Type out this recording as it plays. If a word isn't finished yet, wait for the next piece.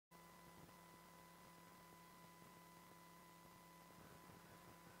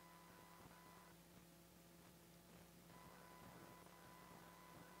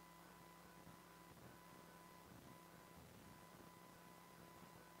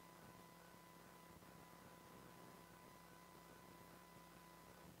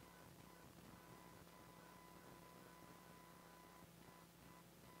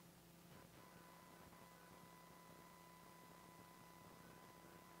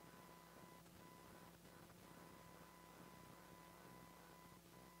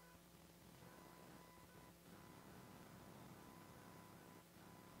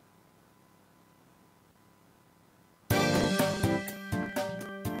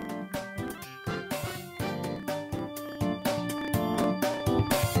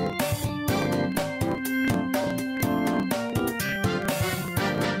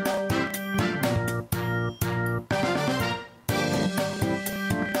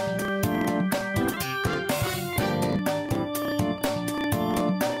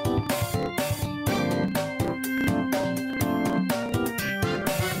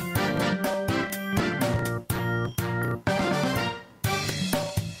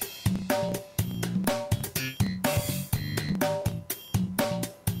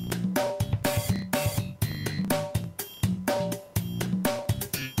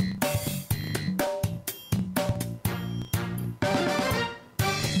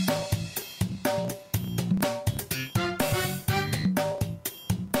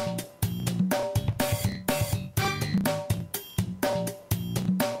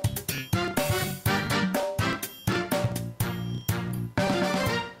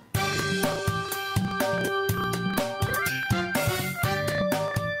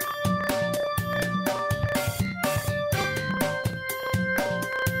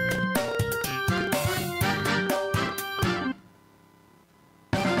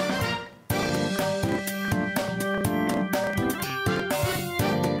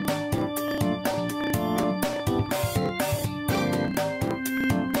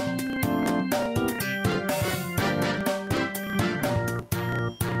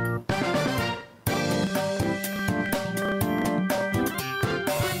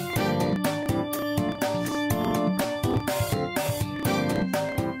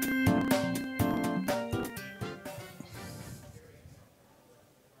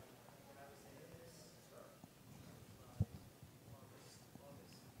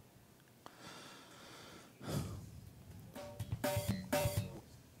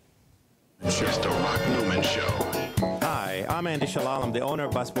Andy Shalom, the owner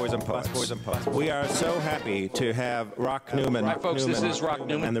of Busboys and Poets. We are so happy to have Rock Newman. Right, folks, this is Rock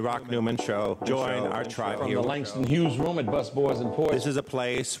Newman. And the Rock Newman Show join our tribe From here. the Langston Hughes Room at Busboys and Poets. This is a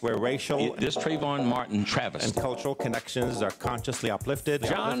place where racial This Trayvon Martin Travis and cultural connections are consciously uplifted.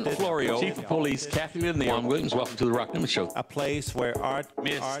 John Florio, Chief of Police Kathy Lynn Williams, welcome to the Rock Newman Show. A place where art,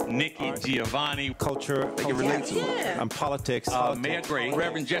 Miss Nikki Giovanni, culture, and politics, Mayor Gray,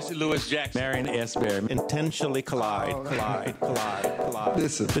 Reverend Jesse Lewis Jackson, Marion S. Bear, intentionally collide.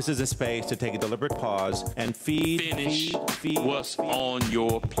 Listen. This is a space to take a deliberate pause and feed what's on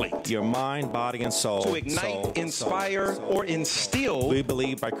your plate. Your mind, body, and soul. To ignite, inspire, or instill. We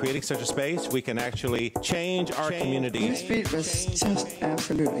believe by creating such a space, we can actually change our communities. This beat was just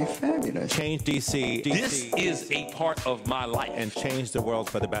absolutely fabulous. Change DC. This is a part of my life. And change the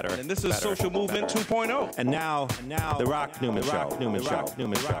world for the better. And this is Social Movement 2.0. And now, the Rock Newman Show.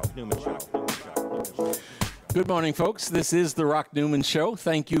 Good morning, folks. This is the Rock Newman Show.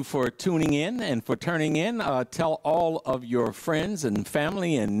 Thank you for tuning in and for turning in. Tell all of your friends and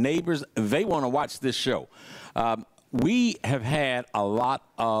family and neighbors they want to watch this show. We have had a lot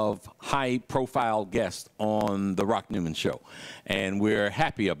of high-profile guests on the Rock Newman Show, and we're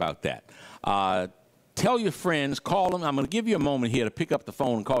happy about that. Tell your friends, call them. I'm going to give you a moment here to pick up the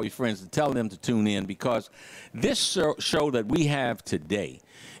phone and call your friends and tell them to tune in, because this show that we have today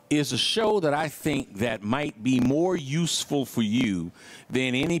is a show that I think that might be more useful for you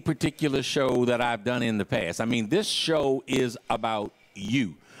than any particular show that I've done in the past. I mean, this show is about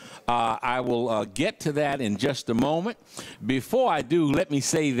you. I will get to that in just a moment. Before I do, let me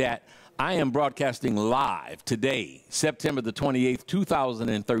say that I am broadcasting live today, September the 28th,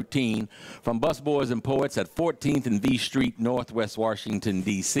 2013, from Busboys and Poets at 14th and V Street, Northwest Washington,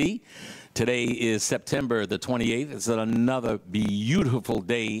 D.C. Today is September the 28th. It's another beautiful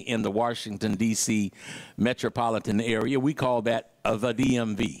day in the Washington, D.C. metropolitan area. We call that the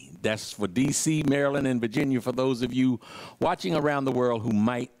DMV. That's for D.C., Maryland, and Virginia, for those of you watching around the world who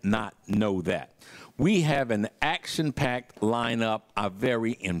might not know that. We have an action-packed lineup, a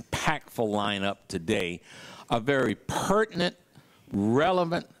very impactful lineup today, a very pertinent,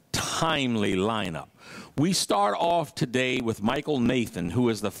 relevant, timely lineup. We start off today with Michael Nathan, who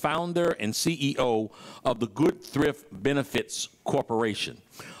is the founder and CEO of the Good-Thrift Benefits Corporation.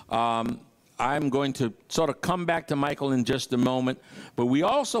 I'm going to sort of come back to Michael in just a moment, but we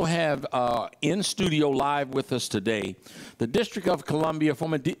also have in studio live with us today the District of Columbia,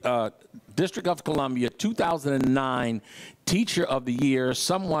 former District of Columbia 2009 Teacher of the Year,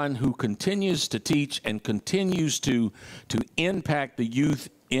 someone who continues to teach and continues to impact the youth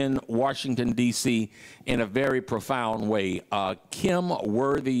in Washington, D.C. in a very profound way. Kim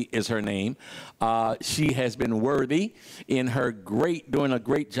Worthy is her name. She has been worthy in her doing a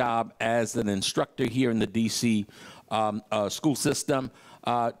great job as an instructor here in the D.C. School system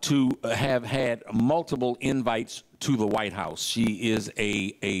to have had multiple invites to the White House. She is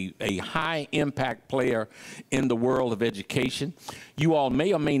a high impact player in the world of education. You all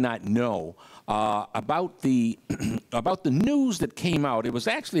may or may not know about the news that came out. It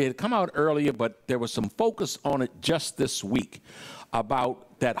had come out earlier, but there was some focus on it just this week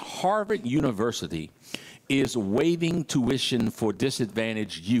about that Harvard University is waiving tuition for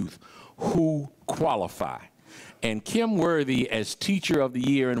disadvantaged youth who qualify. And Kim Worthy, as Teacher of the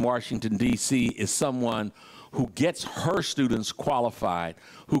Year in Washington, D.C., is someone who gets her students qualified,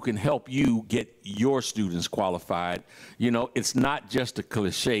 who can help you get your students qualified. You know, it's not just a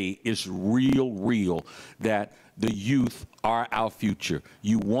cliche, it's real that the youth are our future.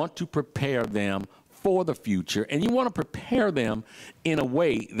 You want to prepare them for the future, and you want to prepare them in a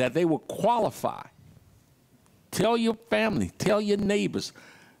way that they will qualify. Tell your family, tell your neighbors,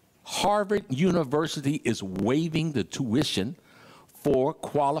 Harvard University is waiving the tuition for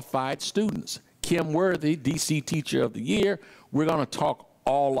qualified students. Kim Worthy, D.C. Teacher of the Year. We're going to talk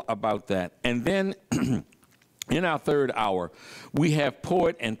all about that. And then in our third hour, we have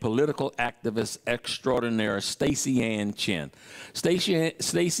poet and political activist extraordinaire Staceyann Chin.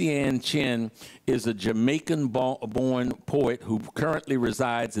 Staceyann Chin is a Jamaican-born poet who currently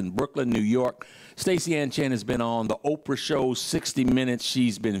resides in Brooklyn, New York. Staceyann Chin has been on the Oprah show, 60 Minutes.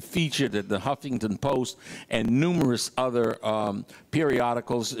 She's been featured at the Huffington Post and numerous other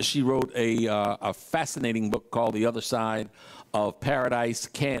periodicals. She wrote a fascinating book called The Other Side of Paradise.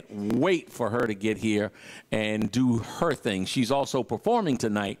 Can't wait for her to get here and and do her thing. She's also performing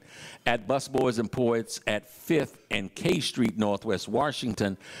tonight at Busboys and Poets at 5th and K Street, Northwest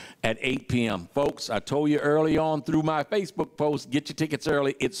Washington at 8 p.m. Folks, I told you early on through my Facebook post, get your tickets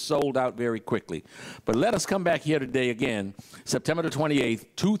early. It's sold out very quickly. But let us come back here today again, September the 28th,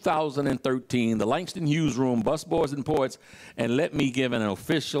 2013, the Langston Hughes Room, Busboys and Poets, and let me give an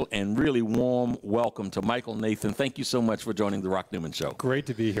official and really warm welcome to Michael Nathan. Thank you so much for joining the Rock Newman Show. Great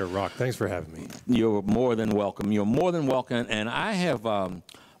to be here, Rock. Thanks for having me. You're more than welcome. You're more than welcome. And I have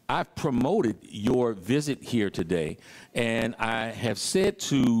I've promoted your visit here today, and I have said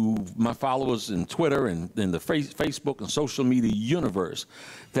to my followers in Twitter and in the Facebook and social media universe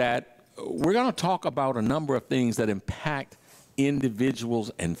that we're going to talk about a number of things that impact individuals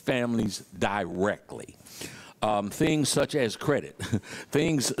and families directly. Things such as credit,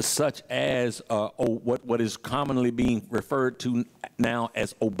 things such as what is commonly being referred to now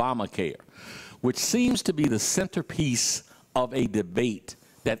as Obamacare, which seems to be the centerpiece of a debate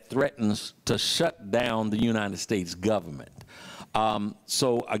that threatens to shut down the United States government.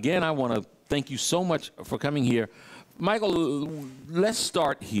 So again, I want to thank you so much for coming here. Michael, let's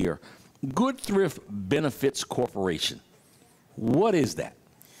start here. Good-Thrift Benefits Corporation. What is that?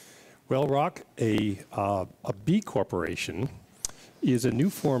 Well, Rock, a B corporation is a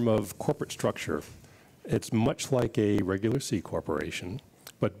new form of corporate structure. It's much like a regular C corporation,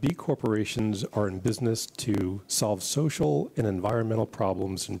 but B corporations are in business to solve social and environmental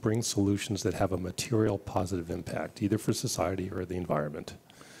problems and bring solutions that have a material positive impact, either for society or the environment.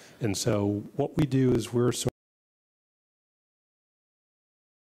 And so what we do is we're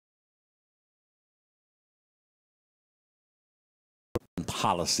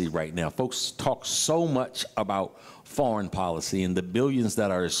policy right now. Folks talk so much about foreign policy and the billions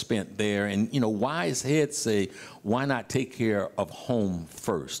that are spent there, and wise heads say, why not take care of home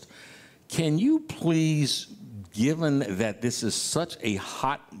first? Can you please, given that this is such a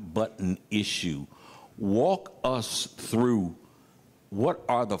hot button issue, walk us through what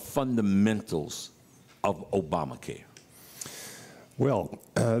are the fundamentals of Obamacare? Well,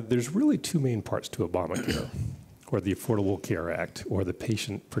 there's really two main parts to Obamacare. Or the Affordable Care Act, or the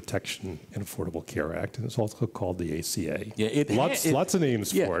Patient Protection and Affordable Care Act, and it's also called the ACA. Yeah, lots of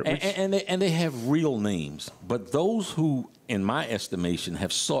names for it. And they have real names, but those who, in my estimation,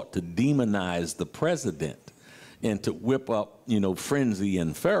 have sought to demonize the president and to whip up, frenzy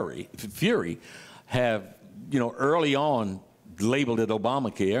and fury, have, early on labeled it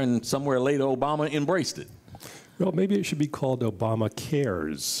Obamacare, and somewhere later Obama embraced it. Well, maybe it should be called Obama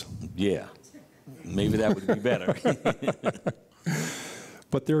Cares. Yeah. Maybe that would be better.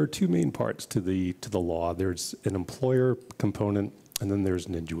 But there are two main parts to the law. There's an employer component, and then there's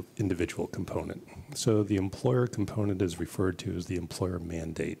an individual component. So the employer component is referred to as the employer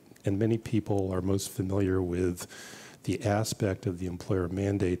mandate. And many people are most familiar with the aspect of the employer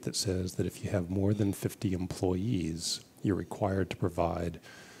mandate that says that if you have more than 50 employees, you're required to provide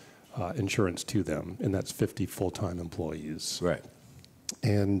insurance to them, and that's 50 full-time employees. Right.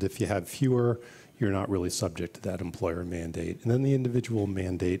 And if you have fewer, you're not really subject to that employer mandate. And then the individual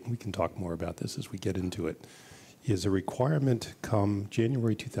mandate, we can talk more about this as we get into it, is a requirement come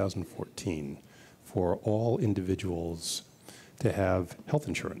January 2014 for all individuals to have health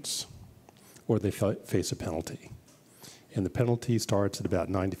insurance, or they face a penalty. And the penalty starts at about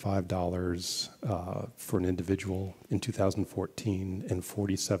 $95 for an individual in 2014 and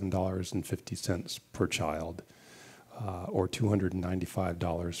 $47.50 per child, or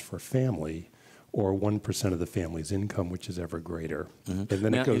 $295 for family, or 1% of the family's income, which is ever greater. Mm-hmm. And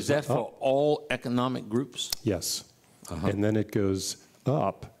then now, it goes is that up. for all economic groups? Yes. Uh-huh. And then it goes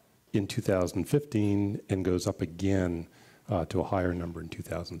up in 2015 and goes up again to a higher number in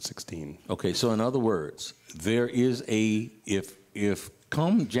 2016. Okay, so in other words, there is if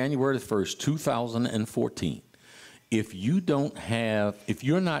come January 1st, 2014, if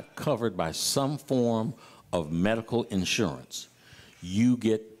you're not covered by some form of medical insurance, you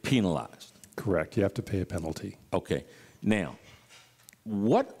get penalized. Correct. You have to pay a penalty. Okay. Now,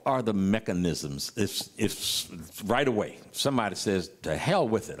 what are the mechanisms if right away somebody says, to hell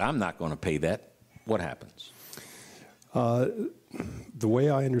with it, I'm not going to pay that, what happens? The way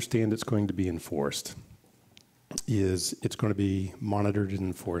I understand it's going to be enforced is it's going to be monitored and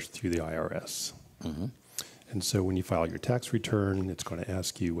enforced through the IRS. Mm-hmm. And so when you file your tax return, it's going to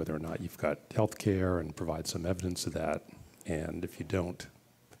ask you whether or not you've got health care and provide some evidence of that. And if you don't,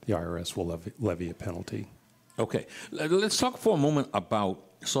 the IRS will levy a penalty. Okay. Let's talk for a moment about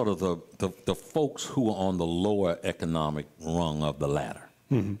sort of the folks who are on the lower economic rung of the ladder.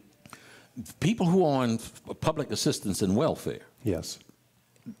 Mm-hmm. People who are on public assistance and welfare. Yes.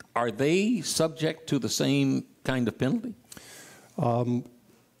 Are they subject to the same kind of penalty?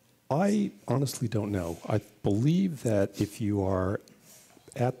 I honestly don't know. I believe that if you are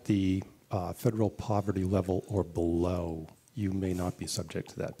at the federal poverty level or below, you may not be subject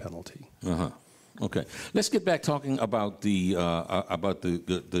to that penalty. Okay, let's get back talking about the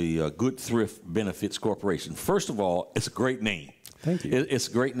Good-Thrift Benefits Corporation. First of all, it's a great name. Thank you. It's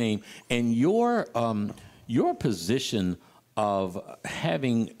a great name, and your position of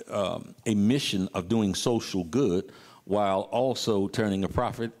having a mission of doing social good while also turning a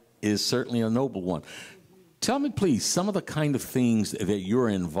profit is certainly a noble one. Tell me, please, some of the kind of things that you're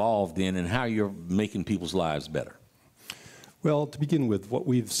involved in and how you're making people's lives better. Well, to begin with, what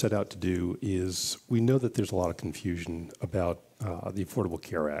we've set out to do is we know that there's a lot of confusion about the Affordable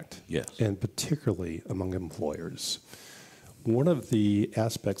Care Act, yes, and particularly among employers. One of the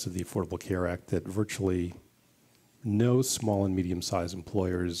aspects of the Affordable Care Act that virtually no small and medium-sized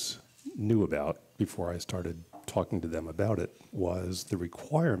employers knew about before I started talking to them about it was the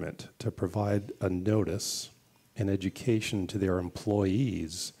requirement to provide a notice and education to their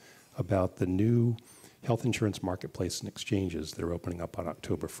employees about the new health insurance marketplace and exchanges that are opening up on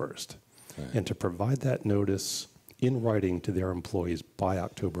October 1st. Right. And to provide that notice in writing to their employees by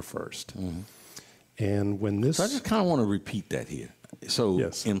October 1st. Mm-hmm. And when this... So I just kind of want to repeat that here. So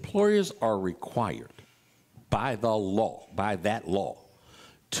yes, employers are required by the law, by that law,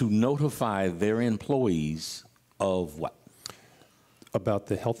 to notify their employees of what? About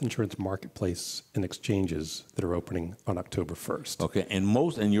the health insurance marketplace and exchanges that are opening on October 1st. Okay, and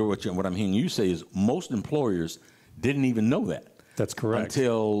what I'm hearing you say is most employers didn't even know that. That's correct.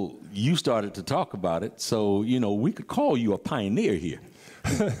 Until you started to talk about it. So, you know, we could call you a pioneer here.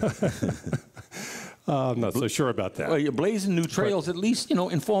 I'm not so sure about that. Well, you're blazing new trails, at least, you know,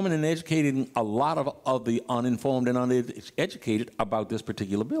 informing and educating a lot of the uninformed and uneducated about this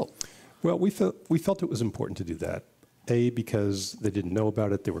particular bill. Well, we felt it was important to do that. A, because they didn't know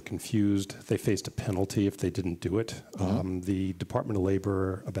about it, they were confused, they faced a penalty if they didn't do it. Mm-hmm. The Department of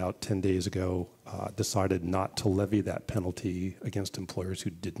Labor about 10 days ago decided not to levy that penalty against employers who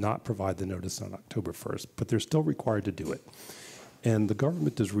did not provide the notice on October 1st, but they're still required to do it. And the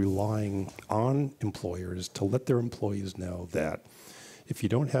government is relying on employers to let their employees know that if you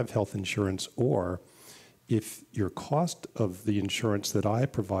don't have health insurance, or if your cost of the insurance that I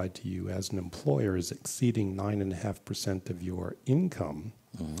provide to you as an employer is exceeding 9.5% of your income,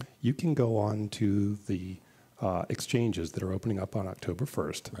 mm-hmm, you can go on to the exchanges that are opening up on October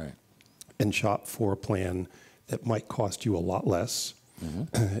 1st, right, and shop for a plan that might cost you a lot less.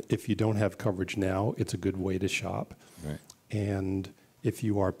 Mm-hmm. If you don't have coverage now, it's a good way to shop. Right. And if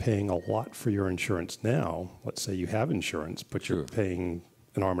you are paying a lot for your insurance now, let's say you have insurance, but you're paying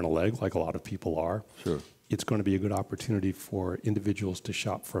an arm and a leg like a lot of people are, it's going to be a good opportunity for individuals to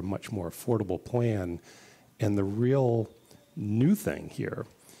shop for a much more affordable plan. And the real new thing here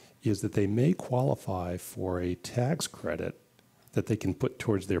is that they may qualify for a tax credit that they can put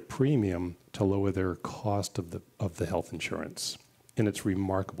towards their premium to lower their cost of the health insurance. And it's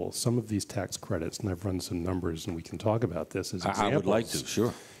remarkable. Some of these tax credits, and I've run some numbers, and we can talk about this as examples. I would like to,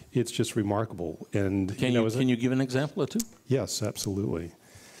 sure. It's just remarkable. And can you give an example or two? Yes, absolutely.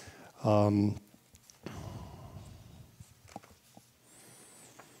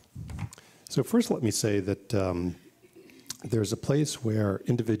 So first, let me say that there's a place where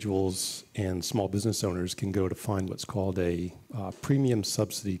individuals and small business owners can go to find what's called a premium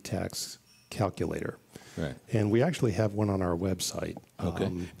subsidy tax calculator. Right. And we actually have one on our website.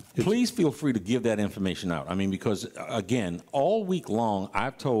 Okay. Please feel free to give that information out. I mean, because, again, all week long,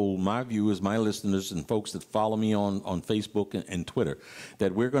 I've told my viewers, my listeners, and folks that follow me on Facebook and Twitter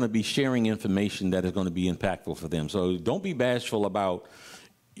that we're going to be sharing information that is going to be impactful for them. So don't be bashful about,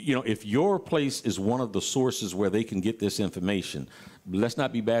 you know, if your place is one of the sources where they can get this information, let's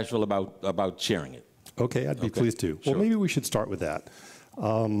not be bashful about sharing it. Okay, I'd be pleased to. Sure. Well, maybe we should start with that.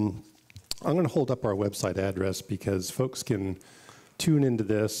 I'm going to hold up our website address because folks can tune into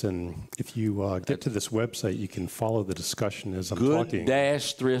this, and if you get to this website, you can follow the discussion as I'm talking.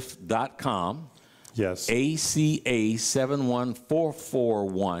 Good-Thrift.com. Yes. ACA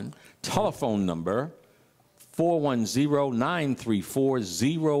 71441. Telephone number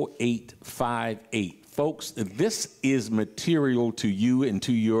 410-934-0858. Folks, this is material to you and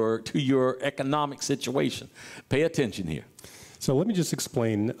to your economic situation. Pay attention here. So let me just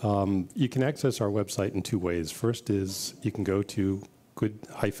explain. You can access our website in two ways. First is you can go to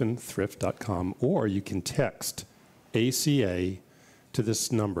good-thrift.com, or you can text ACA to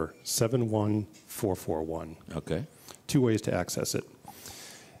this number, 71441. Okay. Two ways to access it.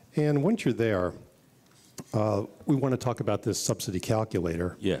 And once you're there, we want to talk about this subsidy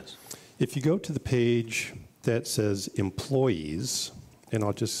calculator. Yes. If you go to the page that says employees, and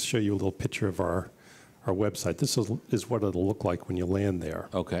I'll just show you a little picture of our website. This is what it'll look like when you land there.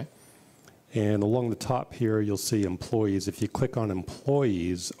 Okay. And along the top here, you'll see employees. If you click on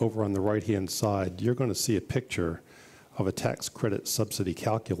employees over on the right-hand side, you're going to see a picture of a tax credit subsidy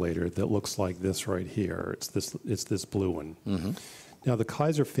calculator that looks like this right here. It's this blue one. Mm-hmm. Now, the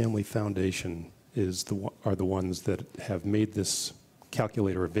Kaiser Family Foundation are the ones that have made this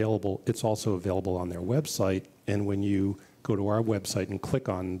calculator available. It's also available on their website, and when you go to our website and click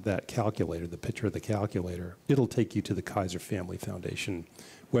on that calculator, the picture of the calculator, it'll take you to the Kaiser Family Foundation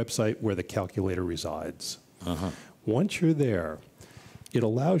website where the calculator resides. Uh-huh. Once you're there, it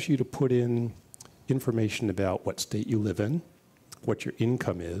allows you to put in information about what state you live in, what your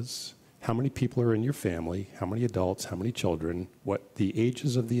income is, how many people are in your family, how many adults, how many children, what the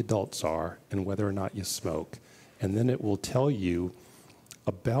ages of the adults are, and whether or not you smoke. And then it will tell you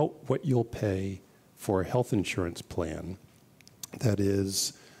about what you'll pay for a health insurance plan that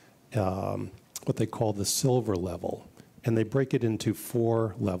is what they call the silver level. And they break it into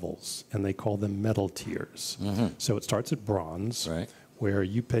 4 levels, and they call them metal tiers. Mm-hmm. So it starts at bronze, right, where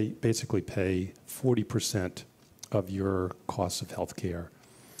you basically pay 40% of your costs of health care.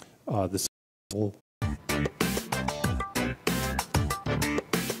 The silver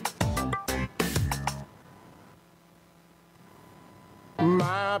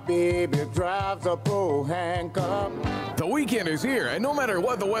My baby drives a handcuff. The weekend is here, and no matter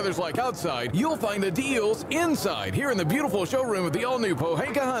what the weather's like outside, you'll find the deals inside here in the beautiful showroom of the all-new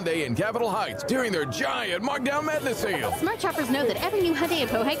Pohanka Hyundai in Capitol Heights during their giant Markdown Madness sale. Smart shoppers know that every new Hyundai in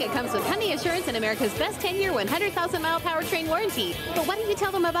Pohanka comes with Hyundai Assurance and America's best 10-year, 100,000-mile powertrain warranty. But why don't you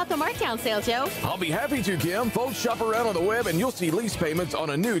tell them about the Markdown sale, Joe? I'll be happy to, Kim. Folks, shop around on the web, and you'll see lease payments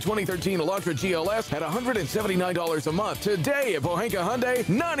on a new 2013 Elantra GLS at $179 a month. Today at Pohanka Hyundai,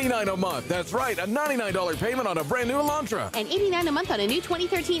 $99 a month. That's right, a $99 payment on a brand new Elantra. And $89 a month on a new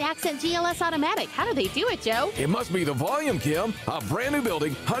 2013 Accent GLS Automatic. How do they do it, Joe? It must be the volume, Kim. A brand new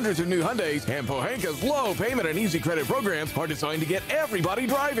building, hundreds of new Hyundais, and Pohanka's low payment and easy credit programs are designed to get everybody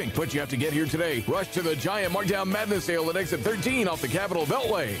driving. But you have to get here today. Rush to the giant Markdown Madness sale at exit 13 off the Capitol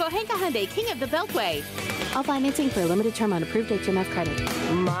Beltway. Pohanka Hyundai, king of the Beltway. All financing for a limited term on approved HMF credit.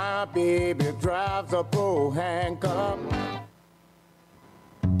 My baby drives a handcuff.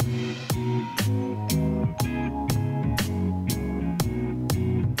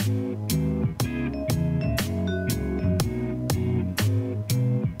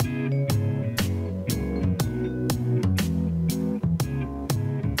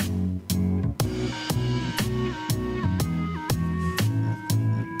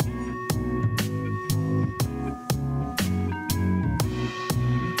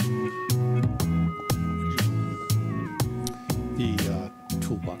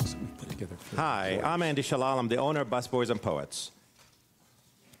 toolbox that we've put together. Hi, I'm Andy Shalal. I'm the owner of Busboys and Poets.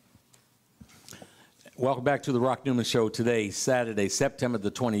 Welcome back to the Rock Newman Show today, Saturday, September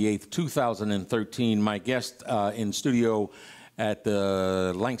the 28th, 2013. My guest in studio at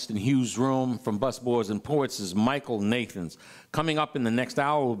the Langston Hughes Room from Busboys and Poets is Michael Nathans. Coming up in the next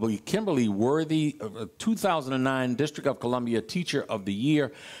hour will be Kimberly Worthy, 2009 District of Columbia Teacher of the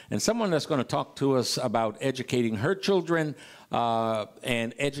Year, and someone that's going to talk to us about educating her children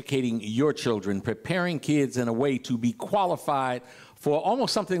and educating your children, preparing kids in a way to be qualified for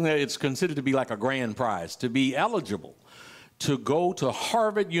almost something that it's considered to be like a grand prize, to be eligible to go to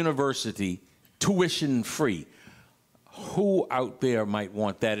Harvard University tuition-free. Who out there might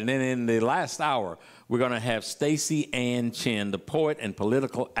want that? And then in the last hour, we're going to have Staceyann Chin, the poet and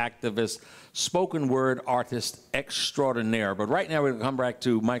political activist, spoken word artist extraordinaire. But right now, we're going to come back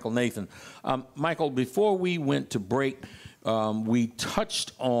to Michael Nathan. Michael, before we went to break, we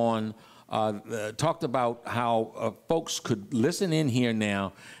touched on, talked about how folks could listen in here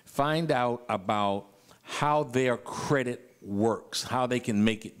now, find out about how their credit works, how they can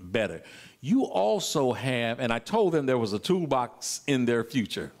make it better. You also have, and I told them there was a toolbox in their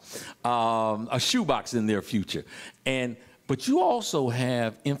future, a shoebox in their future, but you also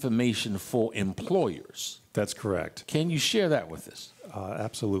have information for employers. That's correct. Can you share that with us?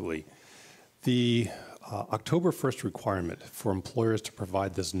 Absolutely. The October 1st requirement for employers to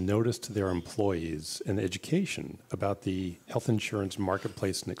provide this notice to their employees and education about the health insurance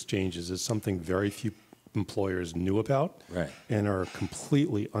marketplace and exchanges is something very few employers knew about, right, and are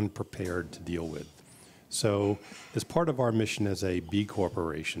completely unprepared to deal with. So as part of our mission as a B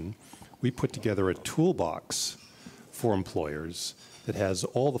Corporation, we put together a toolbox for employers that has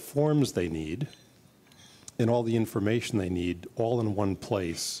all the forms they need and all the information they need all in one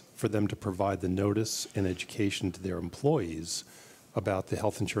place for them to provide the notice and education to their employees about the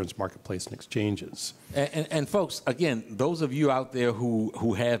health insurance marketplace and exchanges. And folks, again, those of you out there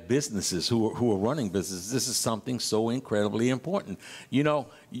who have businesses, who are running businesses, this is something so incredibly important. You know,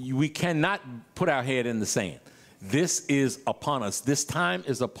 we cannot put our head in the sand. This is upon us. This time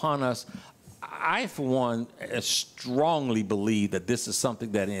is upon us. I, for one, strongly believe that this is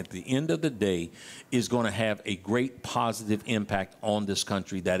something that at the end of the day is going to have a great positive impact on this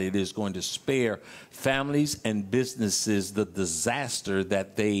country, that it is going to spare families and businesses the disaster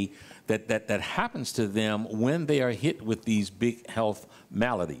that that happens to them when they are hit with these big health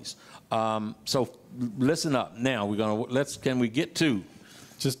maladies. So listen up. Now we're going to can we get to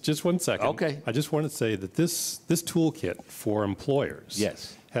just 1 second. Okay. I just want to say that this toolkit for employers,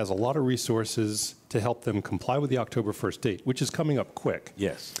 yes, has a lot of resources to help them comply with the October 1st date, which is coming up quick.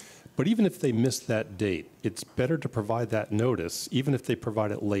 Yes. But even if they miss that date, it's better to provide that notice, even if they provide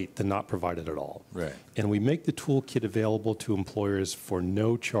it late, than not provide it at all. Right. And we make the toolkit available to employers for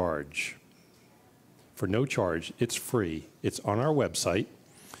no charge. For no charge. It's free. It's on our website.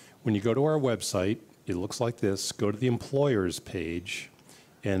 When you go to our website, it looks like this. Go to the employers page.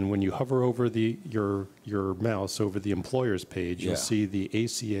 And when you hover over your mouse over the employers page, you'll see the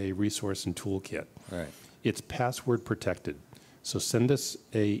ACA resource and toolkit. Right. It's password protected. So send us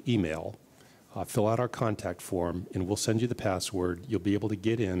an email, fill out our contact form, and we'll send you the password. You'll be able to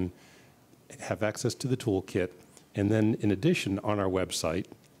get in, have access to the toolkit, and then in addition, on our website,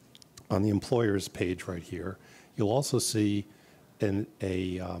 on the employers page right here, you'll also see a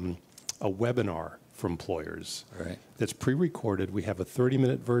webinar for employers. Right. That's pre-recorded. We have a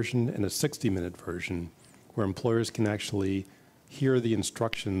 30-minute version and a 60-minute version where employers can actually hear the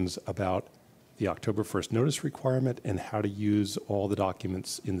instructions about the October 1st notice requirement and how to use all the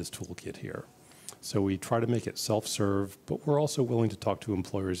documents in this toolkit here. So we try to make it self-serve, but we're also willing to talk to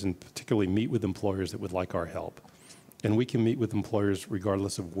employers and particularly meet with employers that would like our help. And we can meet with employers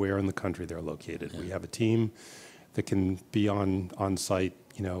regardless of where in the country they're located. We have a team that can be on site,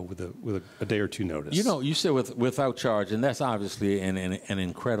 you know, with a day or two notice. You know, you said without charge, and that's obviously an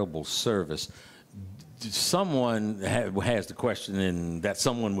incredible service. Someone has the question, and that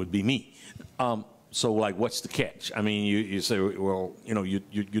someone would be me. So, like, what's the catch? I mean, you say, well, you know,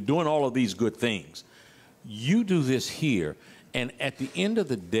 you're doing all of these good things. You do this here, and at the end of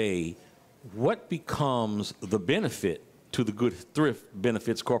the day, what becomes the benefit to the Good-Thrift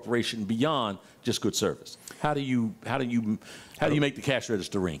Benefits Corporation beyond just good service? How do you make the cash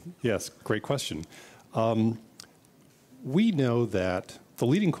register ring? Yes, great question. We know that the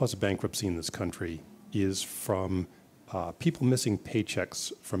leading cause of bankruptcy in this country is from people missing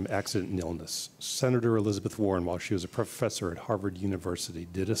paychecks from accident and illness. Senator Elizabeth Warren, while she was a professor at Harvard University,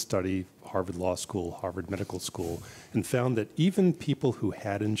 did a study, Harvard Law School, Harvard Medical School, and found that even people who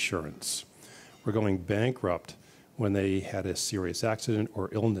had insurance were going bankrupt when they had a serious accident or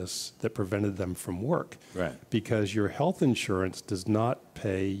illness that prevented them from work. Right. Because your health insurance does not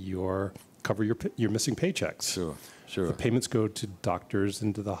cover your missing paychecks. Sure, sure. The payments go to doctors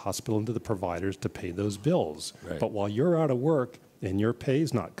and to the hospital and to the providers to pay those bills. Right. But while you're out of work and your pay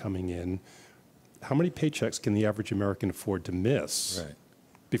is not coming in, how many paychecks can the average American afford to miss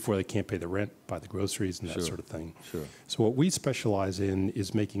before they can't pay the rent, buy the groceries, and that sort of thing? Sure. So what we specialize in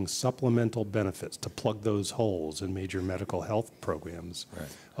is making supplemental benefits to plug those holes in major medical health programs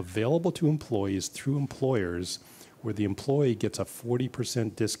available to employees through employers, where the employee gets a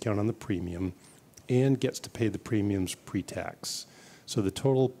 40% discount on the premium and gets to pay the premiums pre-tax. So the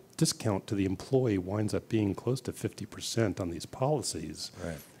total discount to the employee winds up being close to 50% on these policies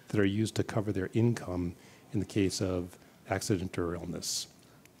that are used to cover their income in the case of accident or illness.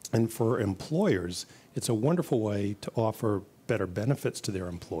 And for employers, it's a wonderful way to offer better benefits to their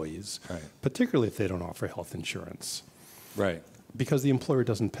employees, particularly if they don't offer health insurance. Right. Because the employer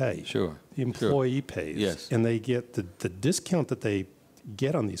doesn't pay. Sure. The employee pays. Yes. And they get the discount that they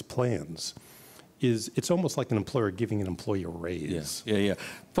get on these plans it's almost like an employer giving an employee a raise. Yeah.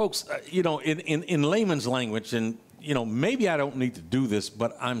 Folks, you know, in layman's language, and, you know, maybe I don't need to do this,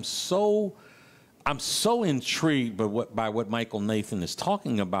 but I'm so intrigued by what Michael Nathan is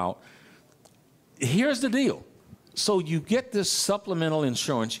talking about. Here's the deal. So you get this supplemental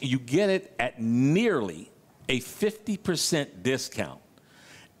insurance. You get it at nearly a 50% discount.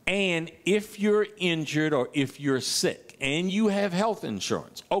 And if you're injured or if you're sick and you have health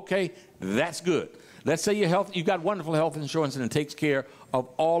insurance, okay, that's good. Let's say you've got wonderful health insurance and it takes care of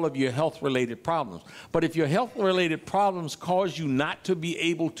all of your health-related problems. But if your health-related problems cause you not to be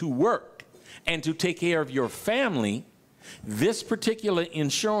able to work and to take care of your family, this particular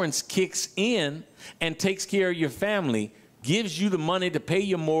insurance kicks in and takes care of your family, gives you the money to pay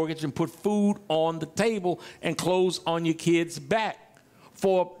your mortgage and put food on the table and clothes on your kids' back.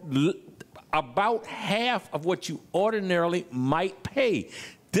 for about half of what you ordinarily might pay.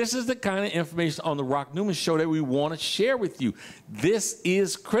 This is the kind of information on the Rock Newman Show that we want to share with you. This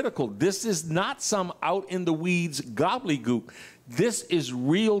is critical. This is not some out in the weeds gobbledygook. This is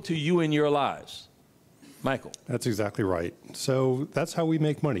real to you in your lives. Michael. That's exactly right. So that's how we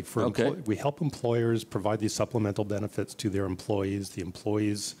make money. We help employers provide these supplemental benefits to their employees. The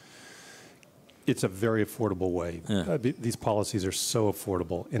employees, it's a very affordable way. Yeah. These policies are so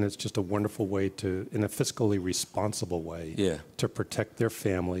affordable, and it's just a wonderful way to, in a fiscally responsible way, to protect their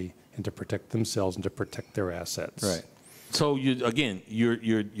family and to protect themselves and to protect their assets. Right. So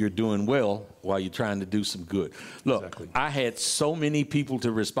you're doing well while you're trying to do some good. Look, exactly. I had so many people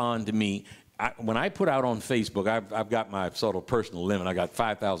to respond to me. When I put out on Facebook, I've got my sort of personal limit. I got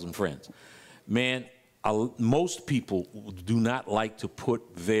 5,000 friends. Man, most people do not like to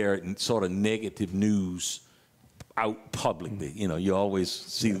put their sort of negative news out publicly. You know, you always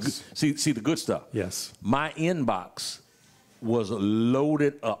see the good stuff. Yes. My inbox was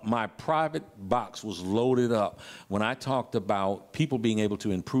loaded up. My private box was loaded up when I talked about people being able to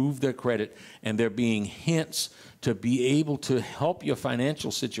improve their credit and there being hints to be able to help your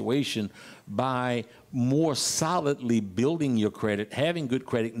financial situation by more solidly building your credit, having good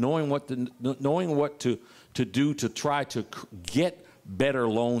credit, knowing what to do to try to get better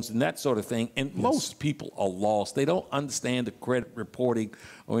loans and that sort of thing. And most people are lost. They don't understand the credit reporting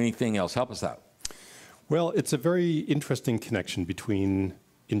or anything else. Help us out. Well, it's a very interesting connection between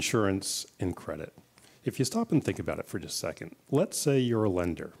insurance and credit. If you stop and think about it for just a second, let's say you're a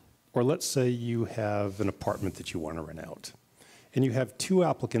lender, or let's say you have an apartment that you want to rent out, and you have two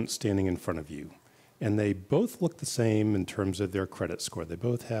applicants standing in front of you, and they both look the same in terms of their credit score. They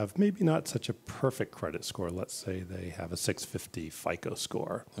both have maybe not such a perfect credit score. Let's say they have a 650 FICO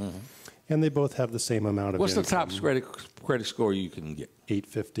score, and they both have the same amount of What's income. the top credit score you can get?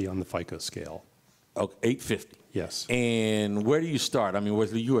 850 on the FICO scale. Okay, 850. Yes. And where do you start? I mean,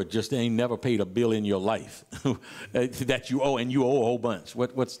 you are just ain't never paid a bill in your life that you owe, and you owe a whole bunch.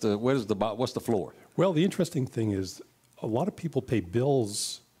 What's the floor? Well, the interesting thing is a lot of people pay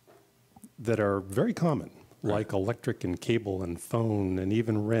bills that are very common, like electric and cable and phone and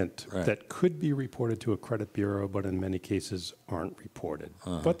even rent, that could be reported to a credit bureau, but in many cases aren't reported.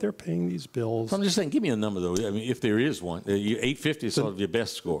 But they're paying these bills. So I'm just saying, give me a number, though. I mean, if there is one. 850 is sort of your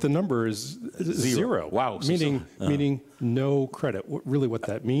best score. The number is zero. Wow. Meaning no credit. Really what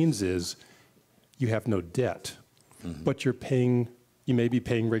that means is you have no debt, but you're paying. You may be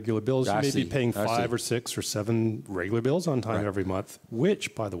paying regular bills. You may be paying 5 or 6 or 7 regular bills on time every month,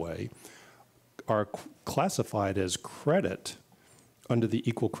 which, by the way, are classified as credit under the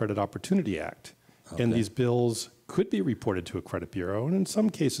Equal Credit Opportunity Act. And these bills could be reported to a credit bureau, and in some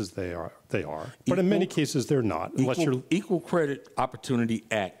cases they are. But in many cases they're not. Equal Credit Opportunity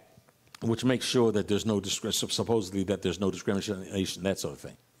Act, which makes sure that there's no supposedly that there's no discrimination, that sort of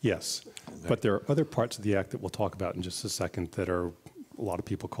thing. Yes. But there are other parts of the act that we'll talk about in just a second that are a lot of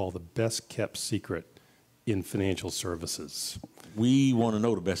people call the best kept secret in financial services. We want to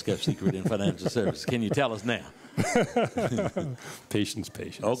know the best kept secret in financial services. Can you tell us now? Patience.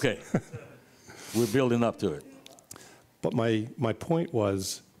 Okay. We're building up to it. But my point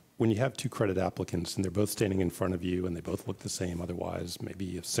was, when you have two credit applicants and they're both standing in front of you and they both look the same otherwise,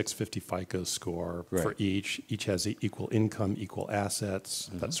 maybe a 650 FICO score for each has equal income, equal assets,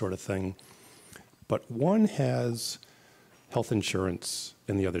 that sort of thing. But one has health insurance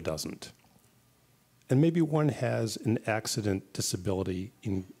and the other doesn't. And maybe one has an accident disability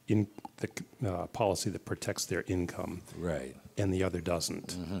in the policy that protects their income, and the other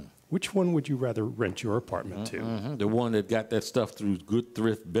doesn't. Which one would you rather rent your apartment to? The one that got that stuff through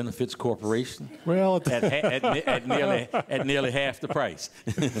Good-Thrift Benefits Corporation? Well, at nearly half the price.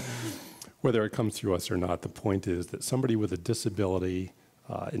 Whether it comes through us or not, the point is that somebody with a disability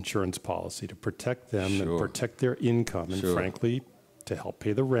insurance policy to protect them and protect their income, and frankly, to help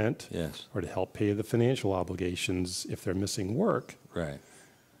pay the rent or to help pay the financial obligations if they're missing work,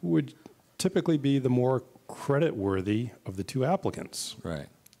 would typically be the more credit-worthy of the two applicants.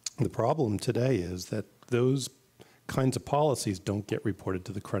 The problem today is that those kinds of policies don't get reported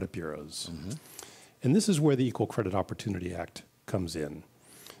to the credit bureaus. And this is where the Equal Credit Opportunity Act comes in.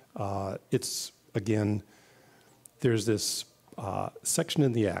 It's, again, there's this section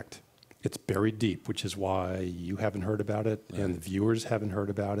in the Act. It's buried deep, which is why you haven't heard about it and the viewers haven't heard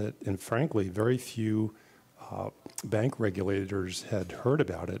about it. And frankly, very few bank regulators had heard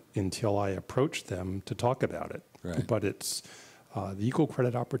about it until I approached them to talk about it. But it's the Equal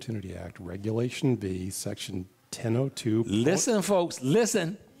Credit Opportunity Act, Regulation B, Section 1002. Listen, folks,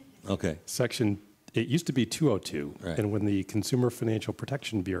 listen. Section It used to be 202, Right. and when the Consumer Financial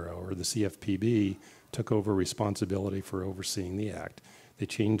Protection Bureau, or the CFPB, took over responsibility for overseeing the act, they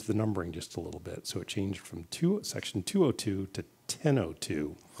changed the numbering just a little bit. So it changed from section 202 to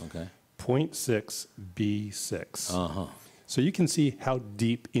 1002, Okay. 0.6 B6. Uh-huh. So you can see how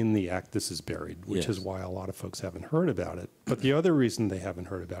deep in the act this is buried, which Yes. is why a lot of folks haven't heard about it. But the other reason they haven't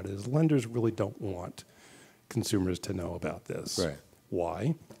heard about it is lenders really don't want consumers to know about this. Right.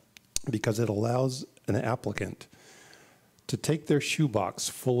 Why? Because it allows an applicant to take their shoebox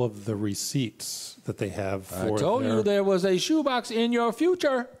full of the receipts that they have for I told you there was a shoebox in your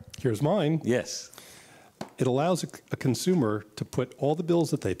future. Here's mine. Yes. It allows a consumer to put all the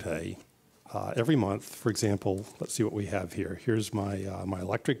bills that they pay every month. For example, let's see what we have here. Here's my my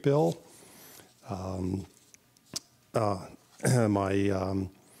electric bill. This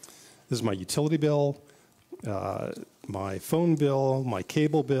is my utility bill, my phone bill, my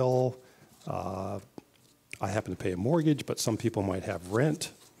cable bill. I happen to pay a mortgage, but some people might have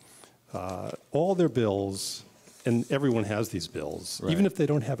rent. All their bills, and everyone has these bills, Right. even if they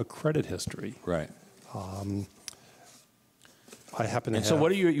don't have a credit history. Right. I happen to And have. so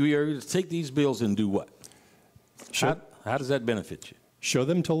what are you take these bills and do what? How does that benefit you? Show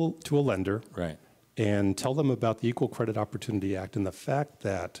them to a lender. Right. And tell them about the Equal Credit Opportunity Act and the fact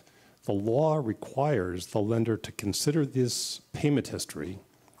that the law requires the lender to consider this payment history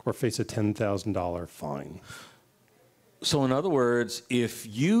or face a $10,000 fine. So in other words, if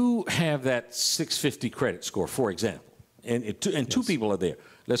you have that 650 credit score, for example, and two people are there,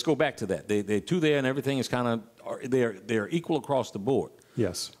 let's go back to that. They're two there and everything is kind of, they're equal across the board.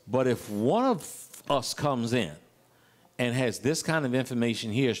 Yes. But if one of us comes in and has this kind of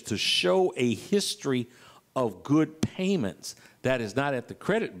information here to show a history of good payments that is not at the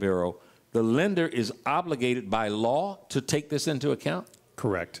credit bureau, the lender is obligated by law to take this into account?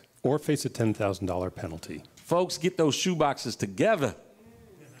 Correct. Or face a $10,000 penalty. Folks, get those shoeboxes together.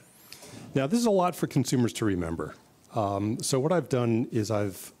 Now, this is a lot for consumers to remember. So what I've done is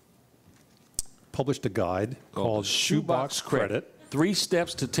I've published a guide called Shoebox Credit. 3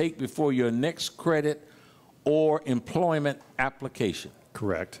 steps to take before your next credit or employment application.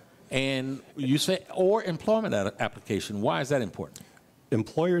 Correct. And you say, or employment application. Why is that important?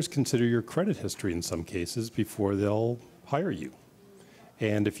 Employers consider your credit history in some cases before they'll hire you.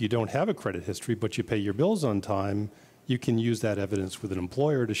 And if you don't have a credit history, but you pay your bills on time, you can use that evidence with an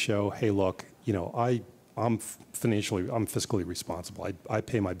employer to show, hey, look, you know, I'm fiscally responsible. I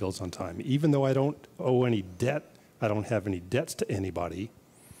pay my bills on time. Even though I don't owe any debt, I don't have any debts to anybody,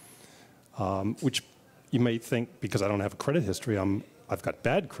 which you may think because I don't have a credit history, I've got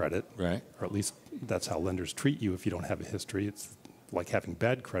bad credit. Right. Or at least that's how lenders treat you if you don't have a history. It's like having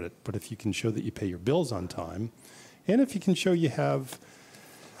bad credit. But if you can show that you pay your bills on time, and if you can show you have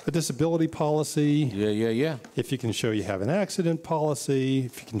a disability policy. Yeah. If you can show you have an accident policy,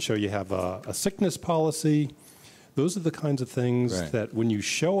 if you can show you have a sickness policy, those are the kinds of things Right. that when you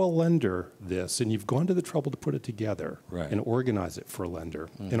show a lender this, and you've gone to the trouble to put it together Right. and organize it for a lender,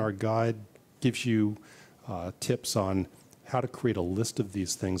 and our guide gives you tips on how to create a list of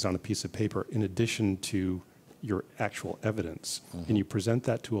these things on a piece of paper in addition to your actual evidence, and you present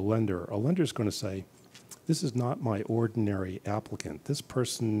that to a lender's going to say, this is not my ordinary applicant. This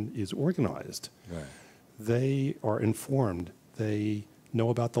person is organized. Right. They are informed. They know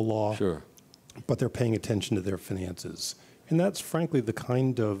about the law, Sure. but they're paying attention to their finances. And that's frankly the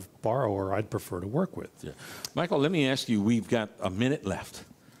kind of borrower I'd prefer to work with. Yeah. Michael, let me ask you, we've got a minute left.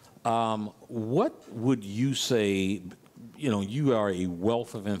 What would you say, you know, you are a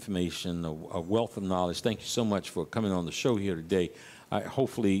wealth of information, a wealth of knowledge. Thank you so much for coming on the show here today.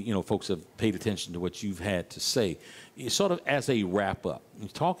 Hopefully, you know, folks have paid attention to what you've had to say. Sort of as a wrap-up,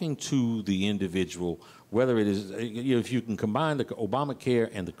 talking to the individual, whether it is, you know, if you can combine the Obamacare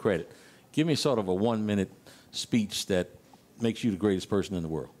and the credit, give me sort of a 1-minute speech that makes you the greatest person in the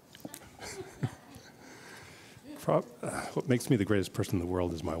world. What makes me the greatest person in the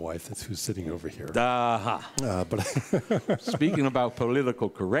world is my wife. That's who's sitting over here. But speaking about political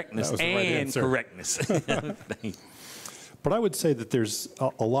correctness That was the right and answer. correctness. But I would say that there's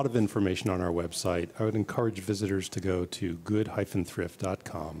a lot of information on our website. I would encourage visitors to go to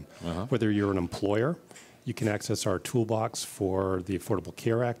good-thrift.com. Whether you're an employer, you can access our toolbox for the Affordable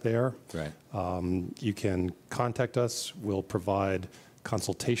Care Act there. Right. You can contact us. We'll provide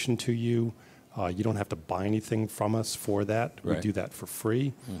consultation to you. You don't have to buy anything from us for that. Right. We do that for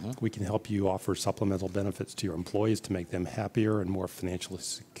free. We can help you offer supplemental benefits to your employees to make them happier and more financially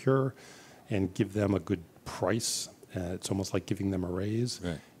secure and give them a good price. It's almost like giving them a raise.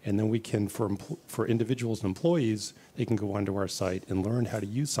 Right. And then we can, for individuals and employees, they can go onto our site and learn how to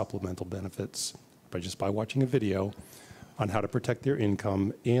use supplemental benefits by watching a video on how to protect their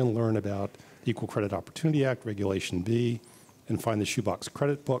income and learn about the Equal Credit Opportunity Act, Regulation B, and find the Shoebox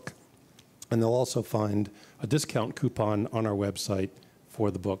Credit Book. And they'll also find a discount coupon on our website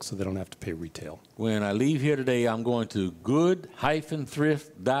for the book so they don't have to pay retail. When I leave here today, I'm going to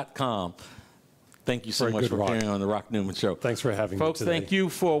good-thrift.com. Thank you so much for appearing on the Rock Newman Show. Thanks for having me Folks, today. thank you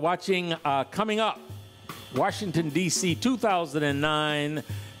for watching. Coming up, Washington, D.C. 2009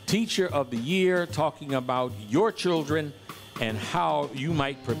 Teacher of the Year, talking about your children and how you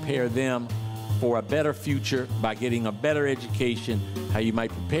might prepare them for a better future by getting a better education, how you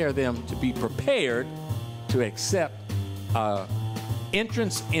might prepare them to be prepared to accept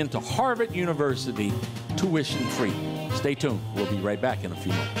entrance into Harvard University tuition-free. Stay tuned. We'll be right back in a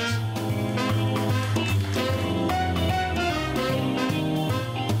few moments.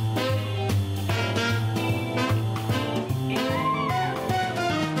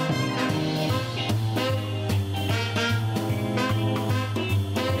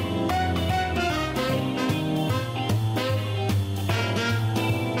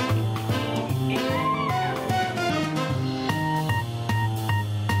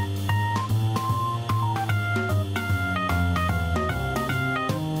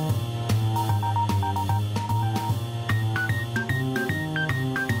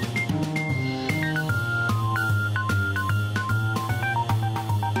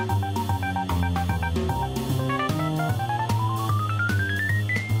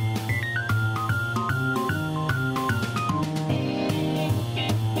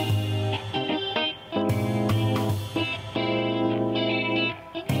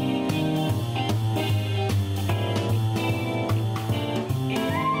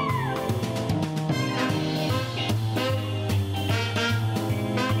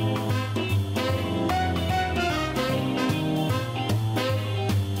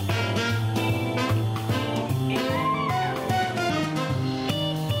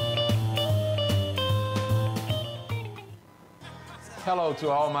 Hello to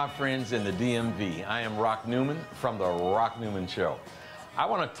all my friends in the DMV. I am Rock Newman from the Rock Newman Show. I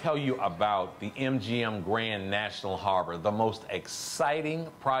want to tell you about the MGM Grand National Harbor, the most exciting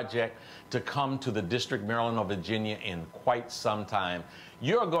project to come to the District, Maryland, or Virginia in quite some time.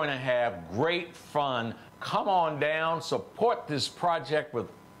 You're going to have great fun. Come on down, support this project with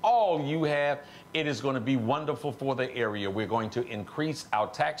all you have. It is going to be wonderful for the area. We're going to increase our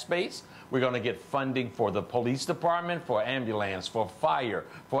tax base. We're going to get funding for the police department, for ambulance, for fire,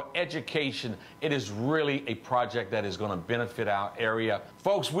 for education. It is really a project that is going to benefit our area.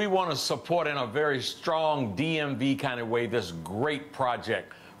 Folks, we want to support in a very strong DMV kind of way this great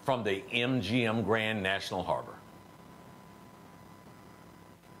project from the MGM Grand National Harbor.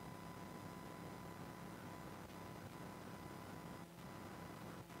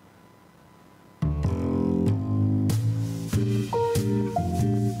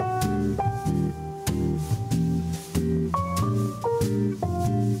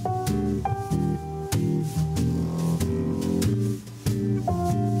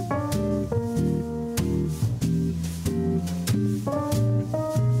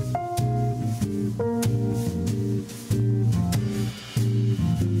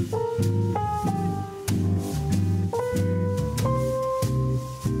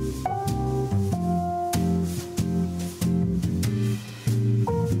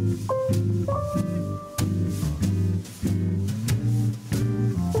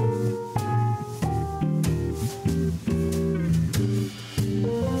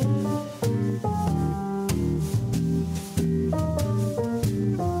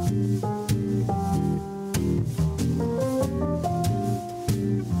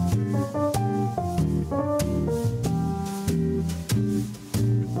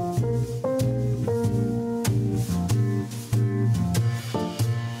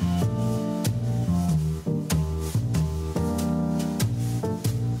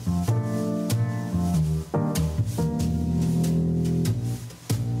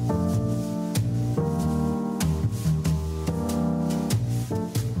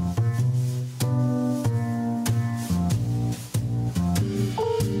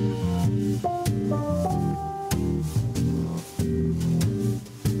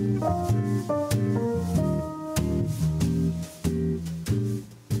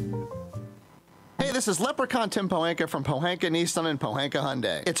 This is Leprechaun Tim Pohanka from Pohanka Nissan and Pohanka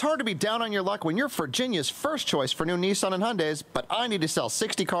Hyundai. It's hard to be down on your luck when you're Virginia's first choice for new Nissan and Hyundais, but I need to sell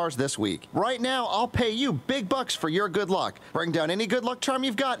 60 cars this week. Right now, I'll pay you big bucks for your good luck. Bring down any good luck charm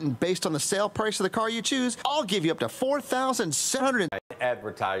you've gotten based on the sale price of the car you choose. I'll give you up to $4,700.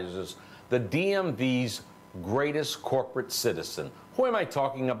 Advertisers, the DMV's greatest corporate citizen, Who am I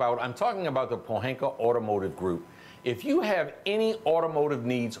talking about? I'm talking about the Pohanka Automotive Group. If you have any automotive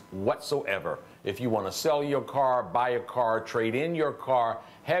needs whatsoever, if you want to sell your car, buy a car, trade in your car,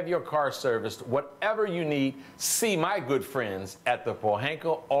 have your car serviced, whatever you need, see my good friends at the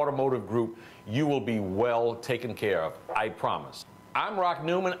Pohanka Automotive Group. You will be well taken care of, I promise. I'm Rock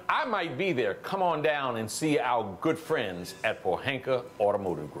Newman. I might be there. Come on down and see our good friends at Pohanka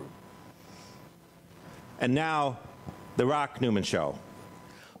Automotive Group. And now, The Rock Newman Show.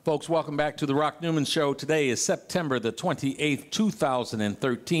 Folks, welcome back to The Rock Newman Show. Today is September the 28th,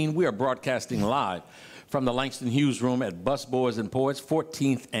 2013. We are broadcasting live from the Langston Hughes Room at Busboys and Poets,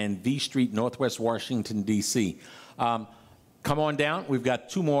 14th and V Street, Northwest Washington, D.C. Come on down. We've got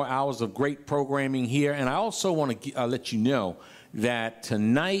 2 more hours of great programming here. And I also want to let you know that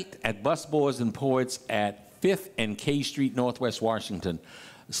tonight at Busboys and Poets at 5th and K Street, Northwest Washington,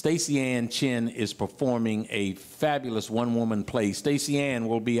 Staceyann Chin is performing a fabulous one-woman play. Staceyann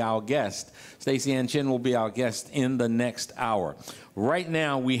will be our guest. Staceyann Chin will be our guest in the next hour. Right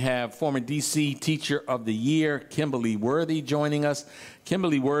now, we have former D.C. Teacher of the Year, Kimberly Worthy, joining us.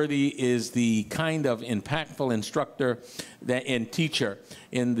 Kimberly Worthy is the kind of impactful instructor and teacher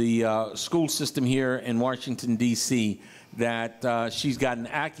in the school system here in Washington, D.C., that she's gotten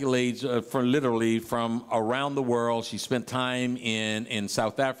accolades for literally from around the world. She spent time in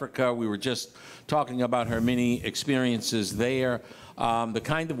South Africa. We were just talking about her many experiences there. The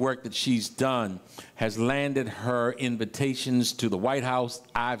kind of work that she's done has landed her invitations to the White House.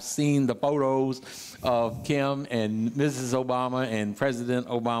 I've seen the photos of Kim and Mrs. Obama and President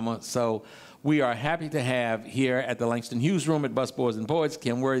Obama. So we are happy to have here at the Langston Hughes Room at Busboys and Poets,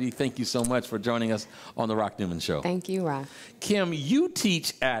 Kim Worthy. Thank you so much for joining us on The Rock Newman Show. Thank you, Rock. Kim, you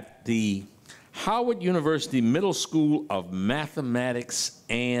teach at the Howard University Middle School of Mathematics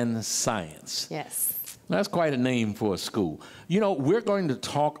and Science. Yes. That's quite a name for a school. You know, we're going to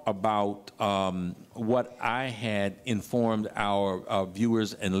talk about what I had informed our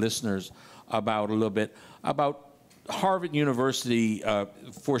viewers and listeners about a little bit, about Harvard University,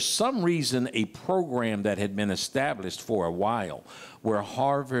 for some reason, a program that had been established for a while where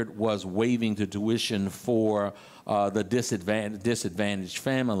Harvard was waiving the tuition for the disadvantaged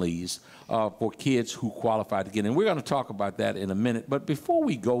families for kids who qualify to get in. We're going to talk about that in a minute. But before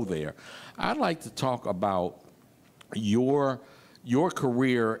we go there, I'd like to talk about your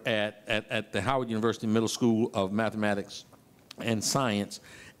career at the Howard University Middle School of Mathematics and Science,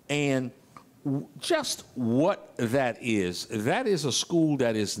 and just what that is. That is a school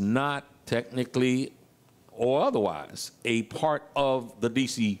that is not technically or otherwise a part of the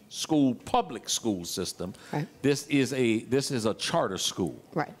DC school public school system. Right. This is a charter school.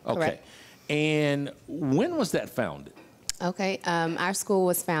 Right. Okay. Correct. And when was that founded? Okay. Our school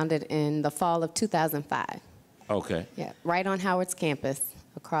was founded in the fall of 2005. Okay. Yeah. Right on Howard's campus,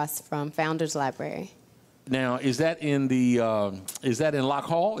 across from Founders Library. Now, is that in the is that in Lock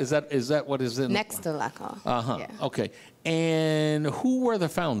Hall? Is that what is in next to Lock Hall? Yeah. Okay. And who were the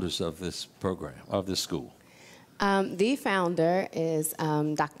founders of this program, of this school? The founder is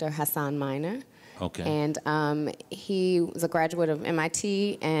Dr. Hassan Miner. Okay. And he was a graduate of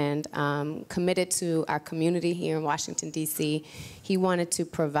MIT and committed to our community here in Washington, D.C. He wanted to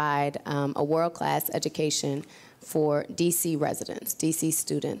provide a world-class education for D.C. residents, D.C.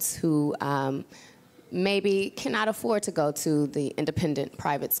 students who maybe cannot afford to go to the independent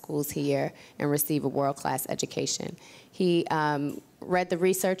private schools here and receive a world-class education. He read the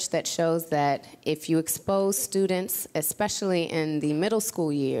research that shows that if you expose students, especially in the middle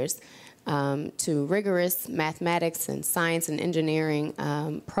school years, to rigorous mathematics and science and engineering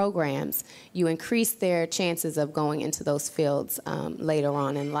programs, you increase their chances of going into those fields later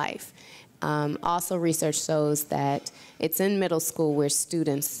on in life. Also, research shows that it's in middle school where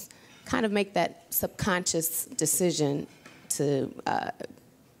students kind of make that subconscious decision to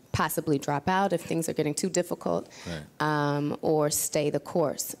possibly drop out if things are getting too difficult, right, or stay the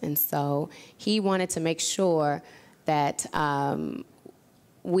course. And so he wanted to make sure that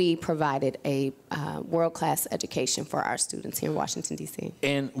we provided a world-class education for our students here in Washington, D.C.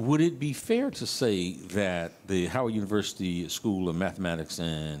 And would it be fair to say that the Howard University School of Mathematics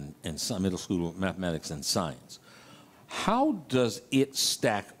and Middle School of Mathematics and Science, how does it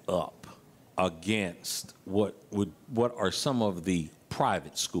stack up against what are some of the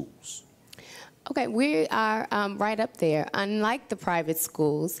private schools? Okay, we are right up there. Unlike the private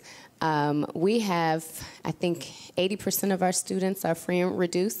schools, we have, I think, 80% of our students are free and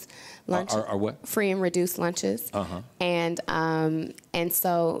reduced lunches. Are what? Free and reduced lunches. And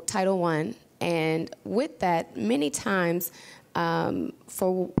so Title I. And with that, many times,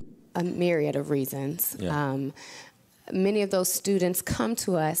 for a myriad of reasons, many of those students come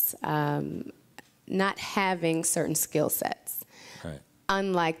to us not having certain skill sets. Right.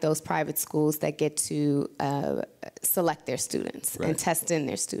 Unlike those private schools that get to select their students and test in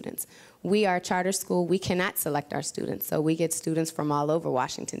their students. We are a charter school. We cannot select our students. So we get students from all over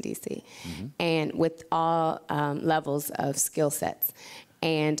Washington, D.C., and with all levels of skill sets.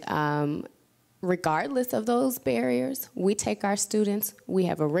 And regardless of those barriers, we take our students. We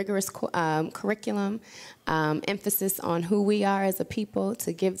have a rigorous curriculum, emphasis on who we are as a people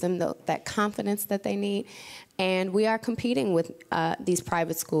to give them that confidence that they need. And we are competing with these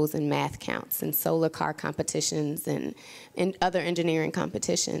private schools in math counts and solar car competitions and other engineering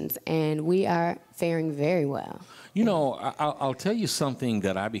competitions. And we are faring very well. You know, I'll tell you something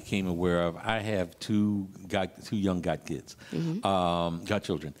that I became aware of. I have two young godkids,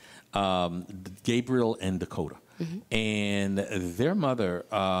 godchildren, Gabriel and Dakota. And their mother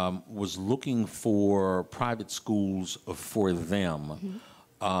was looking for private schools for them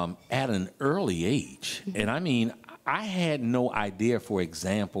at an early age. And I mean, I had no idea, for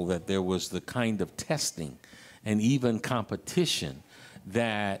example, that there was the kind of testing and even competition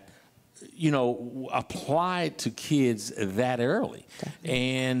that, you know, applied to kids that early.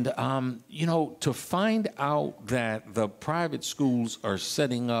 And, you know, to find out that the private schools are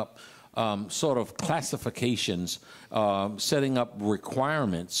setting up sort of classifications, setting up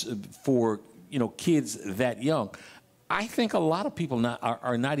requirements for, you know, kids that young, I think a lot of people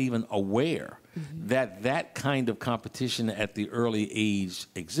are not even aware that that kind of competition at the early age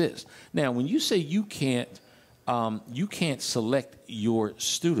exists. Now, when you say you can't select your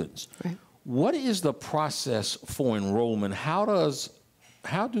students, what is the process for enrollment? How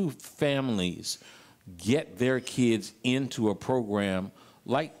do families get their kids into a program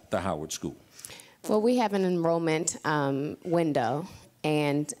like the Howard School? Well, we have an enrollment window,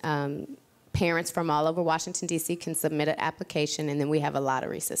 and parents from all over Washington, D.C. can submit an application, and then we have a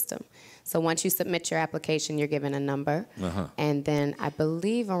lottery system. So once you submit your application, you're given a number. And then I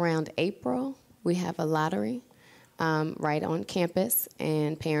believe around April, we have a lottery right on campus,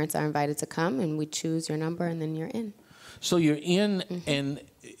 and parents are invited to come, and we choose your number, and then you're in. So you're in, and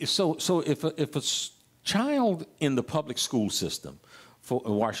so if a child in the public school system for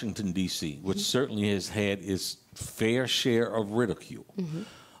Washington, D.C., which certainly has had its fair share of ridicule,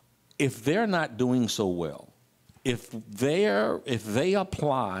 if they're not doing so well, if they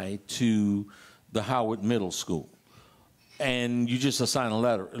apply to the Howard Middle School and you just assign a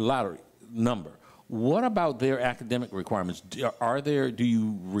lottery number, what about their academic requirements? Do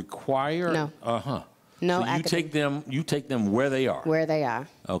you require? No. No. So you take them where they are. Where they are.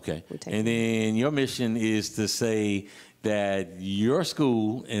 Okay. And then your mission is to say that your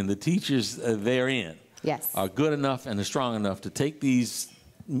school and the teachers therein are good enough and are strong enough to take these,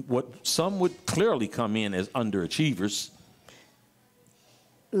 what some would clearly come in as underachievers.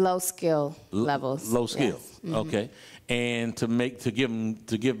 Low skill levels. Low skill. Okay. And to give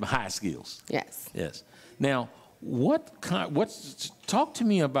them high skills. Yes. Now, talk to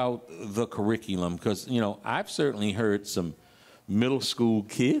me about the curriculum, because, you know, I've certainly heard some middle school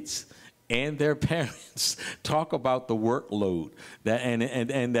kids and their parents talk about the workload and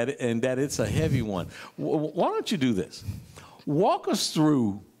that it's a heavy one. Why don't you do this? Walk us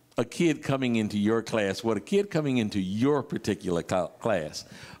through a kid coming into your class, what a kid coming into your particular class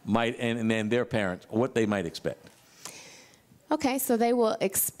might, and their parents, what they might expect. Okay, so they will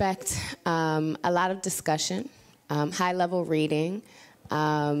expect a lot of discussion, high-level reading.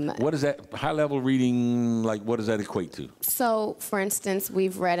 What is that high-level reading, like, what does that equate to? So, for instance,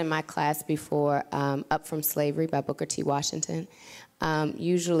 we've read in my class before Up From Slavery by Booker T. Washington.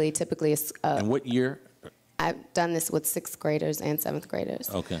 Typically, and what year? I've done this with 6th graders and 7th graders.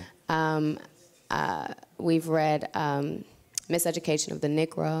 Okay. We've read Miseducation of the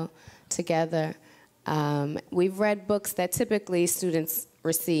Negro together. We've read books that typically students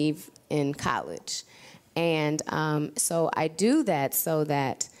receive in college. And so I do that so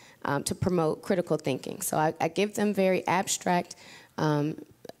that to promote critical thinking. So I give them very abstract,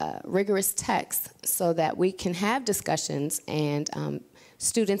 rigorous texts so that we can have discussions and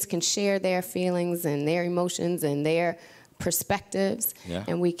students can share their feelings and their emotions and their perspectives,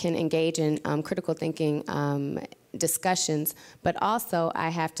 and we can engage in critical thinking discussions. But also, I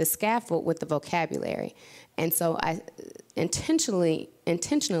have to scaffold with the vocabulary, and so I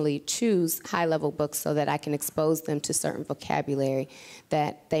intentionally choose high-level books so that I can expose them to certain vocabulary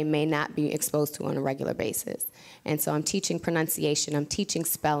that they may not be exposed to on a regular basis. And so I'm teaching pronunciation, I'm teaching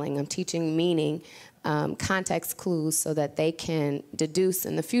spelling, I'm teaching meaning, context clues, so that they can deduce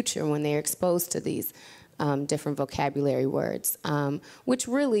in the future when they're exposed to these different vocabulary words, which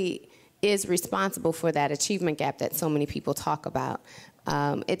really is responsible for that achievement gap that so many people talk about.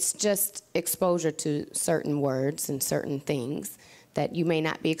 It's just exposure to certain words and certain things that you may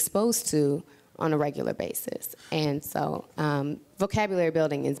not be exposed to on a regular basis. And so vocabulary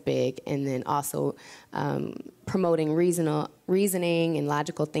building is big, and then also promoting reasoning and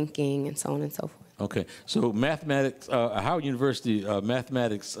logical thinking and so on and so forth. Okay, so mathematics, Howard University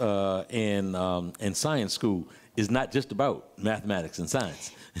mathematics and science school is not just about mathematics and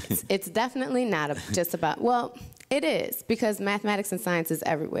science. It's definitely not just about, well, it is, because mathematics and science is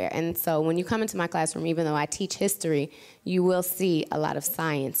everywhere. And so when you come into my classroom, even though I teach history, you will see a lot of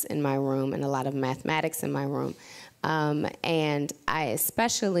science in my room and a lot of mathematics in my room. And I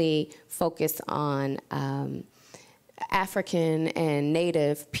especially focus on African and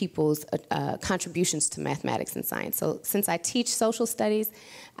Native people's contributions to mathematics and science. So since I teach social studies,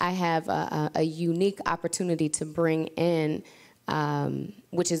 I have a unique opportunity to bring in,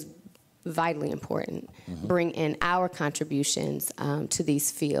 which is vitally important, bring in our contributions to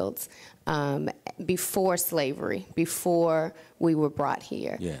these fields before slavery, before we were brought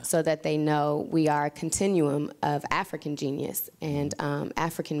here, so that they know we are a continuum of African genius and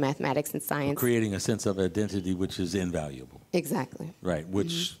African mathematics and science. Creating a sense of identity which is invaluable. Exactly. Right,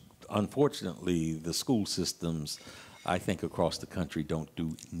 which unfortunately the school systems, I think, across the country don't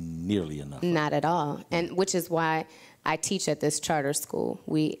do nearly enough. Not at all, and which is why I teach at this charter school.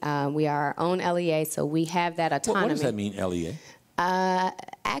 We are our own LEA, so we have that autonomy. What does that mean, LEA?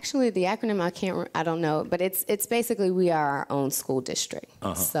 Actually, the acronym I don't know, but it's basically we are our own school district.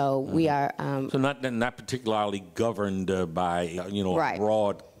 So we are. So not particularly governed by a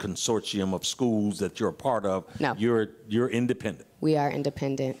broad consortium of schools that you're a part of. No, you're independent. We are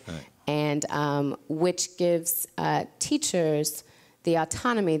independent, and which gives teachers the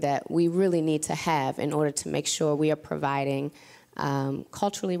autonomy that we really need to have in order to make sure we are providing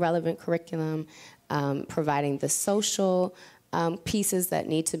culturally relevant curriculum, providing the social pieces that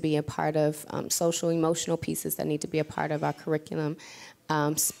need to be a part of, social, emotional pieces that need to be a part of our curriculum.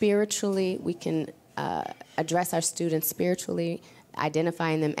 Spiritually, we can address our students spiritually,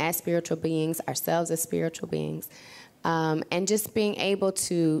 identifying them as spiritual beings, ourselves as spiritual beings, and just being able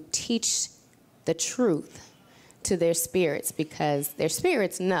to teach the truth to their spirits, because their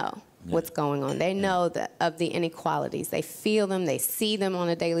spirits know what's going on. They know of the inequalities. They feel them. They see them on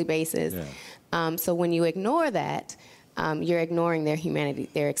a daily basis. So when you ignore that, you're ignoring their humanity,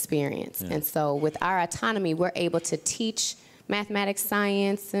 their experience. And so with our autonomy, we're able to teach mathematics,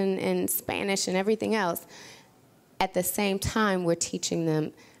 science, and Spanish and everything else. At the same time, we're teaching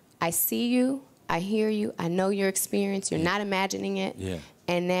them, I see you, I hear you, I know your experience, you're not imagining it.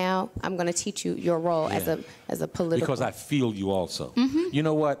 And now I'm going to teach you your role as a political. Because I feel you also. You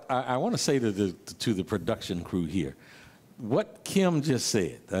know what? I want to say to the production crew here, what Kim just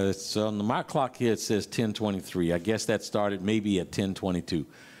said. So on my clock here it says 10:23. I guess that started maybe at 10:22.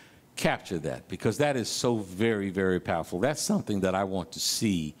 Capture that, because that is so very, very powerful. That's something that I want to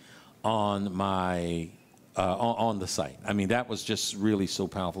see on my on the site. I mean, that was just really so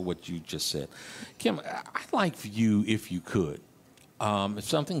powerful what you just said. Kim, I'd like for you, if you could, if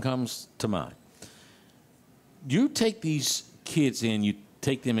something comes to mind, you take these kids in, you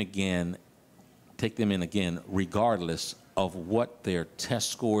take them in again, regardless of what their test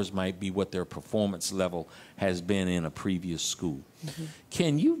scores might be, what their performance level has been in a previous school.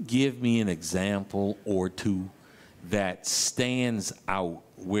 Can you give me an example or two that stands out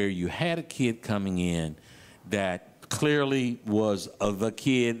where you had a kid coming in that clearly was the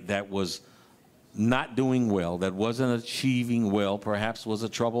kid that was not doing well, that wasn't achieving well, perhaps was a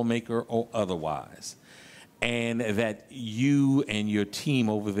troublemaker or otherwise, and that you and your team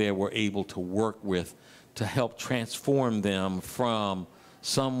over there were able to work with to help transform them from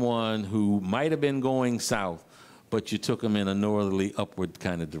someone who might have been going south, but you took them in a northerly upward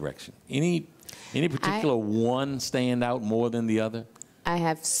kind of direction? Any particular one stand out more than the other? I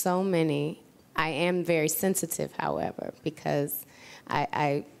have so many. I am very sensitive, however, because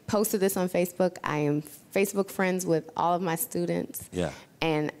I posted this on Facebook. I am Facebook friends with all of my students.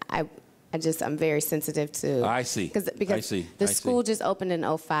 And I'm very sensitive to. I see. Because the school just opened in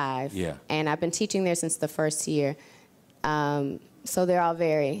 2005. And I've been teaching there since the first year. So they're all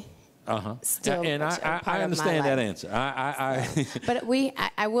very still and I understand that answer. But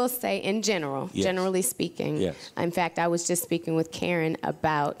I will say, in general, generally speaking, in fact, I was just speaking with Karen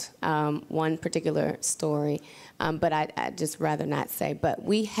about one particular story, but I'd just rather not say. But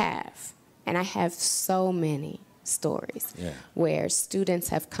we have, and I have so many stories where students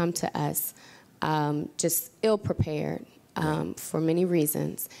have come to us just ill-prepared for many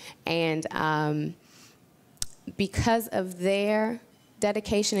reasons. And because of their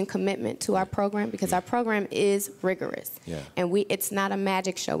dedication and commitment to our program, because our program is rigorous. Yeah. And it's not a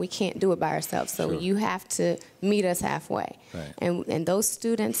magic show. We can't do it by ourselves. So you have to meet us halfway. Right. And those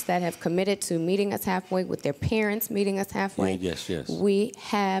students that have committed to meeting us halfway, with their parents meeting us halfway, we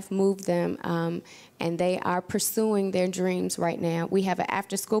have moved them, and they are pursuing their dreams right now. We have an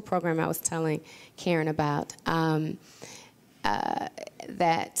after-school program I was telling Karen about,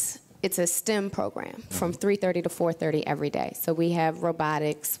 that it's a STEM program from 3:30 to 4:30 every day. So we have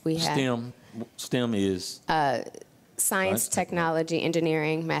robotics, we have STEM is science, technology,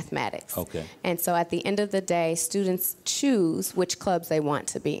 engineering, mathematics. Okay. And so at the end of the day, students choose which clubs they want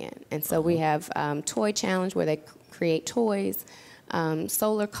to be in. And so we have toy challenge where they create toys,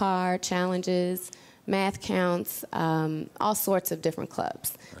 solar car challenges, math counts, all sorts of different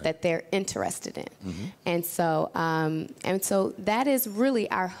clubs that they're interested in. And so that is really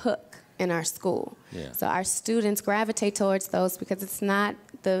our hook in our school. Yeah. So our students gravitate towards those because it's not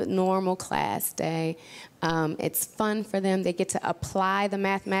the normal class day. It's fun for them. They get to apply the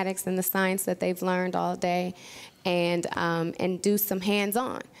mathematics and the science that they've learned all day, and do some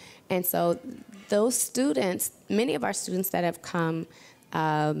hands-on. And so those students, many of our students that have come,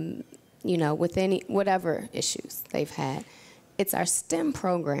 with whatever issues they've had, it's our STEM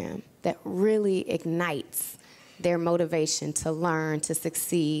program that really ignites their motivation to learn, to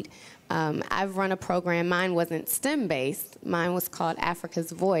succeed. I've run a program, mine wasn't STEM-based, mine was called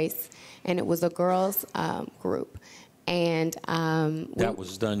Africa's Voice, and it was a girls group. And that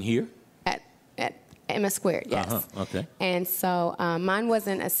was done here? At MS Squared, yes. Okay. And so mine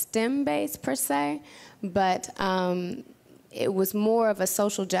wasn't a STEM-based per se, but it was more of a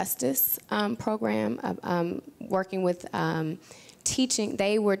social justice program, working with teaching.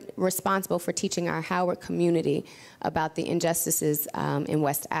 They were responsible for teaching our Howard community about the injustices in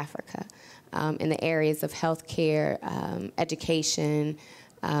West Africa, in the areas of healthcare, education,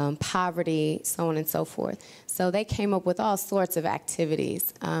 poverty, so on and so forth. So they came up with all sorts of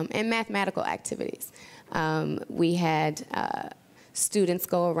activities, and mathematical activities. We had students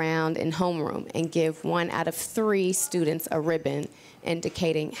go around in homeroom and give 1 out of 3 students a ribbon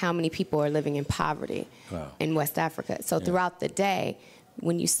indicating how many people are living in poverty in West Africa. So throughout the day,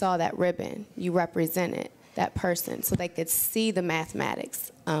 when you saw that ribbon, you represented that person so they could see the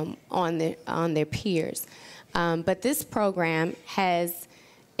mathematics on their peers. But this program has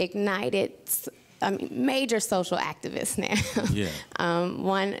ignited major social activists now. Yeah.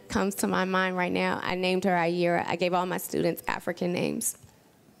 One comes to my mind right now. I named her Ayira. I gave all my students African names.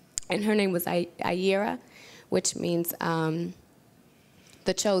 And her name was Ayira, which means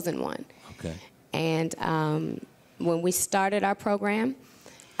the chosen one. Okay. And when we started our program,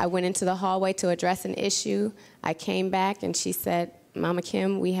 I went into the hallway to address an issue. I came back and she said, Mama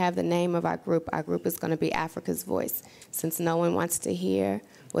Kim, we have the name of our group. Our group is going to be Africa's Voice. Since no one wants to hear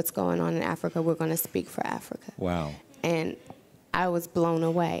what's going on in Africa, we're going to speak for Africa. Wow. And I was blown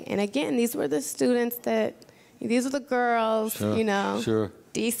away. And again, these were the students these are the girls, Sure.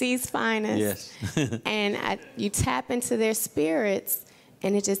 DC's finest. Yes. And you tap into their spirits,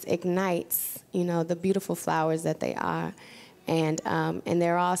 and it just ignites, the beautiful flowers that they are. And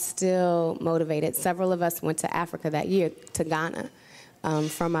they're all still motivated. Several of us went to Africa that year, to Ghana,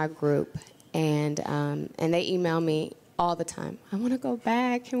 from our group. And they email me all the time. I want to go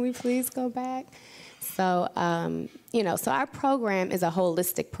back. Can we please go back? So, so our program is a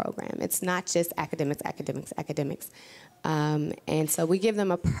holistic program. It's not just academics. And so we give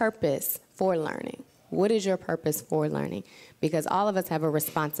them a purpose for learning. What is your purpose for learning? Because all of us have a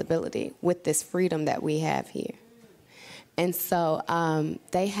responsibility with this freedom that we have here. And so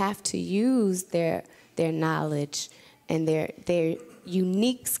they have to use their knowledge and their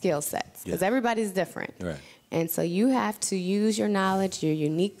unique skill sets, because everybody's different. Right. And so you have to use your knowledge, your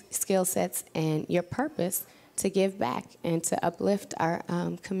unique skill sets, and your purpose to give back and to uplift our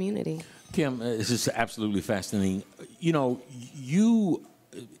community. Kim, this is absolutely fascinating. You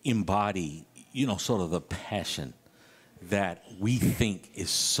embody, sort of the passion that we think is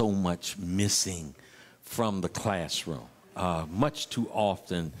so much missing from the classroom. Much too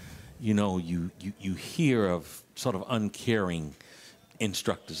often, you hear of sort of uncaring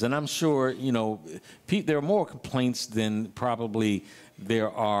instructors. And I'm sure, there are more complaints than probably there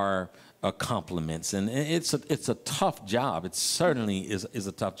are compliments. And it's a tough job. It certainly is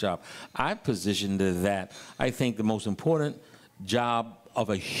a tough job. I positioned that I think the most important job of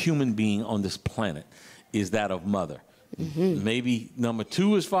a human being on this planet is that of mother. Mm-hmm. Maybe number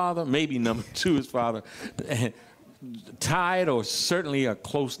 2 is father, maybe number 2 is father. Tied, or certainly a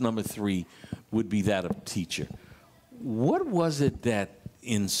close number 3 would be that of teacher. What was it that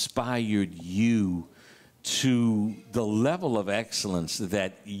inspired you to the level of excellence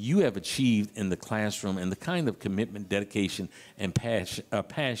that you have achieved in the classroom and the kind of commitment, dedication, and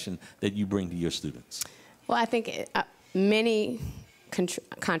passion that you bring to your students? Well, I think many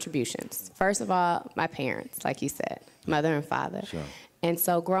contributions. First of all, my parents, like you said, mother and father. Sure. And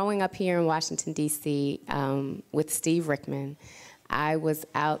so growing up here in Washington, D.C. With Steve Rickman, I was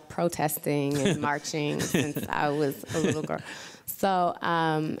out protesting and marching since I was a little girl. So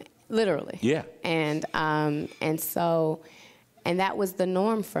literally. Yeah. And that was the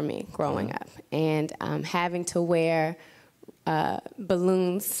norm for me growing up. And having to wear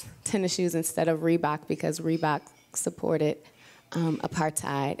balloons, tennis shoes instead of Reebok because Reebok supported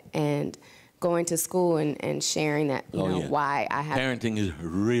apartheid, and going to school and sharing that, you know, why I have... Parenting is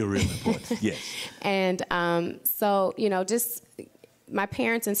real important, yes. And so, you know, just my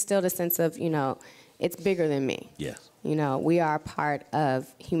parents instilled a sense of, you know, it's bigger than me. Yes. You know, we are a part of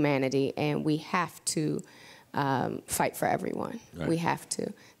humanity, and we have to fight for everyone. Right. We have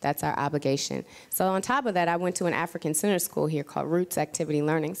to. That's our obligation. So on top of that, I went to an African Center school here called Roots Activity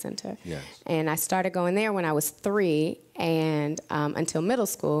Learning Center. Yes. And I started going there when I was 3 and until middle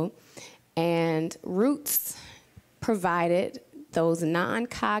school. And Roots provided those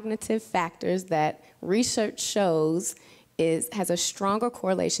non-cognitive factors that research shows has a stronger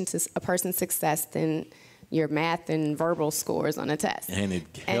correlation to a person's success than your math and verbal scores on a test. And it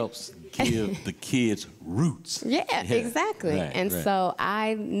helps give the kids roots. Yeah, exactly. Right, and so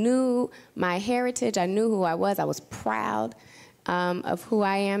I knew my heritage. I knew who I was. I was proud of who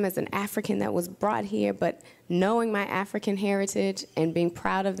I am as an African that was brought here. But knowing my African heritage and being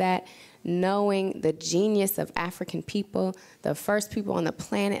proud of that, knowing the genius of African people, the first people on the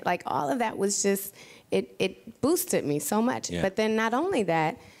planet, like all of that was just, it boosted me so much. Yeah. But then not only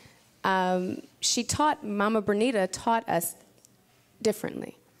that, Mama Bernita taught us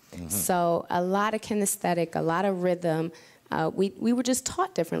differently. Mm-hmm. So a lot of kinesthetic, a lot of rhythm. We were just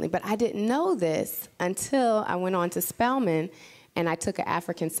taught differently. But I didn't know this until I went on to Spelman and I took an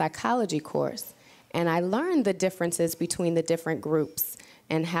African psychology course. And I learned the differences between the different groups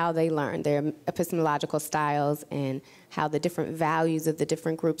and how they learn, their epistemological styles, and how the different values of the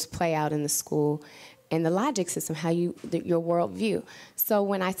different groups play out in the school, and the logic system, how your worldview. So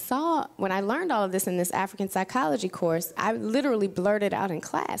when I learned all of this in this African psychology course, I literally blurted out in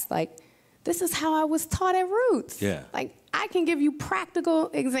class, like, this is how I was taught at Roots. Yeah. Like, I can give you practical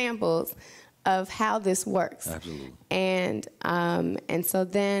examples of how this works. Absolutely. And so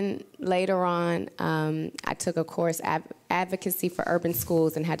then later on, I took a course, Advocacy for Urban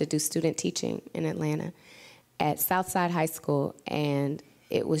Schools, and had to do student teaching in Atlanta at Southside High School, and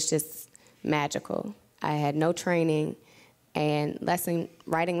it was just magical. I had no training, and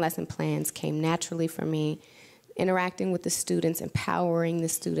writing lesson plans came naturally for me. Interacting with the students, empowering the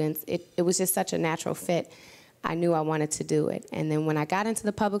students, it was just such a natural fit. I knew I wanted to do it. And then when I got into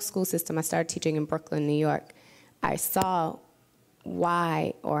the public school system, I started teaching in Brooklyn, New York. I saw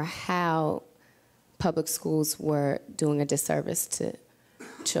why or how public schools were doing a disservice to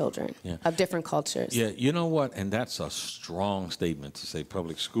children of different cultures. Yeah, you know what? And that's a strong statement to say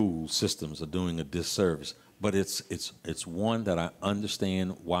public school systems are doing a disservice. But it's one that I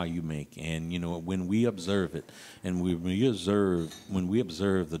understand why you make. And, you know, when we observe it, and when we observe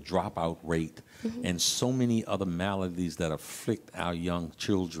the dropout rate, mm-hmm. and so many other maladies that afflict our young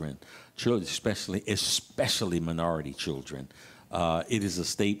children, especially minority children, it is a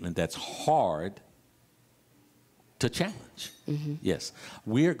statement that's hard to challenge. Mm-hmm. Yes.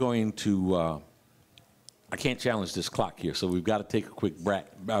 We're going to... I can't challenge this clock here, so we've got to take a quick break.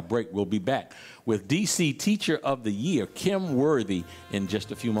 We'll be back with DC Teacher of the Year, Kim Worthy, in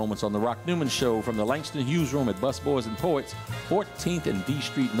just a few moments on The Rock Newman Show from the Langston Hughes Room at Busboys and Poets, 14th and D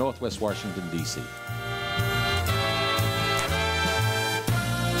Street, Northwest Washington, D.C.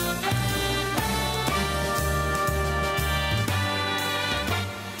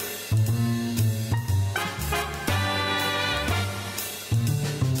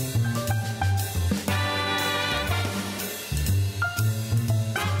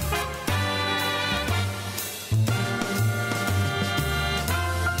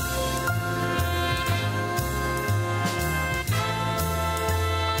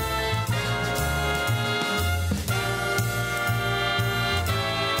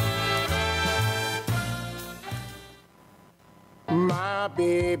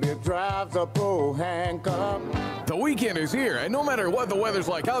 baby drives a pole handcuff. The weekend is here, and no matter what the weather's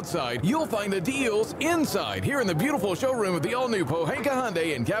like outside, you'll find the deals inside here in the beautiful showroom of the all-new Pohanka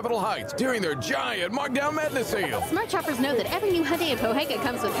Hyundai in Capitol Heights during their giant Markdown Madness sale. Smart shoppers know that every new Hyundai in Pohanka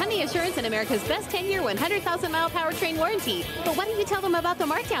comes with Hyundai Assurance and America's best 10-year, 100,000-mile powertrain warranty. But why don't you tell them about the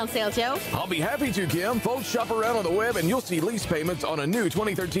markdown sale, Joe? I'll be happy to, Kim. Folks, shop around on the web, and you'll see lease payments on a new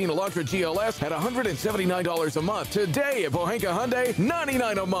 2013 Elantra GLS at $179 a month. Today at Pohanka Hyundai,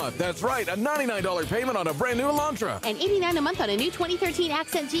 $99 a month. That's right, a $99 payment on a brand new Elantra. And $89 a month on a new 2013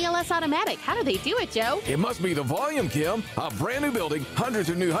 Accent GLS Automatic. How do they do it, Joe? It must be the volume, Kim. A brand new building, hundreds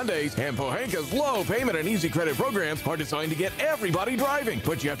of new Hyundais, and Pohanka's low payment and easy credit programs are designed to get everybody driving.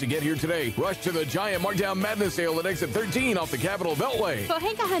 But you have to get here today. Rush to the giant Markdown Madness sale at exit 13 off the Capitol Beltway.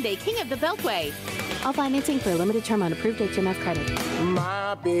 Pohanka Hyundai, king of the Beltway. All financing for a limited term on approved HMF credit.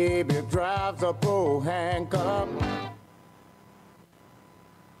 My baby drives a pole handcuff.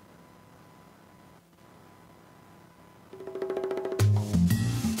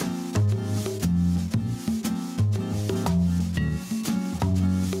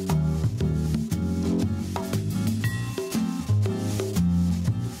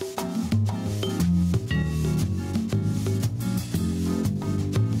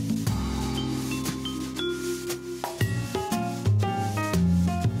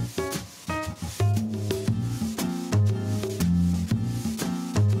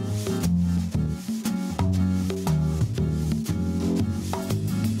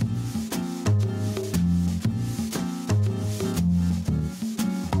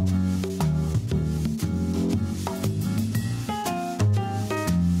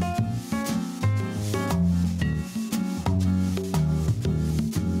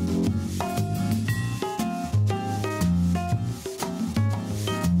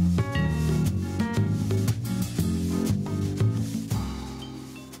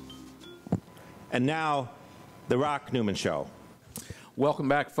 And now, the Rock Newman Show. Welcome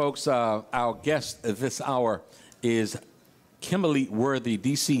back, folks. Our guest this hour is Kimberly Worthy,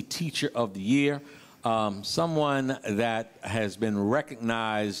 DC Teacher of the Year, someone that has been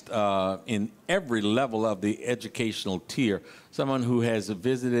recognized in every level of the educational tier, someone who has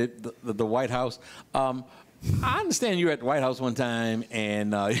visited the White House. I understand you were at the White House one time,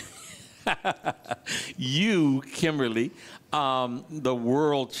 and you, Kimberly, the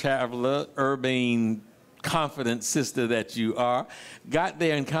world traveler, urbane, confident sister that you are, got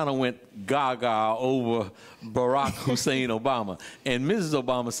there and kind of went gaga over Barack Hussein Obama. And Mrs.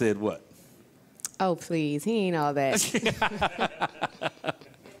 Obama said what? Oh, please, he ain't all that.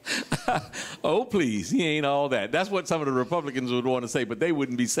 Oh, please, he ain't all that. That's what some of the Republicans would want to say, but they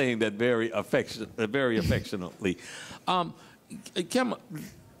wouldn't be saying that very affectionately. Kim,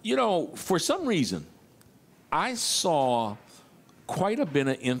 you know, for some reason, I saw quite a bit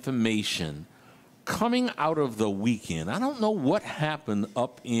of information coming out of the weekend. I don't know what happened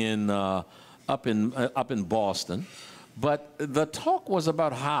up in Boston, but the talk was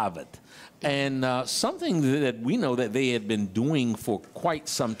about Harvard and something that we know that they had been doing for quite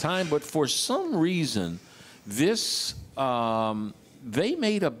some time. But for some reason, this they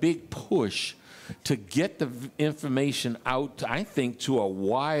made a big push to get the information out, I think, to a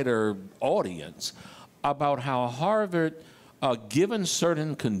wider audience about how Harvard, given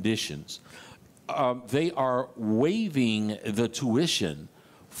certain conditions, they are waiving the tuition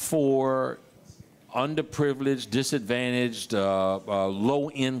for underprivileged, disadvantaged,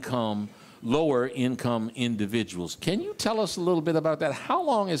 lower income individuals. Can you tell us a little bit about that? How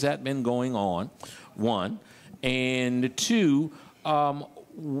long has that been going on, one? And two, tell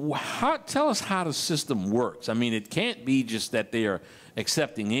us how the system works. I mean, it can't be just that they are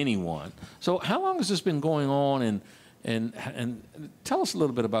accepting anyone. So how long has this been going on, and tell us a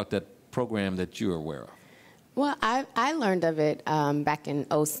little bit about that program that you're aware of. Well, I learned of it back in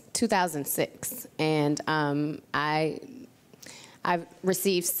 2006, and I've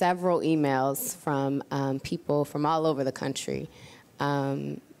received several emails from people from all over the country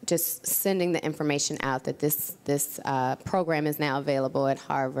just sending the information out that this program is now available at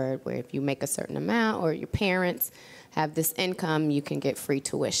Harvard, where if you make a certain amount or your parents have this income, you can get free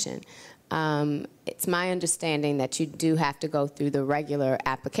tuition. It's my understanding that you do have to go through the regular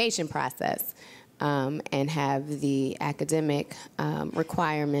application process and have the academic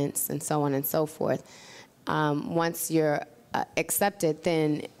requirements and so on and so forth. Once you're accepted,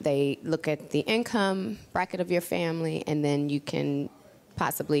 then they look at the income bracket of your family, and then you can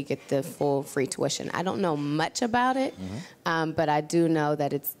possibly get the full free tuition. I don't know much about it, but I do know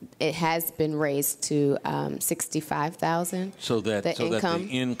that it has been raised to $65,000. So that the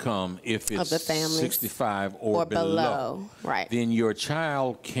income, if it's of the families 65 or below, right, then your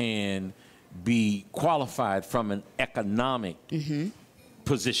child can be qualified from an economic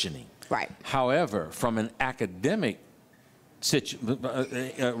positioning. Right. However, from an academic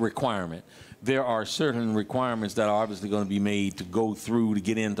requirement, there are certain requirements that are obviously going to be made to go through to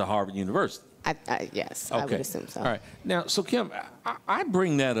get into Harvard University. Yes, okay. I would assume so. All right. Now, so Kim, I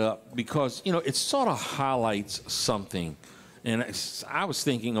bring that up because, you know, it sort of highlights something. And I was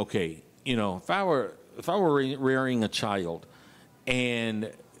thinking, okay, you know, if I were rearing a child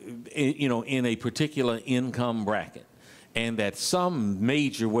and, you know, in a particular income bracket, and that some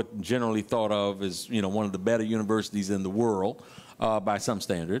major, what generally thought of as, you know, one of the better universities in the world by some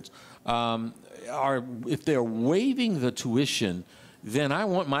standards, if they're waiving the tuition, then I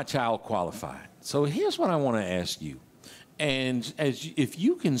want my child qualified. So here's what I want to ask you. And if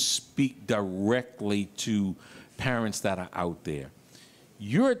you can speak directly to parents that are out there,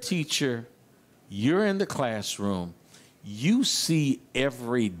 you're a teacher, you're in the classroom, you see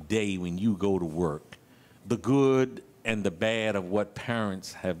every day when you go to work the good and the bad of what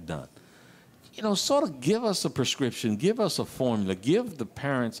parents have done. You know, sort of give us a prescription, give us a formula, give the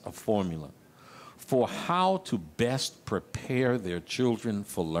parents a formula for how to best prepare their children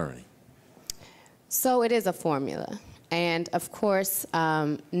for learning. So it is a formula. And of course,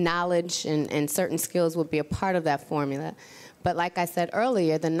 knowledge and certain skills will be a part of that formula. But like I said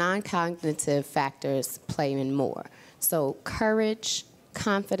earlier, the non-cognitive factors play in more. So courage,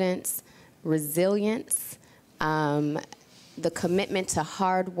 confidence, resilience, the commitment to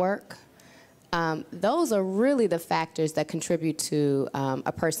hard work, those are really the factors that contribute to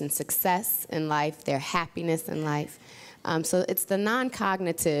a person's success in life, their happiness in life. So it's the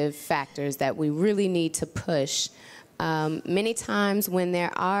non-cognitive factors that we really need to push. Many times when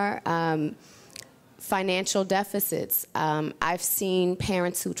there are financial deficits, I've seen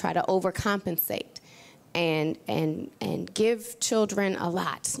parents who try to overcompensate and give children a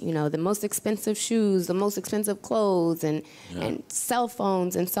lot, you know, the most expensive shoes, the most expensive clothes, and cell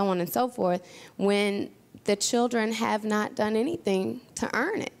phones, and so on and so forth, when the children have not done anything to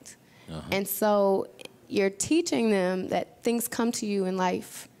earn it. And so you're teaching them that things come to you in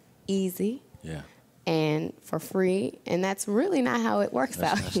life easy and for free, and that's really not how it works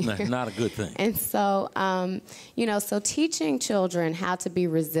out here. That's not a good thing. And so, you know, so teaching children how to be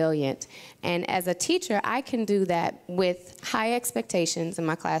resilient. And as a teacher, I can do that with high expectations in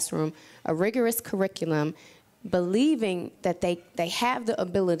my classroom, a rigorous curriculum, believing that they have the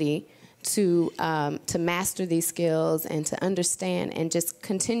ability to master these skills and to understand, and just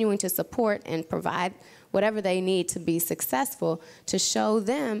continuing to support and provide whatever they need to be successful, to show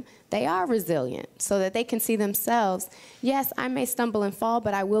them they are resilient so that they can see themselves, yes, I may stumble and fall,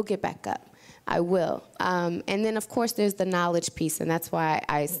 but I will get back up. I will. And then, of course, there's the knowledge piece, and that's why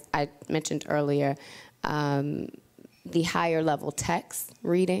I mentioned earlier the higher level text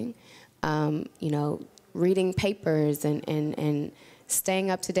reading, you know, reading papers and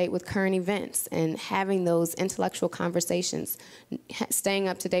staying up to date with current events and having those intellectual conversations, staying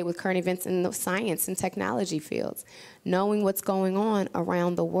up to date with current events in the science and technology fields, knowing what's going on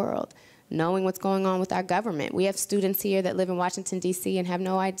around the world, knowing what's going on with our government. We have students here that live in Washington, D.C. and have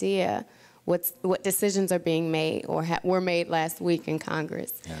no idea what decisions are being made or were made last week in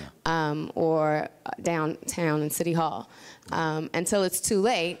Congress or downtown in City Hall until it's too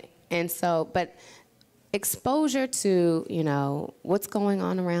late. And so, but exposure to, you know, what's going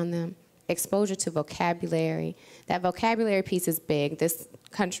on around them, exposure to vocabulary. That vocabulary piece is big. This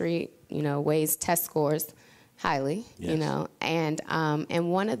country, you know, weighs test scores highly, you know, and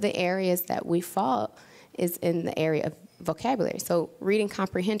one of the areas that we fall is in the area of vocabulary. So reading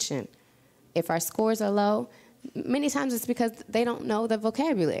comprehension. If our scores are low, many times it's because they don't know the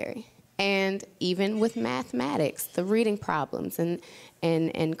vocabulary. And even with mathematics, the reading problems and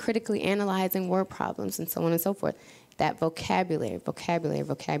critically analyzing word problems and so on and so forth, that vocabulary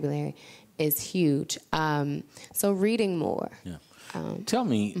is huge. So reading more. Yeah. Tell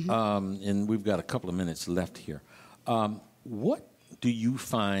me, and we've got a couple of minutes left here, what do you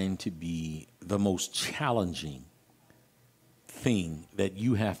find to be the most challenging thing that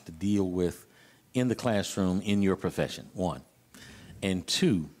you have to deal with in the classroom in your profession, one? And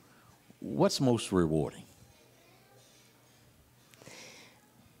two, what's most rewarding?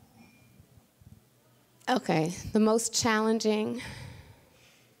 Okay, the most challenging,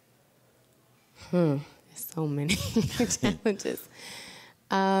 there's so many challenges.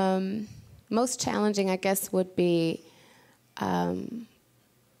 Most challenging, I guess, would be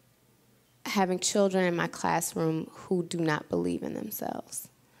having children in my classroom who do not believe in themselves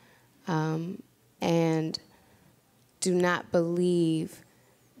and do not believe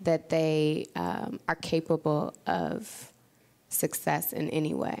that they are capable of success in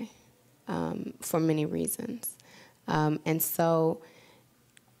any way for many reasons. And so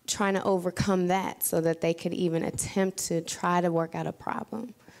trying to overcome that so that they could even attempt to try to work out a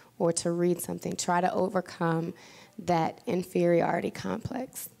problem or to read something, try to overcome that inferiority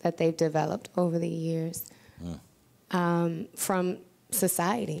complex that they've developed over the years from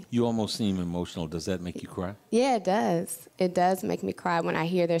society. You almost seem emotional. Does that make you cry? Yeah, it does. It does make me cry when I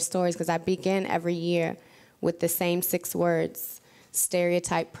hear their stories, because I begin every year with the same 6 words: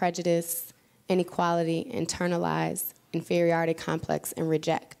 stereotype, prejudice, inequality, internalize, inferiority complex, and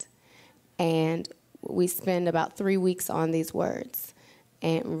reject. And we spend about 3 weeks on these words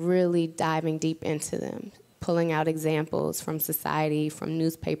and really diving deep into them, pulling out examples from society, from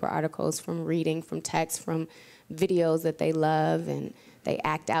newspaper articles, from reading, from text, from videos that they love, and they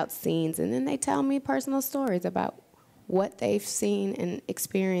act out scenes, and then they tell me personal stories about what they've seen and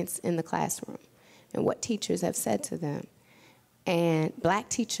experienced in the classroom and what teachers have said to them. And black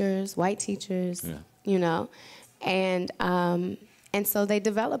teachers, white teachers, you know, and so they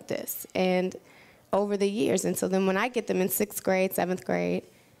develop this and over the years. And so then when I get them in 6th grade, 7th grade,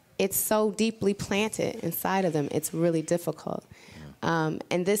 it's so deeply planted inside of them, it's really difficult.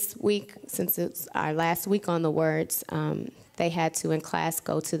 And this week, since it's our last week on the words, they had to, in class,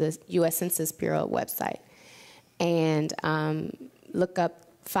 go to the U.S. Census Bureau website and look up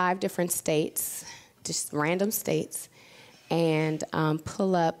 5 different states, just random states, and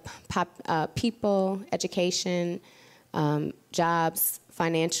pull up people, education, jobs,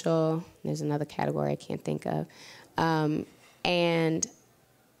 financial, there's another category I can't think of, and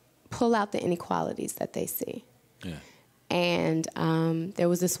pull out the inequalities that they see. Yeah. And there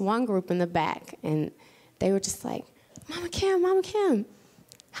was this one group in the back, and they were just like, Mama Kim,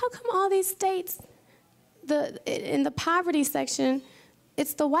 how come all these states, in the poverty section,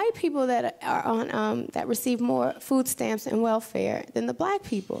 it's the white people that are on that receive more food stamps and welfare than the black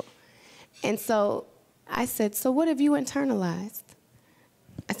people? And so I said, so what have you internalized?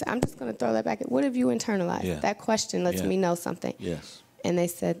 I said, I'm just going to throw that back. What have you internalized? Yeah. That question lets me know something. Yes. And they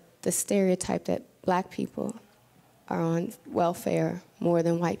said, the stereotype that black people are on welfare more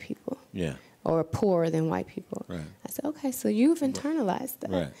than white people. Yeah. Or poorer than white people. Right. I said, okay, so you've internalized that.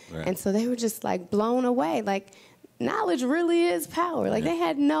 Right, right. And so they were just like blown away. Like, knowledge really is power. Like, they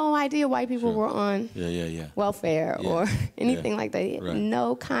had no idea white people were on welfare or anything like that. Right.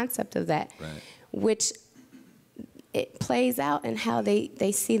 No concept of that. Right. Which it plays out in how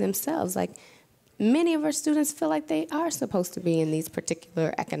they see themselves. Like, many of our students feel like they are supposed to be in these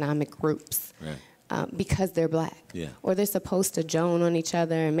particular economic groups. Right. Because they're black. Yeah. Or they're supposed to joan on each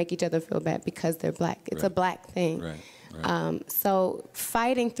other and make each other feel bad because they're black. It's a black thing. Right. Right. So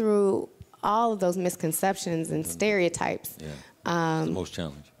fighting through all of those misconceptions and stereotypes. Yeah. It's the most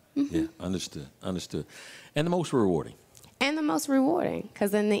challenging. Yeah, understood. And the most rewarding. And the most rewarding.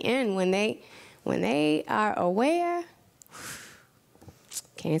 Because in the end, when they are aware,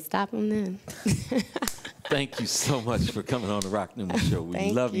 can't stop them then. Thank you so much for coming on the Rock Newman Show.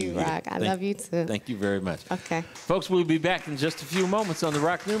 We love you. Thank you, Rock. I love you too. Thank you very much. Okay. Folks, we'll be back in just a few moments on the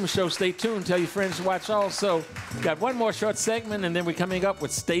Rock Newman Show. Stay tuned. Tell your friends to watch also. We've got one more short segment, and then we're coming up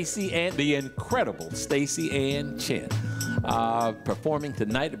with the incredible Staceyann Chin, performing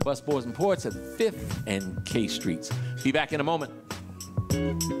tonight at Busboys and Ports at 5th and K Streets. Be back in a moment.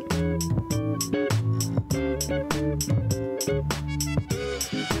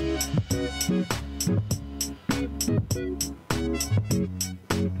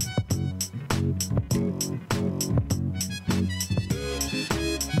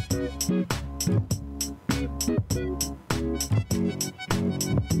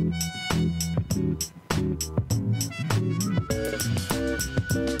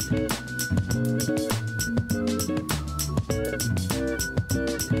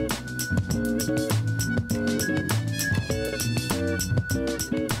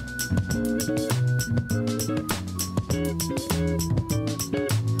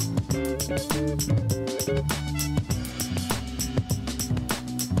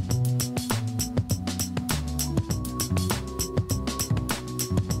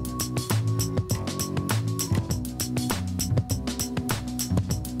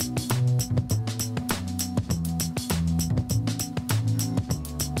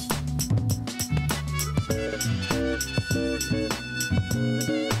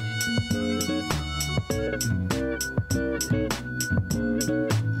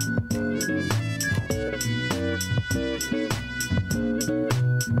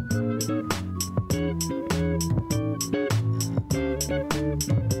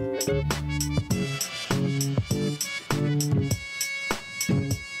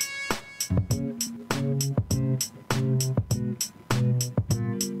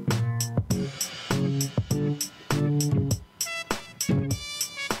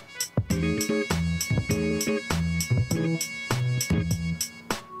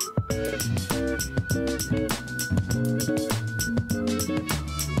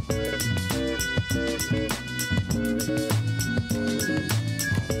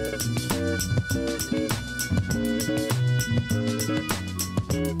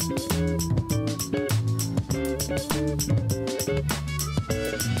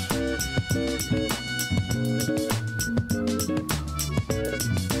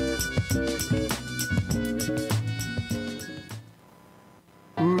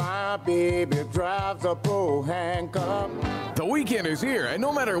 My baby drives a handcuff. The weekend is here, and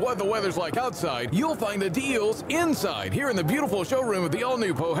no matter what the weather's like outside, you'll find the deals inside here in the beautiful showroom of the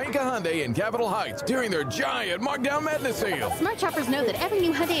all-new Pohanka Hyundai in Capitol Heights during their giant Markdown Madness sale. Smart shoppers know that every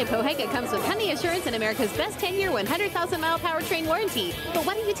new Hyundai in Pohanka comes with Hyundai Assurance and America's best 10-year, 100,000-mile powertrain warranty. But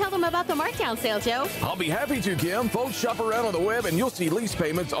why don't you tell them about the markdown sale, Joe? I'll be happy to, Kim. Folks, shop around on the web, and you'll see lease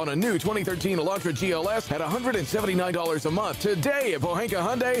payments on a new 2013 Elantra GLS at $179 a month. Today at Pohanka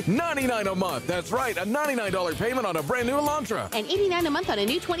Hyundai, $99 a month. That's right, a $99 payment on a brand new Elantra. And $89 a month on a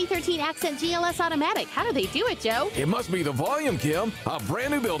new 2013 Accent GLS Automatic. How do they do it, Joe? It must be the volume, Kim. A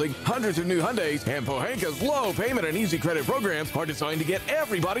brand new building, hundreds of new Hyundais, and Pohanka's low payment and easy credit programs are designed to get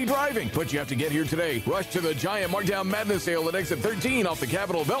everybody driving. But you have to get here today. Rush to the giant Markdown Madness sale at exit 13 off the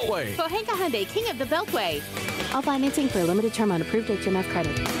Capitol Beltway. Pohanka Hyundai, king of the Beltway. All financing for a limited term on approved HMF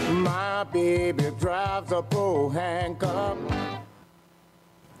credit. My baby drives a handcuff.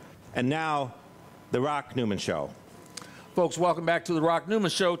 And now, the Rock Newman Show. Folks, welcome back to the Rock Newman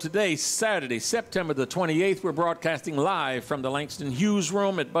Show. Today, Saturday, September the 28th, we're broadcasting live from the Langston Hughes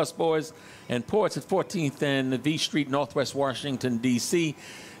Room at Busboys and Ports at 14th and V Street, Northwest Washington, D.C.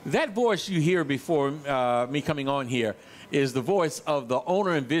 That voice you hear before me coming on here is the voice of the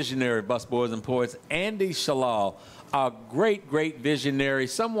owner and visionary of Busboys and Ports, Andy Shalal, a great, great visionary,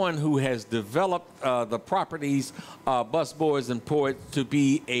 someone who has developed the properties Busboys and Ports to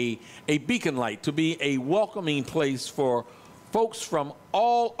be a beacon light, to be a welcoming place for folks from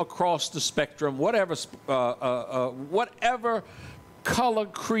all across the spectrum, whatever color,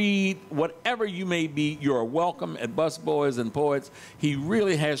 creed, whatever you may be, you're welcome at Busboys and Ports. He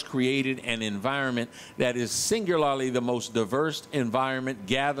really has created an environment that is singularly the most diverse environment,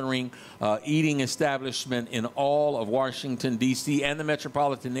 gathering, eating establishment in all of Washington, D.C. and the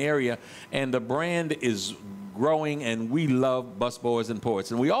metropolitan area. And the brand is growing, and we love Busboys and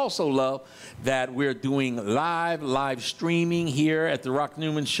Ports. And we also love that we're doing live streaming here at the Rock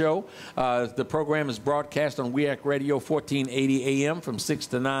Newman Show. The program is broadcast on WEAC Radio 1480 AM from 6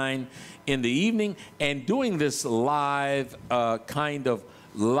 to 9 in the evening. And doing this live kind of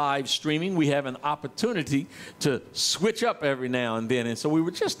live streaming, we have an opportunity to switch up every now and then. And so we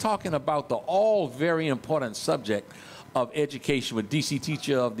were just talking about the all very important subject of education with DC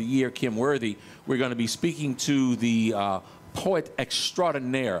Teacher of the Year, Kim Worthy. We're going to be speaking to the poet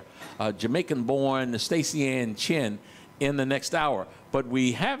extraordinaire, Jamaican-born Staceyann Chin, in the next hour. But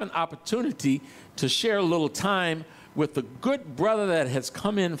we have an opportunity to share a little time with the good brother that has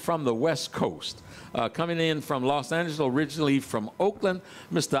come in from the West Coast, coming in from Los Angeles, originally from Oakland,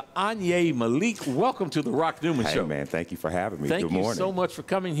 Mr. Anyi Malik. Welcome to the Rock Newman Show. Hey, man, thank you for having me. Thank Good morning. you so much for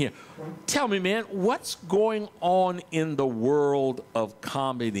coming here. Tell me, man, what's going on in the world of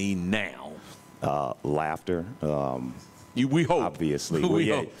comedy now? Laughter. We hope. Obviously. We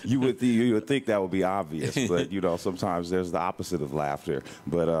hope. You would think that would be obvious, but, you know, sometimes there's the opposite of laughter.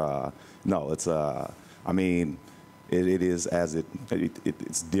 But, no, it's, I mean, it is as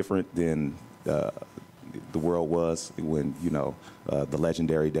it's different than the world was when, you know, the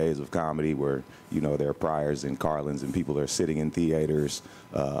legendary days of comedy where, you know, there are Pryors and Carlins and people are sitting in theaters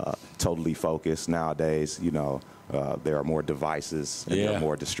totally focused. Nowadays, you know, there are more devices and there are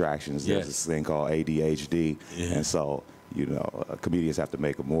more distractions. There's this thing called ADHD. And so, you know, comedians have to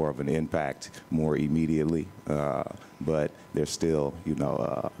make more of an impact more immediately. But there's still, you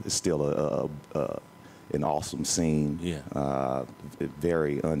know, it's still an awesome scene,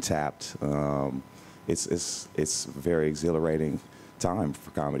 very untapped. It's very exhilarating time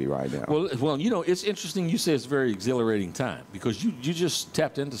for comedy right now. Well, you know, it's interesting you say it's a very exhilarating time because you just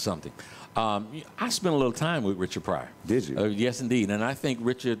tapped into something. I spent a little time with Richard Pryor. Did you? Yes, indeed. And I think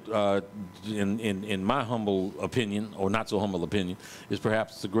Richard, in my humble opinion, or not so humble opinion, is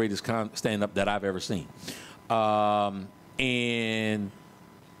perhaps the greatest stand-up that I've ever seen. And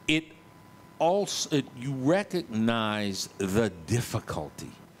it also, you recognize the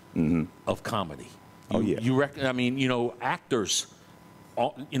difficulty of comedy. I mean, you know, actors,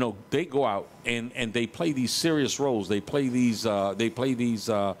 you know, they go out and they play these serious roles. They play these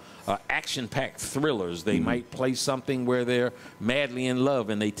action-packed thrillers. They might play something where they're madly in love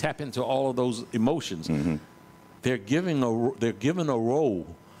and they tap into all of those emotions. They're given a role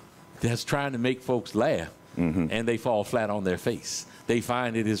that's trying to make folks laugh, and they fall flat on their face. They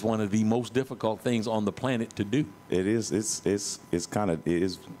find it is one of the most difficult things on the planet to do. It is. It is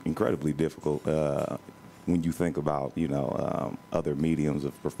incredibly difficult when you think about, you know, other mediums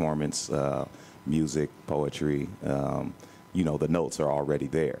of performance, music, poetry. you know, the notes are already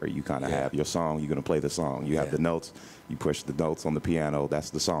there. You kind of have your song, you're going to play the song. You have the notes, you push the notes on the piano, that's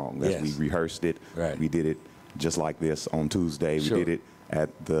the song. We rehearsed it. Right. We did it just like this on Tuesday. We did it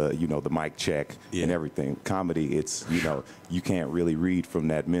at the, you know, the mic check and everything. Comedy, it's, you know, you can't really read from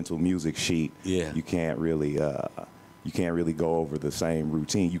that mental music sheet. Yeah. You can't really go over the same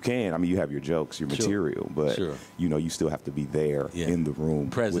routine. You can, I mean, you have your jokes, your material, but you know, you still have to be there in the room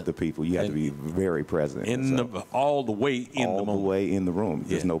with the people. You have to be very present. All the way in the moment. All the way in the room.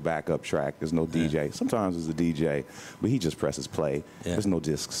 There's no backup track. There's no DJ. Sometimes there's a DJ, but he just presses play. There's no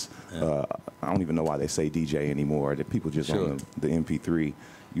discs. I don't even know why they say DJ anymore. That people just on the MP3,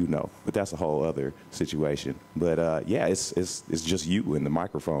 you know. But that's a whole other situation. But yeah, it's just you and the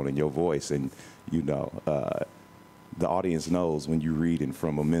microphone and your voice, and you know. The audience knows when you're reading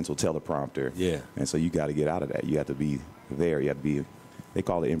from a mental teleprompter. Yeah. And so you got to get out of that. You have to be there. You have to be, they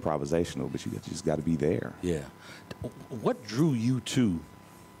call it improvisational, but you just got to be there. Yeah. What drew you to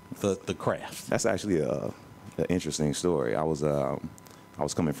the craft? That's actually an interesting story. I was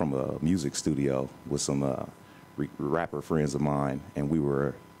coming from a music studio with some rapper friends of mine, and we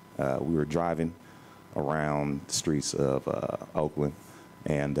were driving around the streets of Oakland,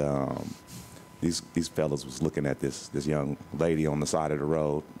 and these fellas was looking at this young lady on the side of the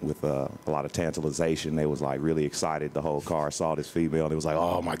road with a lot of tantalization. They was like really excited. The whole car saw this female. They was like,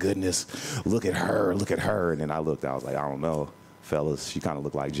 oh my goodness, look at her, look at her. And then I looked, I was like, I don't know, fellas. She kind of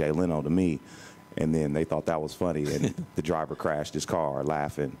looked like Jay Leno to me. And then they thought that was funny. And the driver crashed his car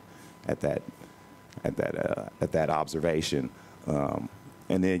laughing at that observation.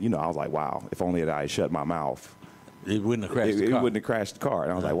 And then, you know, I was like, wow, if only I had shut my mouth, it wouldn't have crashed the car. It wouldn't have crashed the car.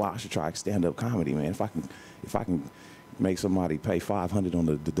 And I was like, wow, I should try stand-up comedy, man. If I can make somebody pay $500 on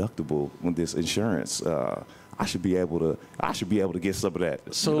the deductible with this insurance, I should be able to get some of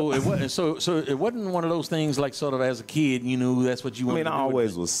that. So it wasn't. So it wasn't one of those things like sort of as a kid, you knew that's what you wanted. I mean, I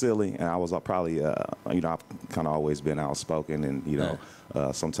always was silly, and I was probably, you know, I've kind of always been outspoken, and you know,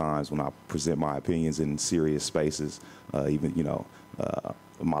 sometimes when I present my opinions in serious spaces, even you know,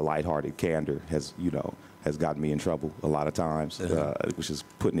 my lighthearted candor has gotten me in trouble a lot of times, which is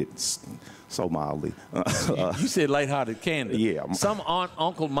putting it so mildly. You said lighthearted candor. Yeah. Some aunt,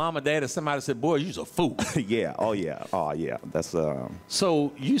 uncle, mama, dad, or somebody said, "Boy, you's a fool." Yeah. Oh yeah. Oh yeah. That's.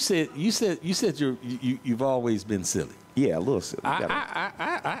 So you said you've always been silly. Yeah, a little silly. I've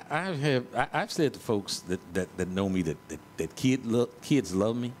said to folks that know me that kids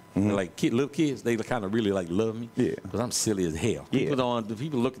love me. Mm-hmm. Like little kids, they kind of really like love me. Yeah. Because I'm silly as hell. Yeah.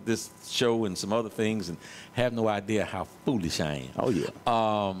 People look at this show and some other things and have no idea how foolish I am. Oh yeah.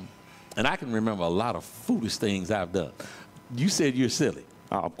 And I can remember a lot of foolish things I've done. You said you're silly.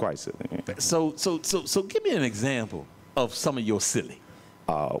 Oh, I'm quite silly. Yeah. So give me an example of some of your silly.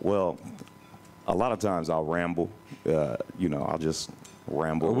 Well, a lot of times I'll ramble. You know, I'll just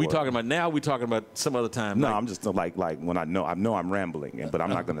ramble. Are we talking about now? Are we talking about some other time? No, I'm just like when I know I'm rambling, but I'm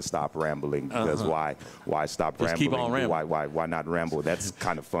not going to stop rambling because why stop just rambling? Keep on rambling. Why not ramble? That's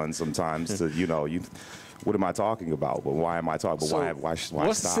kind of fun sometimes. To what am I talking about? But why am I talking? But why what's stop?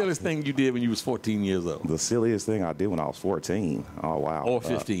 The silliest thing you did when you was 14 years old? The silliest thing I did when I was 14. Oh wow. Or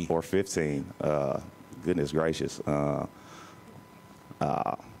 15. Or 15. Goodness gracious. I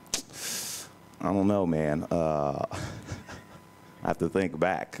don't know, man. I have to think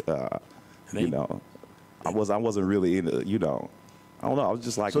back. You know, I wasn't really into, you know, I don't know. I was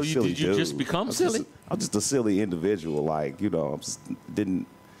just like a silly dude. So you just become silly? I'm just a silly individual. Like, you know, didn't,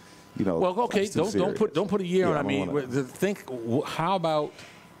 you know. Well, okay. Don't put a year on it. I mean, think. How about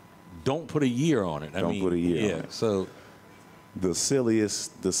don't put a year on it? Don't put a year on it. So.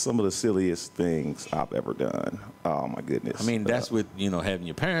 Some of the silliest things I've ever done. Oh my goodness. I mean, that's with, you know, having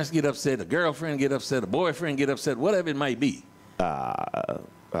your parents get upset, a girlfriend get upset, a boyfriend get upset, whatever it might be.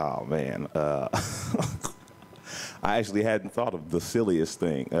 Oh man. I actually hadn't thought of the silliest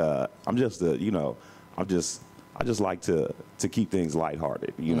thing. I'm just I just like to keep things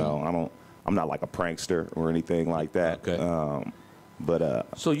lighthearted. You know, I'm not like a prankster or anything like that. Okay.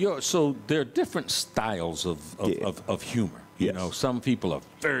 So there are different styles of humor. You know, some people are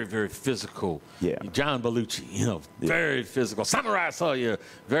very, very physical. Yeah. John Belushi, you know, very physical. Samurai Sawyer,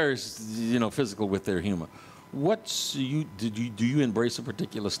 very, you know, physical with their humor. Do you embrace a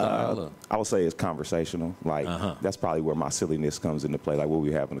particular style? I would say it's conversational. Like that's probably where my silliness comes into play. Like when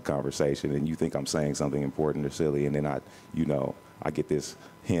we're having a conversation and you think I'm saying something important or silly, and then I get this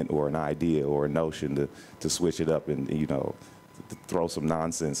hint or an idea or a notion to switch it up and to throw some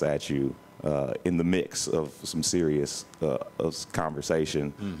nonsense at you. In the mix of some serious of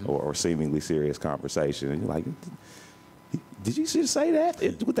conversation or seemingly serious conversation, and you're like, Did you just say that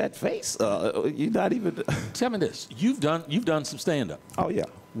with that face? You're not even. Tell me this: you've done some stand-up. Oh yeah.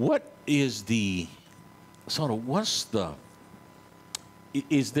 What is the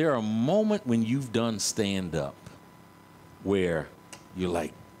Is there a moment when you've done stand-up where you're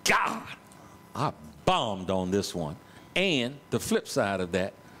like, God, I bombed on this one, and the flip side of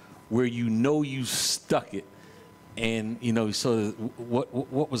that, where you stuck it, and so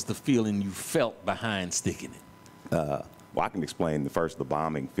what was the feeling you felt behind sticking it? Well, I can explain the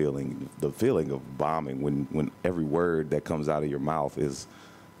bombing feeling. The feeling of bombing when every word that comes out of your mouth is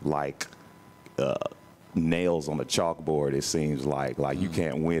like nails on a chalkboard. It seems like you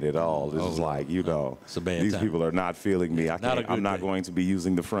can't win at all. This is like it's a bad these time. people are not feeling me. I'm not going to be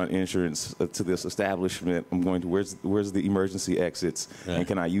using the front entrance to this establishment. I'm going to where's the emergency exits, and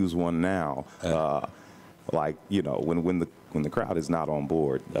can I use one now? When the crowd is not on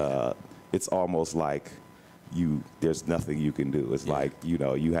board, it's almost like there's nothing you can do. It's like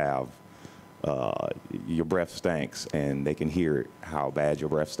you have your breath stinks, and they can hear how bad your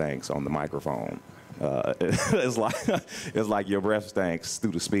breath stinks on the microphone. It's like your breath stinks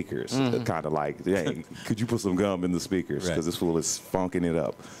through the speakers. Kind of like, hey, could you put some gum in the speakers because this fool is funking it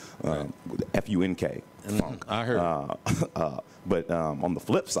up. F-U-N-K, funk. I heard. But on the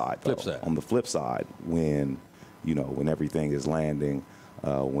flip side, when everything is landing,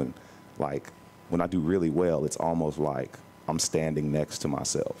 when I do really well, it's almost like I'm standing next to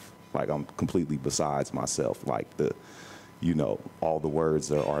myself. Like I'm completely besides myself. Like all the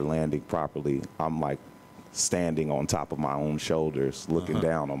words are landing properly. I'm like standing on top of my own shoulders, looking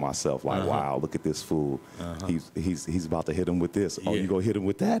down on myself. Like, wow, look at this fool. He's about to hit him with this. Oh, you gonna hit him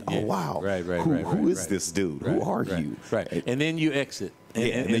with that? Yeah. Oh, wow. Who is this dude? Who are you? Right. And then you exit.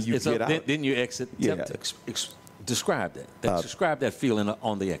 And then you get out. Then you exit. Yeah. Describe that. Describe that feeling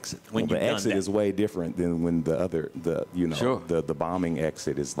on the exit. When the exit is way different than when the bombing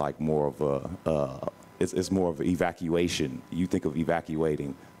exit is like more of it's more of an evacuation. You think of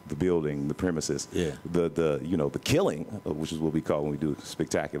evacuating the building, the premises. Yeah. The killing, which is what we call when we do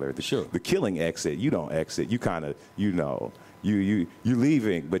spectacular. The killing exit. You don't exit. You kind of you're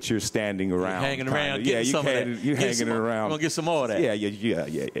leaving, but you're standing around. You're hanging around. You're hanging around. I'm gonna get some more of that. Yeah.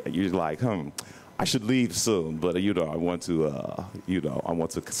 You're like, I should leave soon, but I want to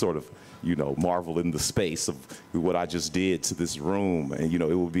sort of marvel in the space of what I just did to this room, and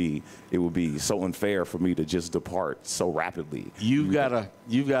it would be so unfair for me to just depart so rapidly. You have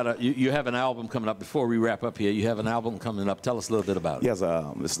an album coming up. Before we wrap up here, you have an album coming up. Tell us a little bit about it. Yes,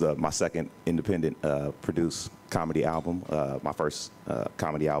 this is my second independent produced comedy album. My first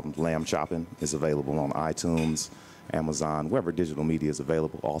comedy album, Lamb Chopping, is available on iTunes, Amazon, wherever digital media is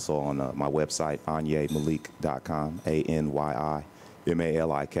available. Also on my website, AnyiMalik.com,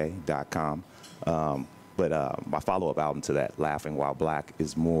 ANYIMALIK.com. But my follow-up album to that, Laughing While Black,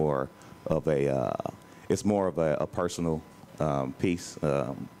 is more of a personal piece.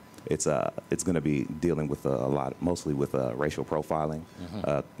 It's going to be dealing with mostly with racial profiling,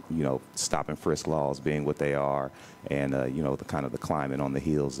 stop and frisk laws being what they are, and the kind of the climate on the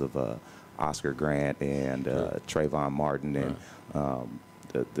heels of Oscar Grant and Trayvon Martin, and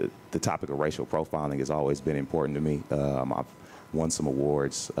the topic of racial profiling has always been important to me. I've won some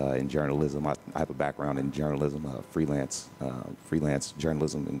awards in journalism. I have a background in journalism, freelance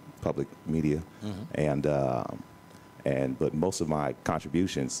journalism in public media, but most of my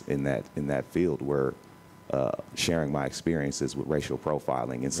contributions in that field were sharing my experiences with racial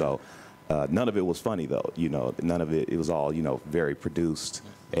profiling, and so. None of it was funny, though. None of it was all, very produced,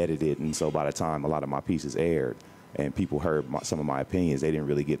 edited. And so by the time a lot of my pieces aired and people heard some of my opinions, they didn't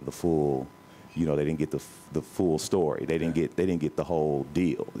really get the full, they didn't get the full story. They didn't get the whole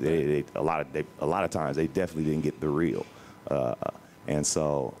deal. A lot of times they definitely didn't get the real. And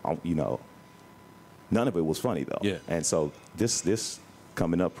so, none of it was funny, though. Yeah. And so this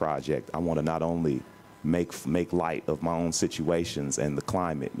coming up project, I want to not only make light of my own situations and the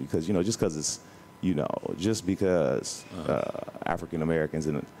climate, because just because African Americans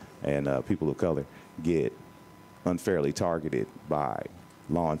and people of color get unfairly targeted by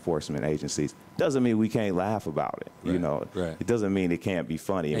law enforcement agencies doesn't mean we can't laugh about it. It doesn't mean it can't be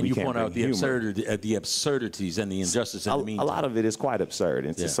funny. And you point out the absurdities and the injustice in the meantime. A lot of it is quite absurd,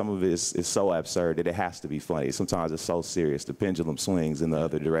 and some of it is so absurd that it has to be funny. Sometimes it's so serious, the pendulum swings in the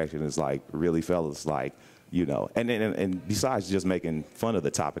other direction. It's like, really, fellas, and besides just making fun of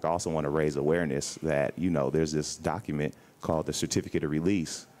the topic, I also want to raise awareness that, there's this document called the Certificate of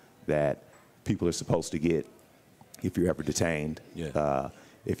Release that people are supposed to get if you're ever detained.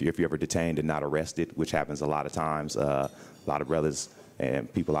 If you're ever detained and not arrested, which happens a lot of times. A lot of brothers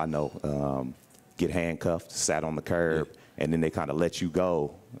and people I know get handcuffed, sat on the curb, and then they kind of let you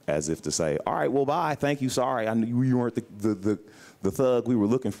go as if to say, all right, well, bye, thank you, sorry, I knew you weren't the thug we were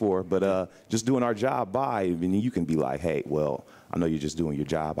looking for, but just doing our job, bye. I mean, you can be like, hey, well, I know you're just doing your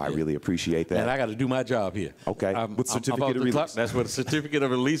job. I really appreciate that. And I got to do my job here. Okay. With certificate of release. That's what a certificate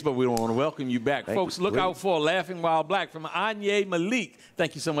of release, but we want to welcome you back. Folks, look out for Laughing While Black from Anyi Malik.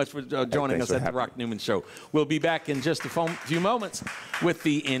 Thank you so much for joining us at the Rock Newman Show. We'll be back in just a few moments with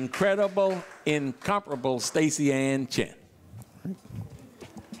the incomparable Staceyann Chin.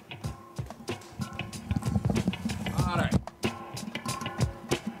 All right.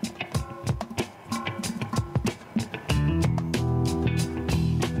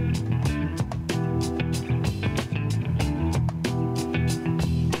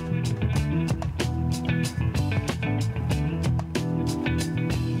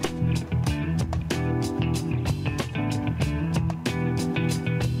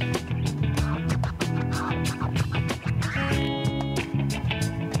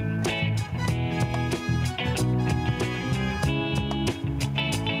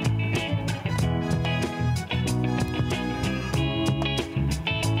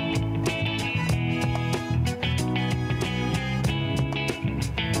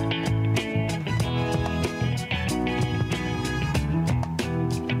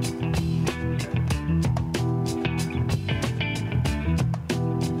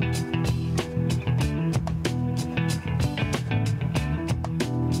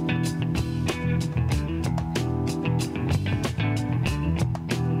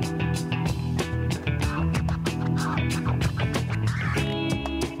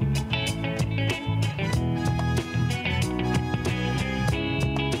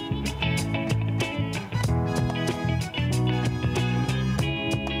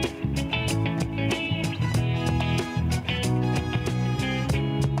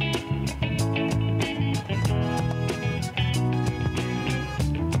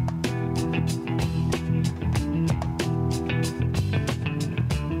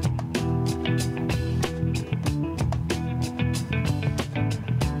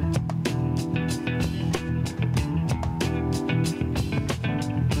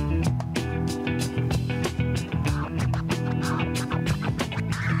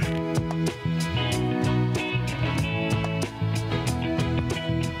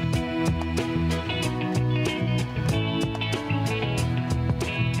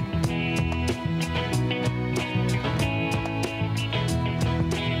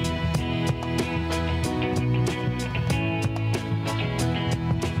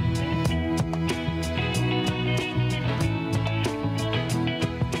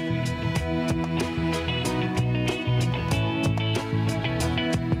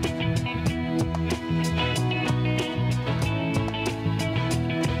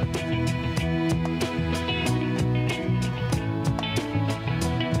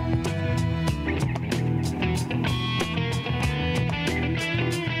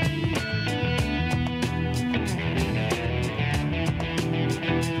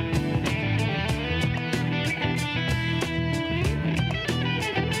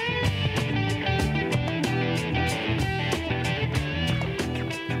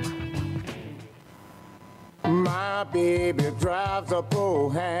 My baby drives a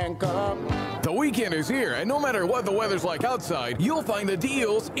Pohanka. The weekend is here, and no matter what the weather's like outside, you'll find the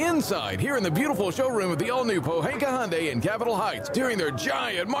deals inside here in the beautiful showroom of the all-new Pohanka Hyundai in Capitol Heights during their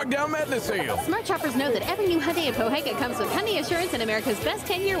giant Markdown Madness sale. Smart shoppers know that every new Hyundai in Pohanka comes with Hyundai Assurance and America's best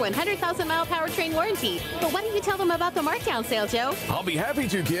 10-year, 100,000-mile powertrain warranty. But why don't you tell them about the markdown sale, Joe? I'll be happy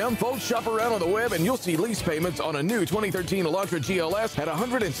to, Kim. Folks, shop around on the web, and you'll see lease payments on a new 2013 Elantra GLS at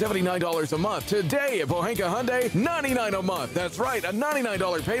 $179 a month. Today at Pohanka Hyundai, $99 a month. That's right, a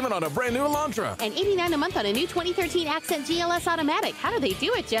 $99 payment on a brand new Elantra. And $89 a month on a new 2013 Accent GLS Automatic. How do they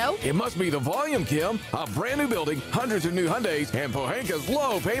do it, Joe? It must be the volume, Kim. A brand new building, hundreds of new Hyundais, and Pohanka's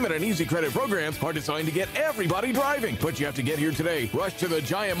low payment and easy credit programs are designed to get everybody driving. But you have to get here today. Rush to the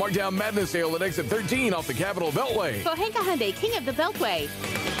giant Markdown Madness sale at exit 13 off the Capitol Beltway. Pohanka Hyundai, king of the Beltway.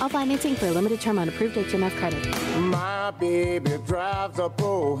 All financing for a limited term on approved HMF credit. My baby drives a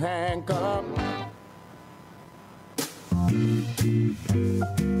Pohanka.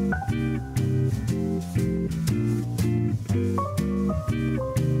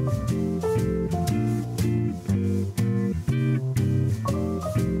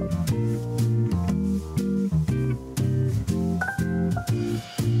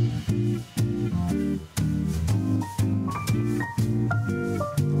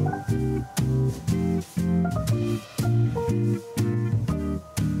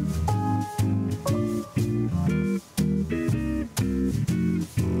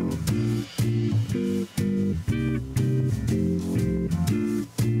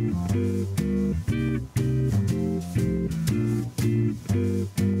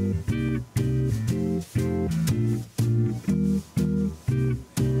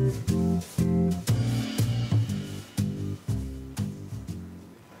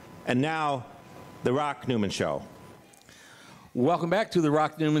 And now, The Rock Newman Show. Welcome back to The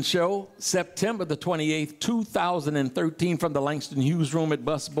Rock Newman Show, September the 28th, 2013, from the Langston Hughes Room at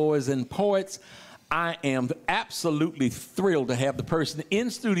Busboys and Poets. I am absolutely thrilled to have the person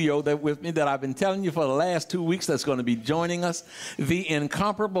in studio with me that I've been telling you for the last 2 weeks that's going to be joining us, the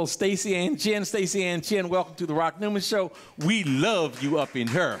incomparable Staceyann Chin. Staceyann Chin, welcome to The Rock Newman Show. We love you up in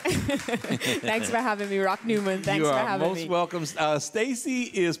her. Thanks for having me, Rock Newman. Thanks for having me. You are most welcome. Stacey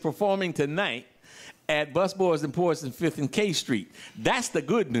is performing tonight at Busboys and Poets in 5th and K Street. That's the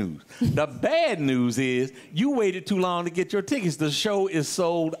good news. The bad news is you waited too long to get your tickets. The show is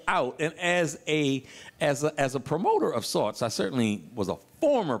sold out. And as a promoter of sorts, I certainly was a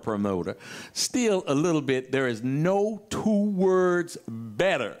former promoter, still a little bit, there is no two words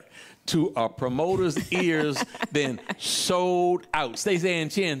better to a promoter's ears than sold out.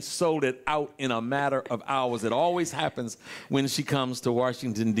 Staceyann Chin sold it out in a matter of hours. It always happens when she comes to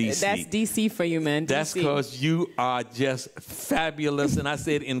Washington, D.C. That's D.C. for you, man. That's because you are just fabulous. And I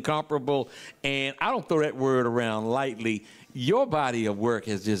said incomparable. And I don't throw that word around lightly. Your body of work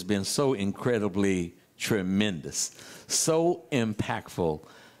has just been so incredibly tremendous, so impactful.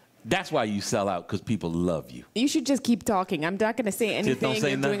 That's why you sell out, because people love you. You should just keep talking. I'm not going to say anything.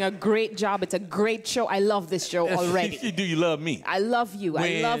 You're doing a great job. It's a great show. I love this show already. Do you love me? I love you.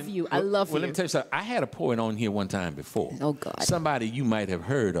 I love you. I love you. Well, let me tell you something. I had a poet on here one time before. Oh, God. Somebody you might have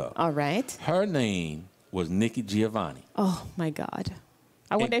heard of. All right. Her name was Nikki Giovanni. Oh, my God.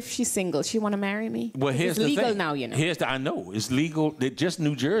 I wonder if she's single. She want to marry me? Well, here's it's legal thing. now, you know. I know. It's legal. Just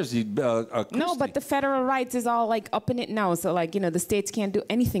New Jersey. No, but the federal rights is all like up in it now. So like, you know, the states can't do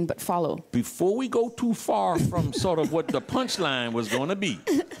anything but follow. Before we go too far from sort of what the punchline was going to be,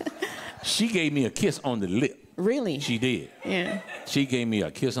 she gave me a kiss on the lip. Really? She did. Yeah. She gave me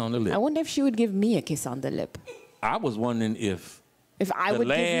a kiss on the lip. I wonder if she would give me a kiss on the lip. I was wondering if I would the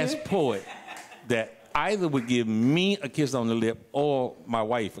last poet that either would give me a kiss on the lip or my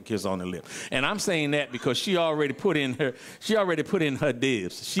wife a kiss on the lip. And I'm saying that because she already put in her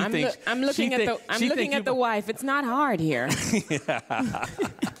dibs. I'm looking at the wife. It's not hard here.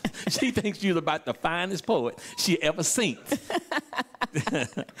 She thinks you're about the finest poet she ever seen.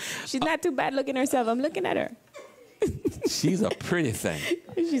 She's not too bad looking herself. I'm looking at her. She's a pretty thing.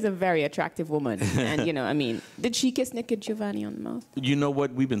 She's a very attractive woman. And, you know, I mean, did she kiss Nikki Giovanni on the mouth? You know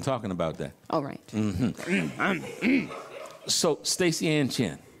what? We've been talking about that. All right. So, Staceyann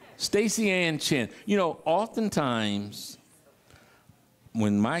Chin. Staceyann Chin. You know, oftentimes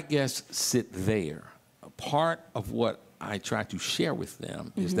when my guests sit there, a part of what I try to share with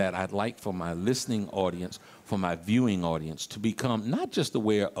them is that I'd like for my listening audience, for my viewing audience, to become not just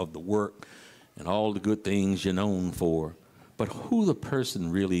aware of the work and all the good things you're known for, but who the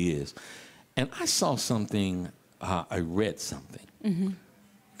person really is. And I saw something, I read something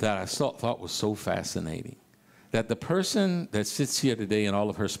that I thought was so fascinating, that the person that sits here today in all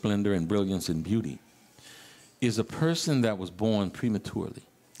of her splendor and brilliance and beauty is a person that was born prematurely.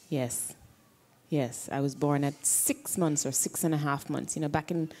 Yes. Yes, I was born at 6 months or 6.5 months. You know,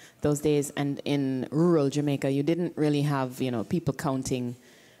 back in those days and in rural Jamaica, you didn't really have, you know, people counting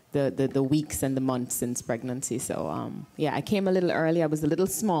the weeks and the months since pregnancy. So, yeah, I came a little early. I was a little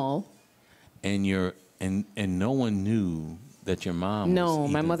small. And no one knew that your mom No,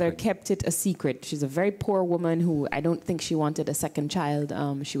 was my mother pregnant. kept it a secret. She's a very poor woman who I don't think she wanted a second child.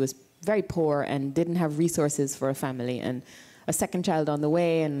 She was very poor and didn't have resources for a family. And a second child on the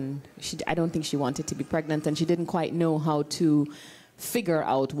way, and I don't think she wanted to be pregnant, and she didn't quite know how to figure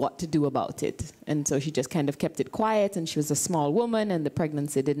out what to do about it. And so she just kind of kept it quiet, and she was a small woman, and the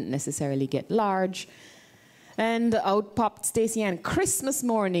pregnancy didn't necessarily get large. And out popped Staceyann, Christmas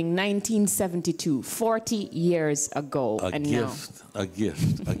morning, 1972, 40 years ago. A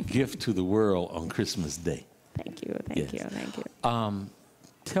gift to the world on Christmas Day. Thank you, thank you.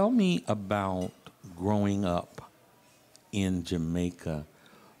 Tell me about growing up in Jamaica,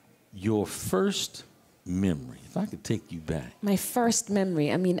 your first memory, if I could take you back. My first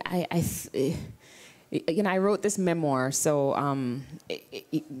memory, I mean, I wrote this memoir, so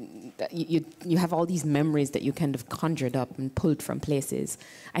you have all these memories that you kind of conjured up and pulled from places.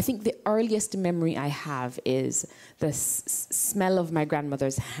 I think the earliest memory I have is the smell of my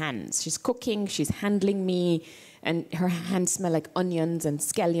grandmother's hands. She's cooking, she's handling me, and her hands smell like onions and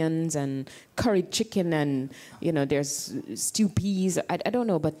scallions and curried chicken, and, you know, there's stew peas. I don't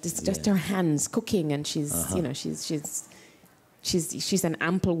know, but it's just her hands cooking, and she's, you know, she's she's an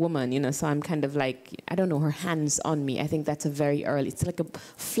ample woman, you know, so I'm kind of like, I don't know, her hands on me. I think that's a very early, it's like a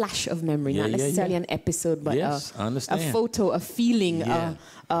flash of memory, not necessarily an episode, but yes, I understand. a photo, a feeling, a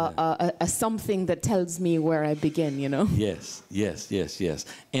something that tells me where I begin, you know? Yes.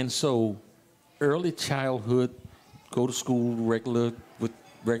 And so early childhood, go to school with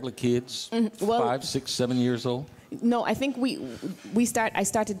regular kids, 5, 6, 7 years old? No, I think I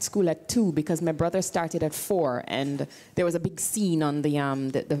started school at 2 because my brother started at 4, and there was a big scene on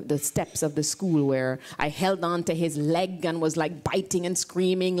the steps of the school where I held on to his leg and was like biting and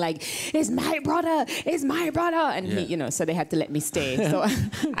screaming like, "It's my brother, it's my brother," and he, you know, so they had to let me stay. So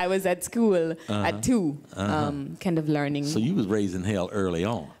I was at school at 2, kind of learning. So you was raised in hell early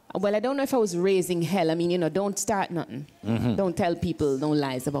on. Well, I don't know if I was raising hell. I mean, you know, don't start nothing. Don't tell people no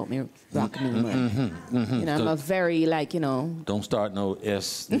lies about me, Rock Newman. You know, I'm a very, like, you know. Don't start no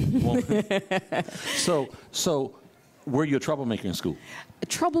S woman. So were you a troublemaker in school? A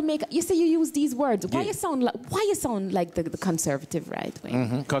troublemaker. You say you use these words. Why you sound like the conservative right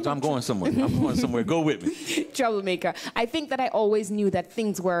wing? Because I'm going somewhere. Go with me. Troublemaker. I think that I always knew that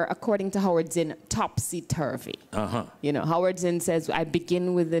things were, according to Howard Zinn, topsy-turvy. You know, Howard Zinn says, I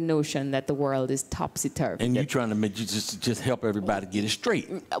begin with the notion that the world is topsy-turvy. And you're trying to make you just help everybody get it straight.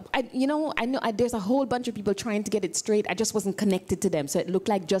 I know there's a whole bunch of people trying to get it straight. I just wasn't connected to them. So it looked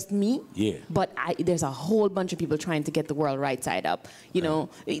like just me. Yeah. But there's a whole bunch of people trying to get the world right side up. You know,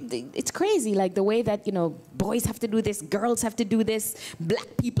 it's crazy, like the way that, you know, boys have to do this, girls have to do this,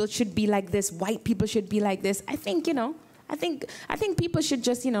 black people should be like this, white people should be like this. I think, you know, I think people should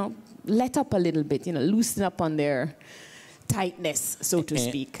just, you know, let up a little bit, you know, loosen up on their tightness, so to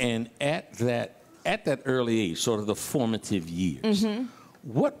speak. And at that early age, sort of the formative years,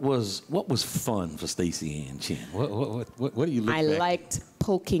 what was fun for Staceyann Chin? What do you look I back liked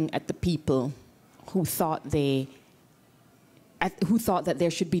poking at the people who thought that there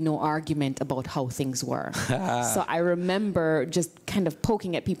should be no argument about how things were. So I remember just kind of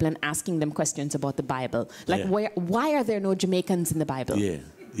poking at people and asking them questions about the Bible. Like, why are there no Jamaicans in the Bible?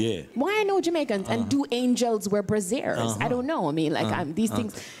 Yeah. Why are no Jamaicans? And do angels wear brassieres? I don't know. I mean, like, these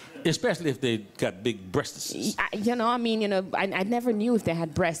things... Especially if they got big breasts. You know, I mean, you know, I never knew if they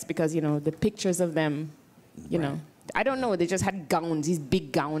had breasts because, you know, the pictures of them, you know... I don't know, they just had gowns, these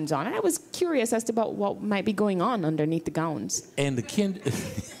big gowns on. And I was curious as to about what might be going on underneath the gowns. And the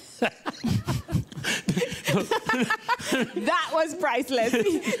That was priceless.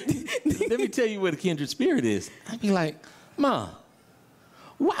 Let me tell you what a kindred spirit is. I'd be like, Ma,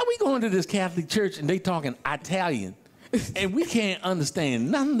 why are we going to this Catholic church and they talking Italian and we can't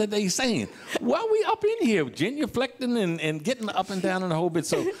understand nothing that they saying? Why are we up in here genuflecting and getting up and down and the whole bit?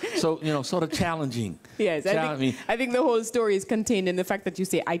 So you know, sort of challenging. Yes, I think the whole story is contained in the fact that you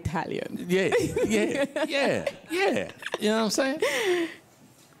say Italian. Yeah. You know what I'm saying?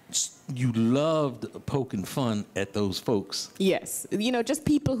 You loved poking fun at those folks. Yes, you know, just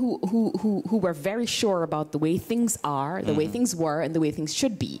people who were very sure about the way things are, the way things were, and the way things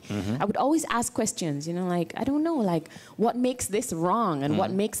should be. I would always ask questions, you know, like, I don't know, like, what makes this wrong and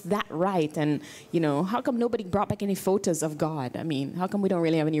what makes that right? And, you know, how come nobody brought back any photos of God? I mean, how come we don't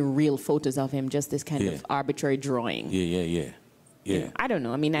really have any real photos of him, just this kind of arbitrary drawing? Yeah. You know, I don't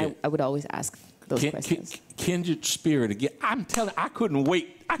know. I mean, I would always ask those questions. Kindred spirit again. I'm telling you, I couldn't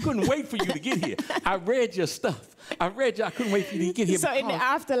wait. I couldn't wait for you to get here. I read your stuff. I couldn't wait for you to get here. So in the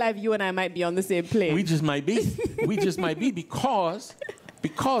afterlife, you and I might be on the same plane. We just might be.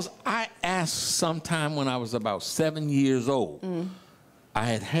 Because I asked sometime when I was about 7 years old. I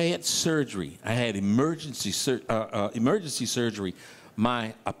had surgery. I had emergency surgery.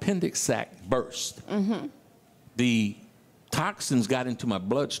 My appendix sac burst. The toxins got into my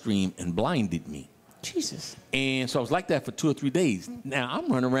bloodstream and blinded me. Jesus. And so I was like that for 2 or 3 days. Now I'm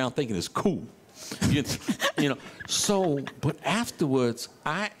running around thinking it's cool. You know. So, but afterwards,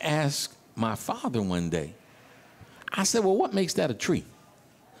 I asked my father one day, I said, well, what makes that a tree?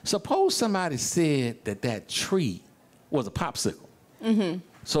 Suppose somebody said that tree was a popsicle.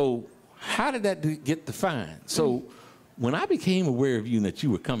 So how did that get defined? So when I became aware of you and that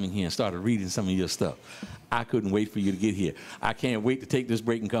you were coming here and started reading some of your stuff, I couldn't wait for you to get here. I can't wait to take this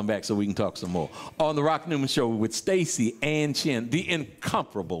break and come back so we can talk some more. On the Rock Newman Show with Staceyann Chin, the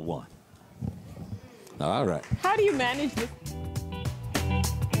incomparable one. All right. How do you manage this?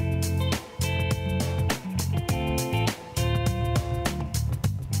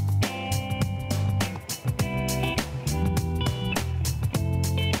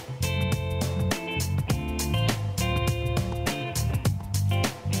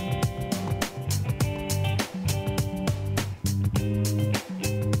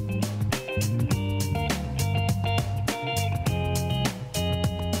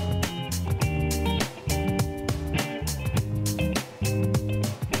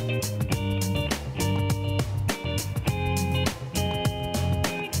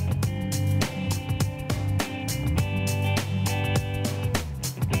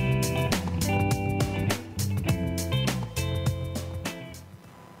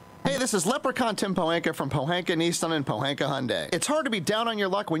 this is Leprechaun Tim Pohanka from Pohanka Nissan and Pohanka Hyundai. It's hard to be down on your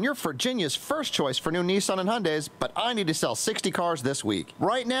luck when you're Virginia's first choice for new Nissan and Hyundais, but I need to sell 60 cars this week.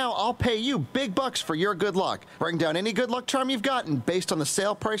 Right now, I'll pay you big bucks for your good luck. Bring down any good luck charm you've got, and based on the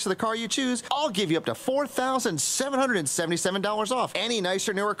sale price of the car you choose, I'll give you up to $4,777 off any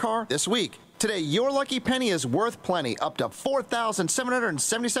nicer, newer car this week. Today, your lucky penny is worth plenty, up to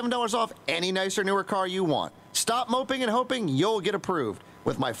 $4,777 off any nicer, newer car you want. Stop moping and hoping you'll get approved.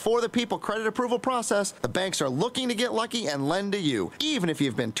 With my For the People credit approval process, the banks are looking to get lucky and lend to you, even if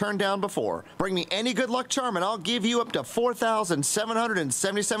you've been turned down before. Bring me any good luck charm and I'll give you up to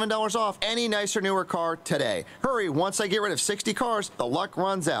 $4,777 off any nicer, newer car today. Hurry, once I get rid of 60 cars, the luck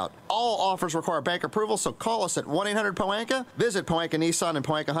runs out. All offers require bank approval, so call us at 1-800-POHANKA, visit Pohanka Nissan and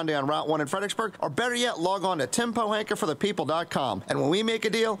Pohanka Hyundai on Route 1 in Fredericksburg, or better yet, log on to timpohankaforthepeople.com. And when we make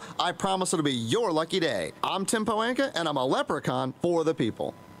a deal, I promise it'll be your lucky day. I'm Tim Pohanka, and I'm a leprechaun for the people.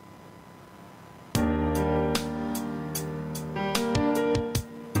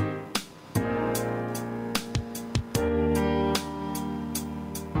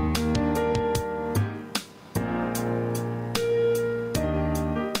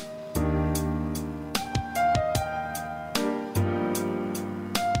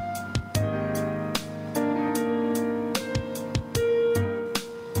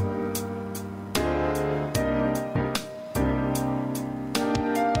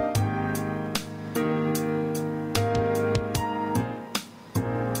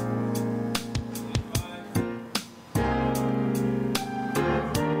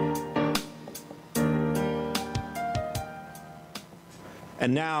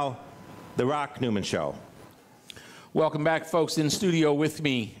 And now, the Rock Newman Show. Welcome back, folks, in studio with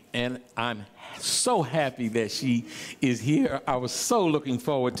me, and I'm so happy that she is here. I was so looking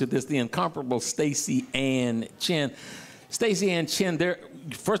forward to this, the incomparable Staceyann Chin. Staceyann Chin,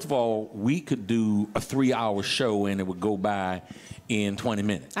 first of all, we could do a 3-hour show and it would go by in 20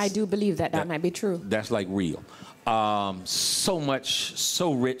 minutes. I do believe that might be true. That's like real. So much,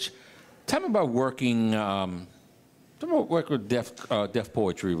 so rich. Tell me about working with deaf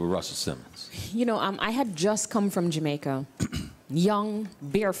poetry with Russell Simmons. You know, I had just come from Jamaica, young,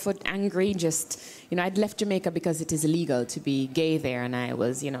 barefoot, angry, I'd left Jamaica because it is illegal to be gay there, and I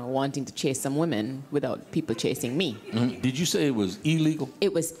was, wanting to chase some women without people chasing me. Mm-hmm. Did you say it was illegal?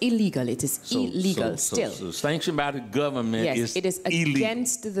 It was illegal. It is illegal still. So sanctioned by the government. Yes, it is illegal.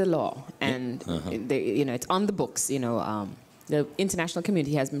 Against the law, and it's on the books. The international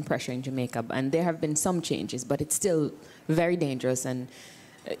community has been pressuring Jamaica, and there have been some changes, but it's still very dangerous. And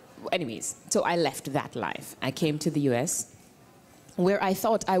anyways, so I left that life. I came to the U.S., where I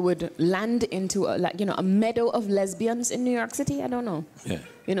thought I would land into a meadow of lesbians in New York City. I don't know. Yeah.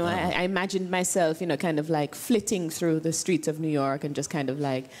 I imagined myself, kind of like flitting through the streets of New York and just kind of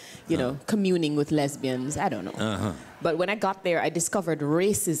like, communing with lesbians. I don't know. But when I got there, I discovered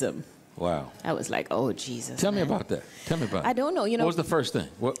racism. Wow. I was like, oh, Jesus. Tell me about that. I don't know. What was the first thing?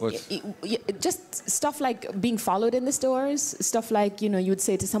 Just stuff like being followed in the stores. Stuff like, you would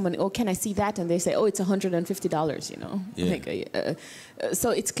say to someone, oh, can I see that? And they say, oh, it's $150, Yeah.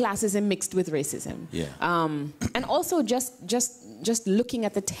 So it's classism mixed with racism. Yeah. And also just looking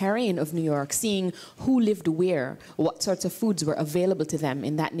at the terrain of New York, seeing who lived where, what sorts of foods were available to them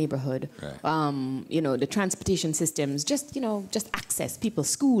in that neighborhood. Right. The transportation systems, just access, people,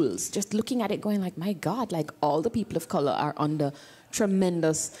 schools, just looking at it going like, my God, like all the people of color are under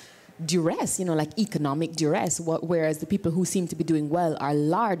tremendous duress, like economic duress, whereas the people who seem to be doing well are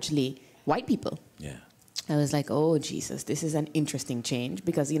largely white people. Yeah. I was like, oh, Jesus, this is an interesting change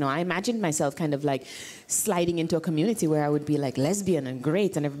because, I imagined myself kind of like sliding into a community where I would be like lesbian and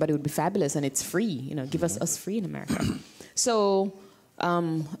great and everybody would be fabulous and it's free, give us free in America. So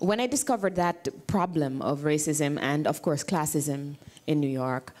when I discovered that problem of racism and, of course, classism in New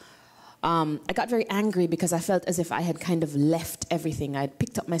York, I got very angry because I felt as if I had kind of left everything. I had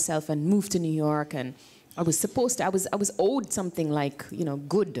picked up myself and moved to New York, and I was owed something like,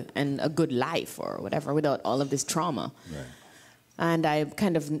 good and a good life or whatever without all of this trauma. Right. And I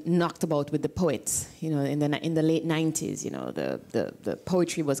kind of knocked about with the poets, in the late 90s, the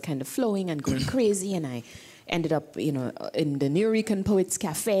poetry was kind of flowing and going crazy, and I ended up, in the New Rican Poets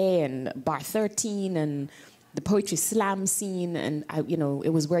Cafe and Bar 13 and the poetry slam scene, and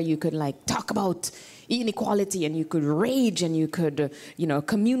it was where you could like talk about inequality and you could rage and you could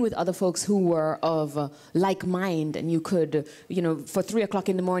commune with other folks who were of like mind, and you could for 3 o'clock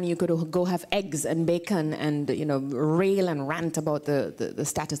in the morning you could go have eggs and bacon and rail and rant about the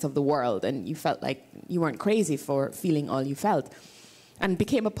status of the world, and you felt like you weren't crazy for feeling all you felt, and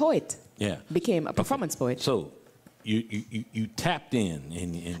became a poet. Yeah. Became a performance poet. So you tapped in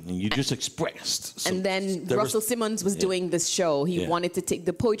and you just expressed. And then Russell Simmons was doing this show. He wanted to take,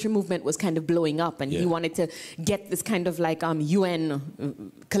 the poetry movement was kind of blowing up, and he wanted to get this kind of like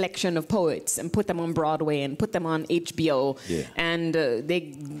UN collection of poets and put them on Broadway and put them on HBO. Yeah. And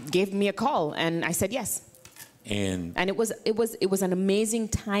they gave me a call, and I said yes. And it was an amazing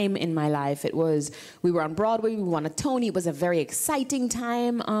time in my life. We were on Broadway, we won a Tony. It was a very exciting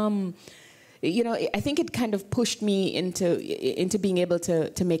time. You know, I think it kind of pushed me into being able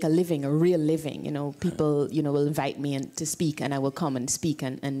to make a living, a real living. You know, people, you know, will invite me to speak, and I will come and speak,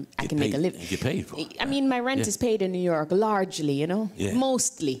 and I can make a living. Get paid for it. I mean, my rent is paid in New York, largely, you know,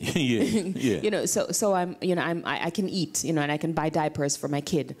 mostly. You know, so I can eat, you know, and I can buy diapers for my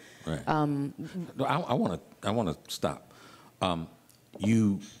kid. Right. I want to stop.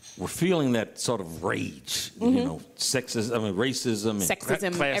 You were feeling that sort of rage, you know, racism, and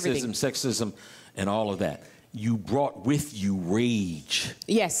classism, everything. Sexism, and all of that. You brought with you rage.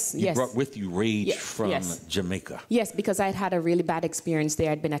 Yes, you brought with you rage from Jamaica. Yes, because I'd had a really bad experience there.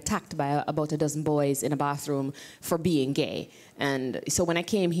 I'd been attacked by about a dozen boys in a bathroom for being gay. And so when I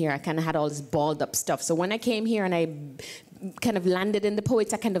came here, I kind of had all this balled up stuff. So when I came here and I kind of landed in the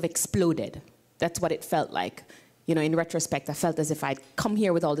poets, I kind of exploded. That's what it felt like. You know, in retrospect, I felt as if I'd come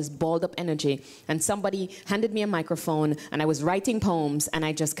here with all this balled up energy, and somebody handed me a microphone, and I was writing poems, and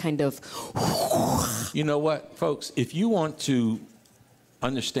I just kind of... You know what, folks? If you want to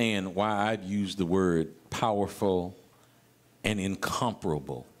understand why I've used the word powerful and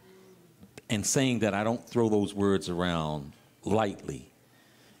incomparable, and saying that I don't throw those words around lightly,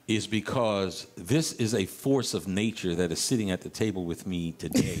 is because this is a force of nature that is sitting at the table with me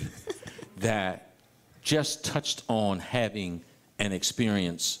today that just touched on having an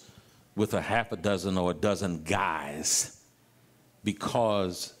experience with a half a dozen or a dozen guys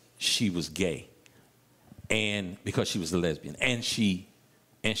because she was gay and because she was a lesbian, and she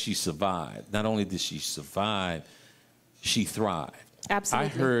survived. Not only did she survive, she thrived.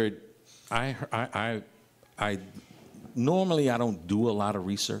 Absolutely. I normally I don't do a lot of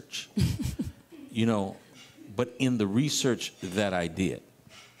research, you know, but in the research that I did,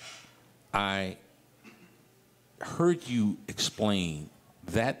 I heard you explain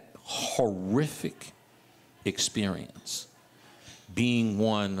that horrific experience being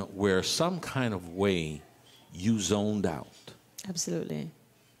one where some kind of way you zoned out. Absolutely.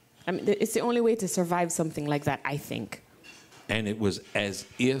 I mean, it's the only way to survive something like that, I think. And it was as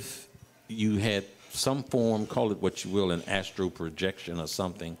if you had some form, call it what you will, an astral projection or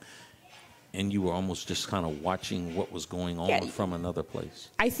something, and you were almost just kind of watching what was going on from another place.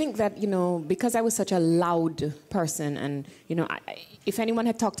 I think that, you know, because I was such a loud person, and, you know, if anyone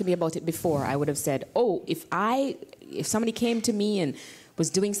had talked to me about it before, I would have said, oh, if somebody came to me and was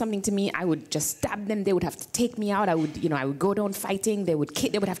doing something to me, I would just stab them. They would have to take me out. I would go down fighting. They would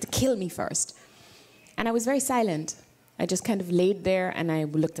have to kill me first. And I was very silent. I just kind of laid there, and I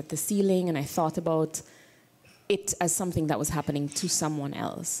looked at the ceiling, and I thought about it as something that was happening to someone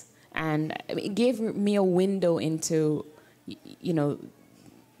else. And it gave me a window into, you know,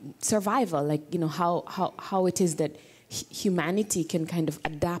 survival, like, you know, how it is that humanity can kind of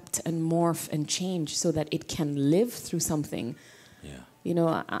adapt and morph and change so that it can live through something. Yeah. You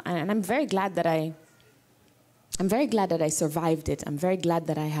know, and I'm very glad that I survived it. I'm very glad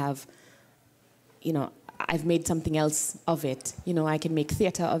that I have, you know, I've made something else of it. You know, I can make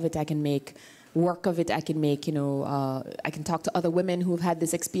theater of it. I can make work of it. I can make, you know, I can talk to other women who've had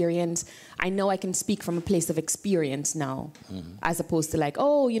this experience. I know I can speak from a place of experience now, as opposed to like,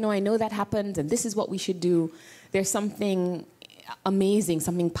 oh, you know, I know that happened and this is what we should do. There's something amazing,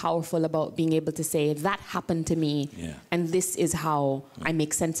 something powerful about being able to say, that happened to me, and this is how I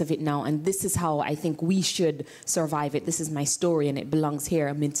make sense of it now, and this is how I think we should survive it. This is my story, and it belongs here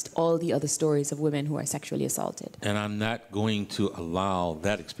amidst all the other stories of women who are sexually assaulted. And I'm not going to allow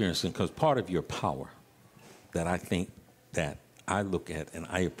that experience, because part of your power that I think that I look at and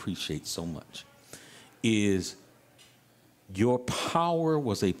I appreciate so much is your power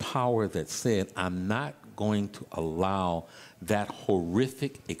was a power that said, I'm not going to allow that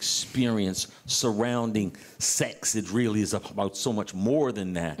horrific experience surrounding sex, it really is about so much more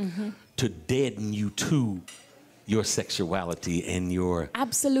than that, to deaden you to your sexuality and your...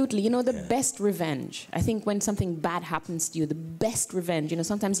 Absolutely. You know, the best revenge, I think when something bad happens to you, the best revenge, you know,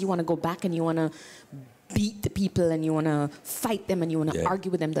 sometimes you want to go back and you want to beat the people and you want to fight them and you want to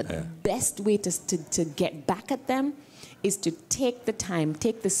argue with them. The best way to get back at them is to take the time,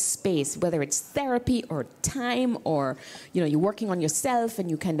 take the space, whether it's therapy or time or, you're working on yourself and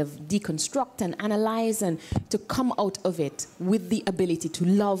you kind of deconstruct and analyze, and to come out of it with the ability to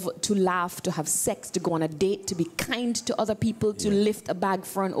love, to laugh, to have sex, to go on a date, to be kind to other people, to lift a bag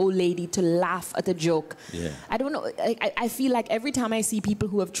for an old lady, to laugh at a joke. Yeah. I don't know. I feel like every time I see people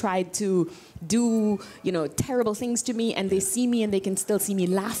who have tried to do, terrible things to me, and they see me and they can still see me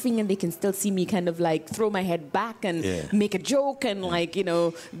laughing, and they can still see me kind of like throw my head back and make a joke and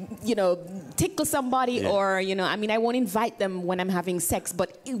tickle somebody, or, I won't invite them when I'm having sex,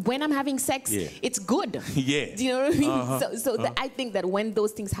 but when I'm having sex, it's good. Yeah. Do you know what I mean? So I think that when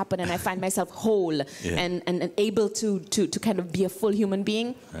those things happen and I find myself whole and able to kind of be a full human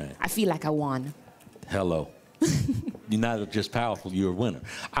being, I feel like I won. Hello. You're not just powerful, you're a winner.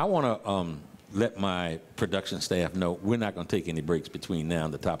 I want to let my production staff know we're not going to take any breaks between now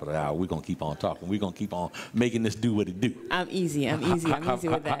and the top of the hour. We're going to keep on talking. We're going to keep on making this do what it do. I'm easy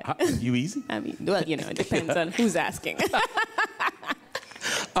with that. You easy? Well, it depends on who's asking.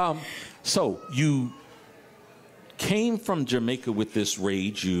 So you came from Jamaica with this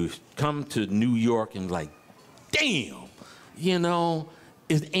rage. You come to New York and like, damn,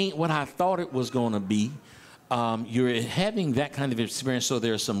 it ain't what I thought it was going to be. You're having that kind of experience, so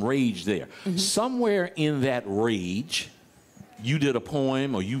there's some rage there. Mm-hmm. Somewhere in that rage, you did a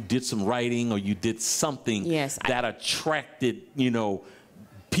poem, or you did some writing, or you did something that attracted,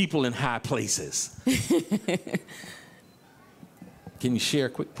 people in high places. Can you share a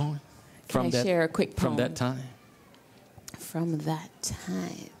quick poem? Share a quick poem? From that time? From that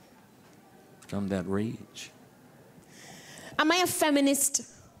time. From that rage. Am I a feminist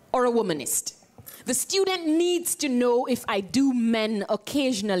or a womanist? The student needs to know if I do men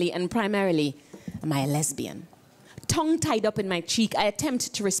occasionally and primarily. Am I a lesbian? Tongue tied up in my cheek, I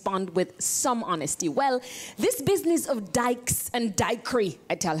attempt to respond with some honesty. Well, this business of dykes and dykery,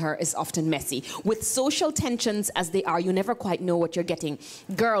 I tell her, is often messy. With social tensions as they are, you never quite know what you're getting.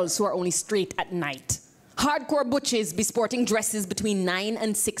 Girls who are only straight at night. Hardcore butches be sporting dresses between 9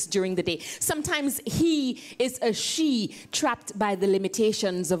 and 6 during the day. Sometimes he is a she, trapped by the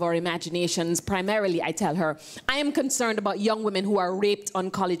limitations of our imaginations. Primarily, I tell her, I am concerned about young women who are raped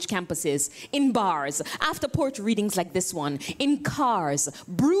on college campuses, in bars, after poetry readings like this one, in cars,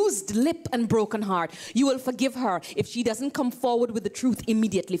 bruised lip and broken heart. You will forgive her if she doesn't come forward with the truth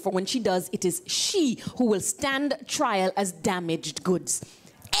immediately, for when she does, it is she who will stand trial as damaged goods.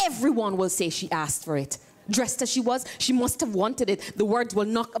 Everyone will say she asked for it. Dressed as she was, she must have wanted it. The words will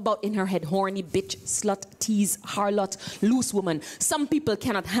knock about in her head. Horny, bitch, slut, tease, harlot, loose woman. Some people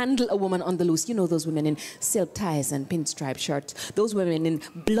cannot handle a woman on the loose. You know those women in silk ties and pinstripe shirts. Those women in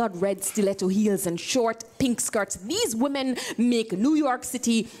blood red stiletto heels and short pink skirts. These women make New York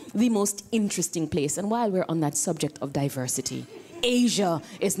City the most interesting place. And while we're on that subject of diversity, Asia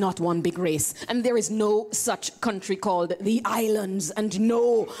is not one big race, and there is no such country called the islands, and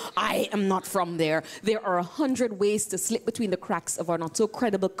no, I am not from there. There are 100 ways to slip between the cracks of our not so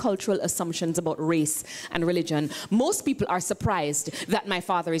credible cultural assumptions about race and religion. Most people are surprised that my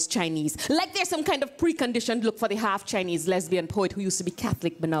father is Chinese, like there's some kind of preconditioned look for the half-Chinese lesbian poet who used to be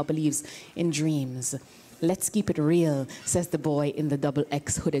Catholic but now believes in dreams. Let's keep it real, says the boy in the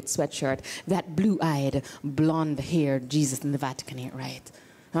XX hooded sweatshirt. That blue-eyed, blonde-haired Jesus in the Vatican ain't right.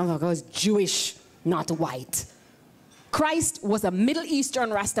 I was Jewish, not white. Christ was a Middle Eastern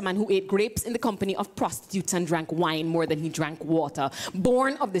Rastaman who ate grapes in the company of prostitutes and drank wine more than he drank water.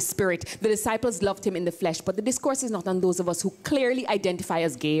 Born of the Spirit, the disciples loved him in the flesh, but the discourse is not on those of us who clearly identify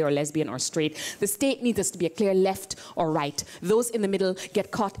as gay or lesbian or straight. The state needs us to be a clear left or right. Those in the middle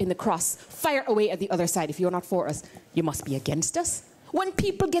get caught in the cross. Fire away at the other side. If you're not for us, you must be against us. When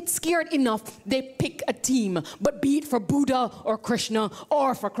people get scared enough, they pick a team. But be it for Buddha or Krishna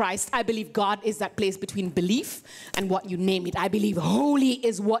or for Christ, I believe God is that place between belief and what you name it. I believe holy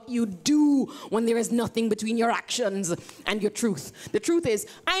is what you do when there is nothing between your actions and your truth. The truth is,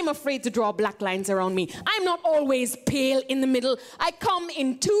 I'm afraid to draw black lines around me. I'm not always pale in the middle. I come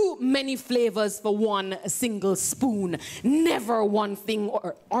in too many flavors for one single spoon. Never one thing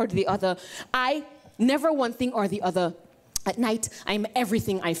or the other. Never one thing or the other. At night, I am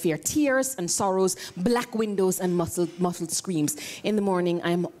everything I fear. Tears and sorrows, black windows and muffled screams. In the morning,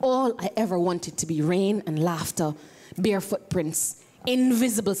 I am all I ever wanted to be. Rain and laughter, bare footprints,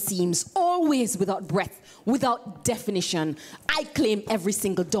 invisible seams, always without breath, without definition. I claim every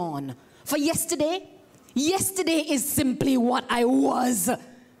single dawn. For yesterday is simply what I was.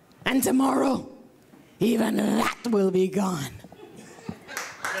 And tomorrow, even that will be gone.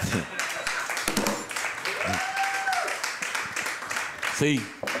 See,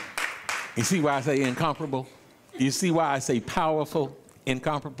 you see why I say incomparable? You see why I say powerful,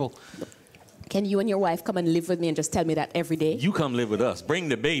 incomparable? Can you and your wife come and live with me and just tell me that every day? You come live with us. Bring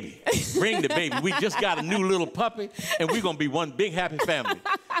the baby. Bring the baby. We just got a new little puppy, and we're going to be one big happy family.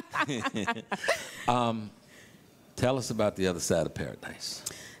 Tell us about the other side of paradise.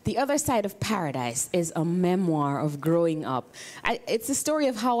 The Other Side of Paradise is a memoir of growing up. It's a story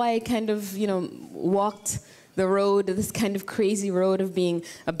of how I kind of, walked the road, this kind of crazy road of being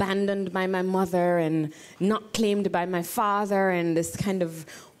abandoned by my mother and not claimed by my father, and this kind of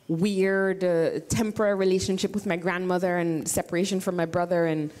weird temporary relationship with my grandmother and separation from my brother,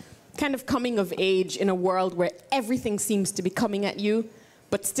 and kind of coming of age in a world where everything seems to be coming at you,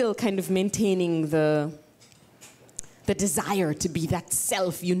 but still kind of maintaining the desire to be that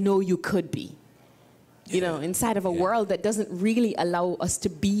self you could be. Inside of a world that doesn't really allow us to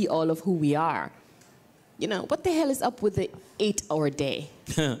be all of who we are. What the hell is up with the 8-hour day?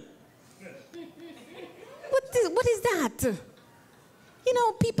 What is that?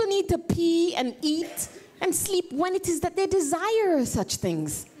 People need to pee and eat and sleep when it is that they desire such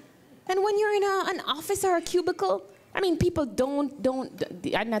things. And when you're in an office or a cubicle, people don't.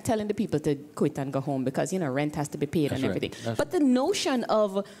 I'm not telling the people to quit and go home because, rent has to be paid and everything. But the notion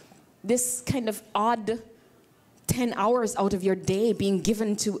of this kind of odd 10 hours out of your day being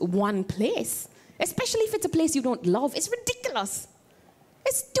given to one place, especially if it's a place you don't love, it's ridiculous.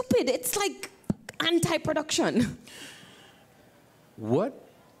 It's stupid. It's like anti-production. What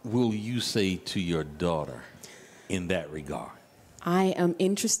will you say to your daughter in that regard? I am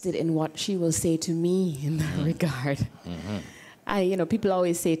interested in what she will say to me in that regard. People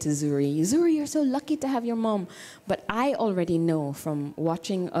always say to Zuri, you're so lucky to have your mom. But I already know from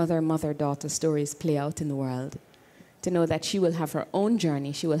watching other mother-daughter stories play out in the world, to know that she will have her own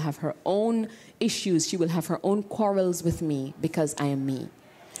journey, she will have her own issues, she will have her own quarrels with me because I am me.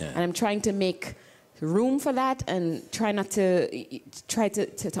 Yeah. And I'm trying to make room for that and try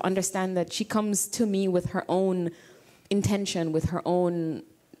to understand that she comes to me with her own intention, with her own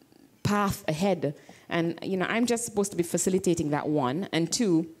path ahead. And, I'm just supposed to be facilitating that, one. And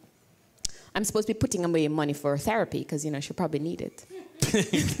two, I'm supposed to be putting away money for therapy because, she'll probably need it.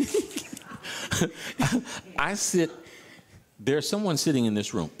 There's someone sitting in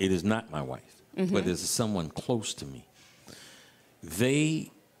this room. It is not my wife, but it's someone close to me.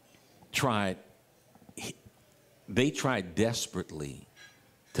 They tried desperately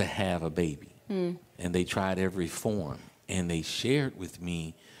to have a baby. And they tried every form. And they shared with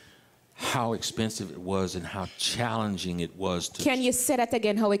me how expensive it was and how challenging it was to... Can you say that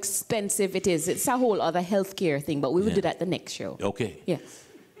again, how expensive it is? It's a whole other healthcare thing, but we will do that the next show. Okay. Yeah.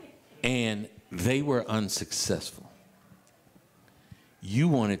 And they were unsuccessful. You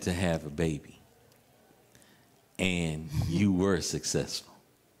wanted to have a baby. And you were successful.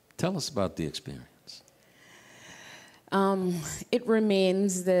 Tell us about the experience. It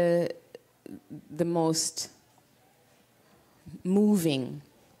remains the most moving,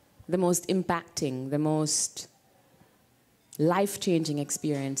 the most impacting, the most life-changing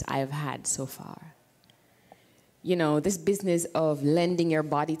experience I have had so far. This business of lending your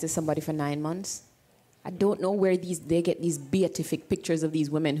body to somebody for 9 months, I don't know where they get these beatific pictures of these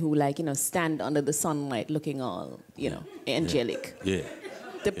women who stand under the sunlight looking all, angelic. Yeah.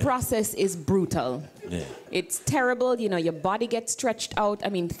 The process is brutal. Yeah. It's terrible. Your body gets stretched out.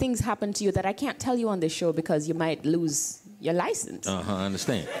 Things happen to you that I can't tell you on this show because you might lose your license. I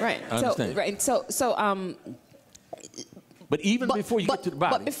understand. Right. I understand. But before you get to the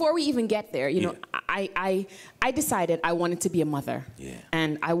body. But before we even get there, I decided I wanted to be a mother. Yeah.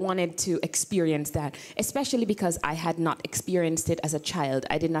 And I wanted to experience that, especially because I had not experienced it as a child.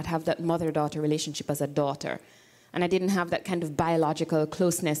 I did not have that mother-daughter relationship as a daughter. And I didn't have that kind of biological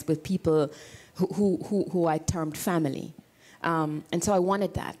closeness with people who I termed family. And so I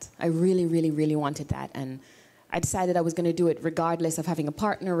wanted that. I really, really, really wanted that. And I decided I was going to do it regardless of having a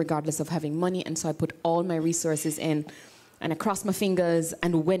partner, regardless of having money. And so I put all my resources in, and I crossed my fingers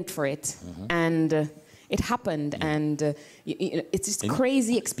and went for it. And it happened. And it's just a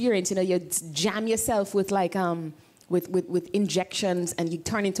crazy experience. You jam yourself with with injections, and you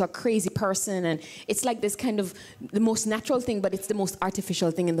turn into a crazy person, and it's like this kind of the most natural thing, but it's the most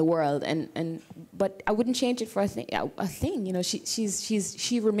artificial thing in the world. But I wouldn't change it for a thing.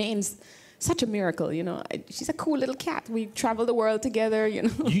 She remains such a miracle. She's a cool little cat. We travel the world together.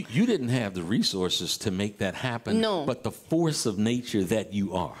 You didn't have the resources to make that happen. No. But the force of nature that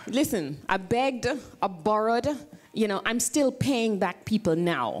you are. Listen, I begged, I borrowed. I'm still paying back people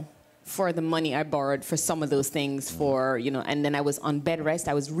now. for the money I borrowed for some of those things for, you know, and then I was on bed rest.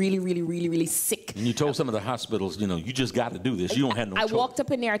 I was really, really, really, really sick. And you told some of the hospitals, you know, you just got to do this. You don't have no choice. I walked up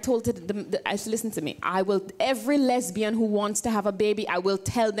in there. I told I said, listen to me. I will, every lesbian who wants to have a baby, I will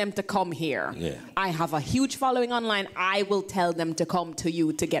tell them to come here. Yeah. I have a huge following online. I will tell them to come to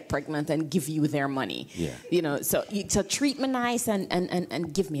you to get pregnant and give you their money. Yeah. You know, so treat me nice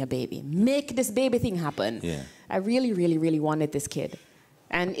and give me a baby. Make this baby thing happen. Yeah. I really, really, really wanted this kid.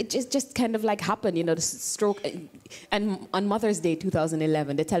 And it just kind of like happened, you know, the stroke. And on Mother's Day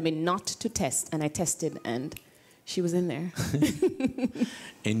 2011, they tell me not to test. And I tested, and she was in there.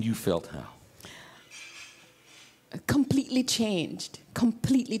 And you felt how? Completely changed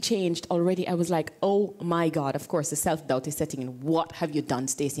already. I was like, oh my God, of course the self-doubt is setting in. What have you done,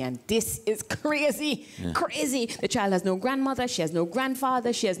 Staceyann? This is crazy, crazy. The child has no grandmother, she has no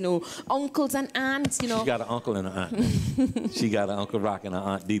grandfather, she has no uncles and aunts, you know. She got an uncle and an aunt. She got an Uncle Rock and an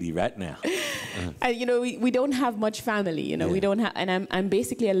Aunt Dee Dee right now. You know, we don't have much family, you know, we don't have, and I'm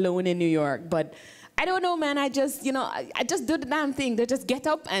basically alone in New York, but I don't know, man. I just, you know, I just do the damn thing. They just get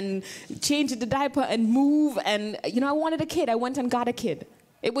up and change the diaper and move. And, you know, I wanted a kid. I went and got a kid.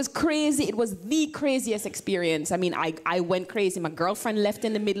 It was crazy. It was the craziest experience. I mean, I went crazy. My girlfriend left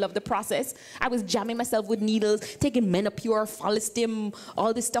in the middle of the process. I was jamming myself with needles, taking Menopur, Follistim,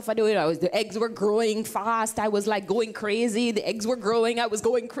 all this stuff I do. The eggs were growing fast. I was like going crazy. The eggs were growing. I was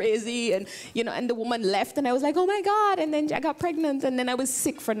going crazy. And, you know, and the woman left and I was like, oh my God. And then I got pregnant. And then I was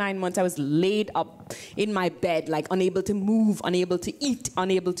sick for 9 months. I was laid up in my bed, like unable to move, unable to eat,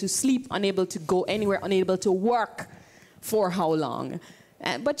 unable to sleep, unable to go anywhere, unable to work. For how long?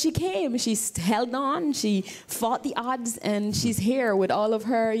 But she came, she held on, she fought the odds, and she's here with all of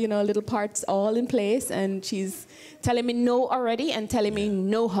her, you know, little parts all in place, and she's telling me no already and telling me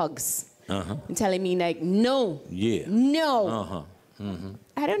no hugs. And telling me like, no, no.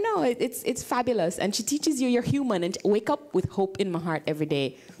 I don't know, it's fabulous. And she teaches you you're human and wake up with hope in my heart every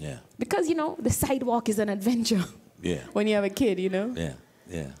day. Yeah. Because, you know, the sidewalk is an adventure. Yeah. When you have a kid, you know? Yeah,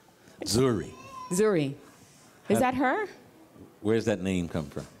 yeah. Zuri. Zuri. Is that her? Where's that name come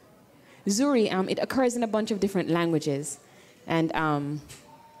from? Zuri, it occurs in a bunch of different languages. And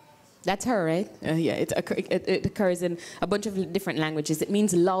that's her, right? Yeah, it occurs in a bunch of different languages. It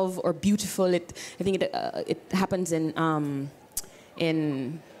means love or beautiful. I think it happens in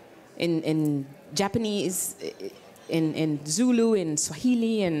Japanese, in Zulu, in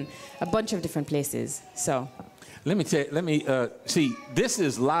Swahili, and a bunch of different places. So. Let me see, this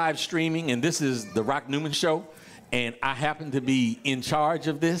is live streaming, and this is the Rock Newman Show. And I happen to be in charge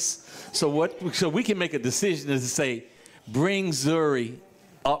of this. So we can make a decision to say, bring Zuri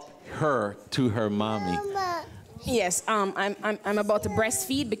up to her mommy. Yes, I'm about to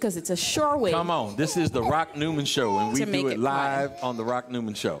breastfeed because it's a sure way. Come on, this is the Rock Newman Show, and we do it live on the Rock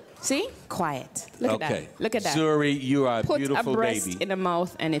Newman Show. See? Quiet. Look at that. Look at that. Zuri, you are a beautiful baby. Put a breast in the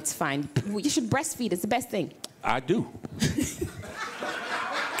mouth and it's fine. You should breastfeed. It's the best thing. I do.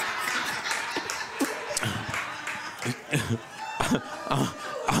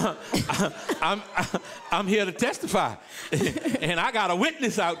 I'm here to testify, and I got a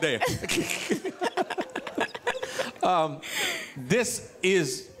witness out there. This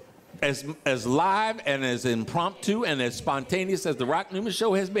is as live and as impromptu and as spontaneous as the Rock Newman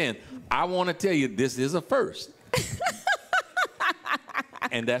Show has been. I want to tell you, this is a first,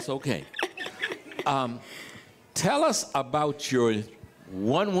 and that's okay. Tell us about your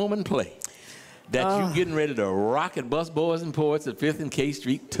one-woman play that you're getting ready to rock at Busboys and Poets at 5th and K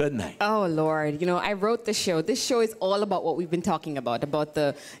Street tonight. Oh, Lord. You know, I wrote the show. This show is all about what we've been talking about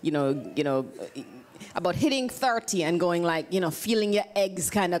the, about hitting 30 and going like, you know, feeling your eggs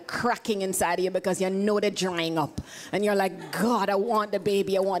kind of cracking inside of you because you know they're drying up. And you're like, God, I want the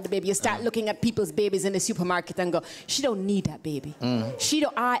baby, I want the baby. You start looking at people's babies in the supermarket and go, she don't need that baby. She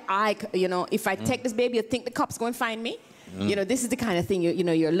don't, you know, if I take this baby, you think the cops going to find me? You know, this is the kind of thing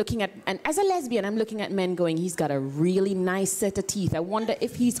you're looking at. And as a lesbian, I'm looking at men going, he's got a really nice set of teeth. I wonder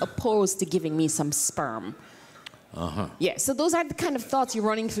if he's opposed to giving me some sperm. Yeah, so those are the kind of thoughts you're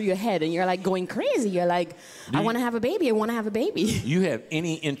running through your head, and you're like going crazy. You're like, I want to have a baby. I want to have a baby. You have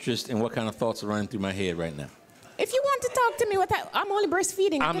any interest in what kind of thoughts are running through my head right now? If you want to talk to me, I'm only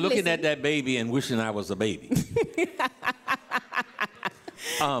breastfeeding. I'm looking at that baby and wishing I was a baby.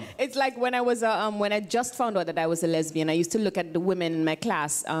 It's like when I just found out that I was a lesbian, I used to look at the women in my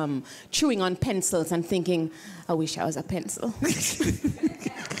class chewing on pencils and thinking, I wish I was a pencil.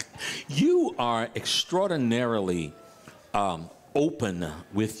 You are extraordinarily open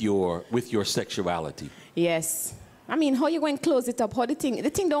with your sexuality. Yes. I mean, how you going to close it up? How the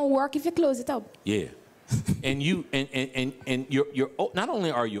thing don't work if you close it up. Yeah. And you're not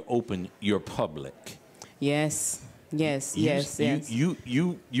only are you open, you're public. Yes. Yes, yes. You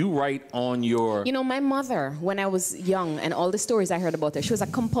write on your... You know, my mother, when I was young, and all the stories I heard about her, she was a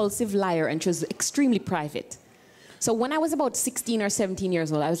compulsive liar, and she was extremely private. So when I was about 16 or 17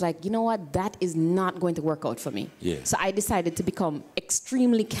 years old, I was like, you know what? That is not going to work out for me. Yeah. So I decided to become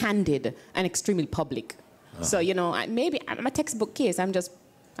extremely candid and extremely public. So, you know, maybe I'm a textbook case. I'm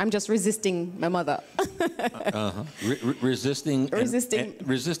just resisting my mother. Resisting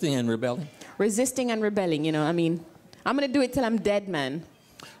and rebelling? Resisting and rebelling, you know. I mean, I'm going to do it till I'm dead, man.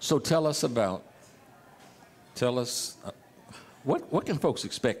 So tell us, what can folks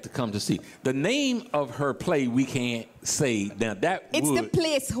expect to come to see? The name of her play we can't say. Now it's the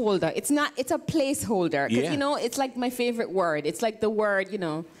placeholder. It's a placeholder. Because, Yeah. you know, it's like my favorite word. It's like the word, you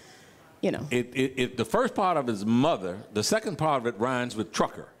know. The first part of it is mother. The second part of it rhymes with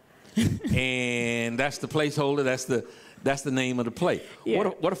trucker. And that's the placeholder. That's the name of the play. Yeah.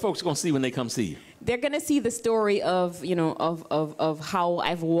 What are folks going to see when they come see you? They're going to see the story of, you know, of how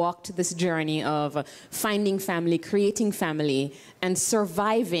I've walked this journey of finding family, creating family, and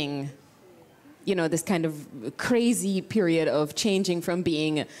surviving, you know, this kind of crazy period of changing from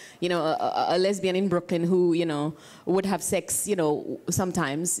being, you know, a lesbian in Brooklyn who, you know, would have sex, you know,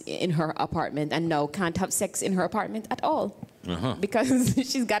 sometimes in her apartment, and now can't have sex in her apartment at all. Because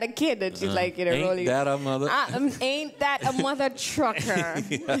she's got a kid and she's like, you know, ain't rolling. that a mother? Ain't that a mother trucker?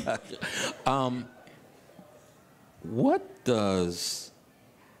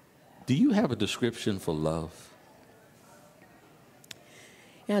 Do you have a description for love?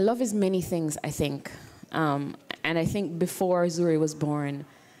 Yeah, love is many things, I think. And I think before Zuri was born,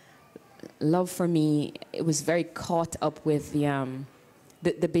 love for me, it was very caught up with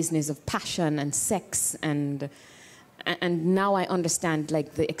the business of passion and sex, and now I understand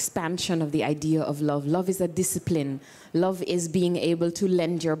like the expansion of the idea of love. Love is a discipline. Love is being able to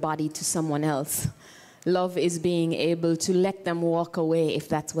lend your body to someone else. Love is being able to let them walk away if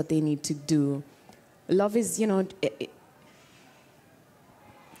that's what they need to do. Love is, you know,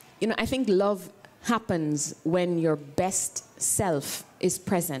 I think love happens when your best self is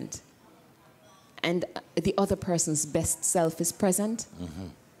present and the other person's best self is present,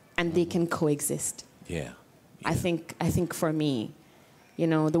 and they can coexist. Yeah. I think for me, you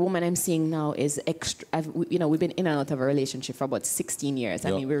know, the woman I'm seeing now is we've been in and out of a relationship for about 16 years. I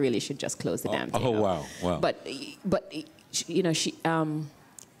mean, we really should just close the damn thing. Oh, wow. But you know, she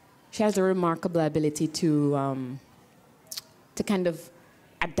has a remarkable ability to kind of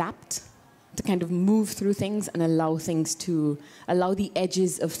adapt, to kind of move through things and allow the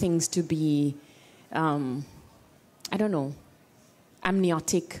edges of things to be, I don't know,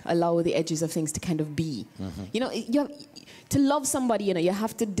 amniotic, allow the edges of things to kind of be. You know, to love somebody, you know, you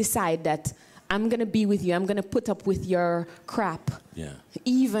have to decide that I'm going to be with you. I'm going to put up with your crap. Yeah.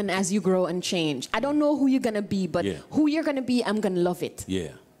 Even as you grow and change. I don't know who you're going to be, but who you're going to be, I'm going to love it. Yeah.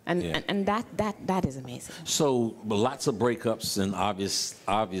 And that is amazing. So lots of breakups and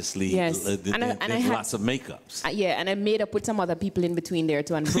obviously yes. There's lots of makeups. Yeah, and I made up with some other people in between there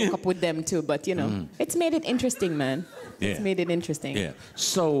too, and broke up with them too. But you know, it's made it interesting, man. Yeah. It's made it interesting. Yeah.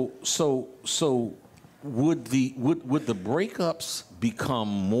 So would the breakups become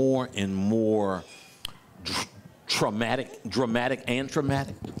more and more dramatic and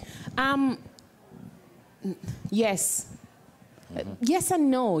traumatic? Yes. Yes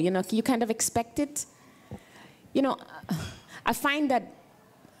and no. You know, you kind of expect it. You know, I find that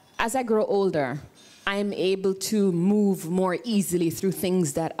as I grow older, I'm able to move more easily through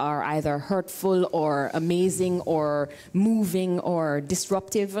things that are either hurtful or amazing or moving or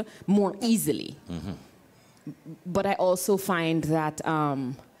disruptive more easily. But I also find that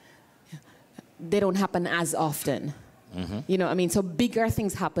they don't happen as often. You know, I mean, so bigger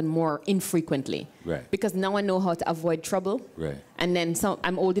things happen more infrequently. Right. Because now I know how to avoid trouble. Right. And then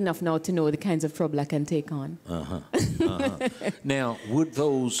I'm old enough now to know the kinds of trouble I can take on. Now, would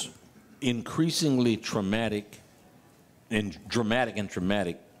those increasingly dramatic and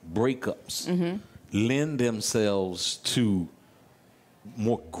traumatic breakups lend themselves to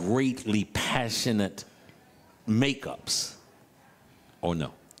more greatly passionate makeups, or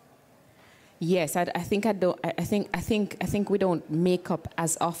no? Yes, I think we don't make up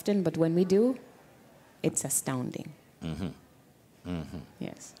as often, but when we do, it's astounding.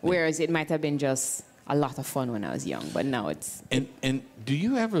 Yes. Whereas it might have been just a lot of fun when I was young, but now it's. And do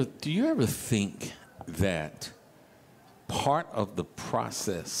you ever think that part of the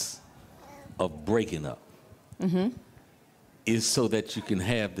process of breaking up is so that you can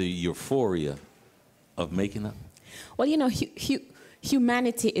have the euphoria of making up? Well, you know,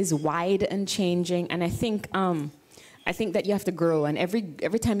 humanity is wide and changing, and I think that you have to grow, and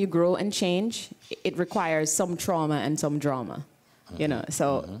every time you grow and change, it requires some trauma and some drama, you know.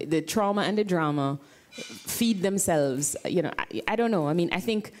 So the trauma and the drama feed themselves, you know. I don't know. I mean, I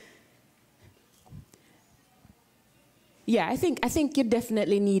think you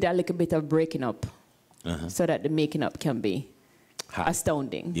definitely need a little bit of breaking up, so that the making up can be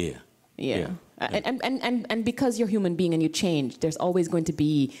astounding. Yeah. And because you're a human being and you change, there's always going to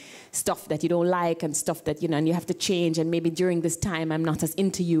be stuff that you don't like and stuff that, you know, and you have to change. And maybe during this time, I'm not as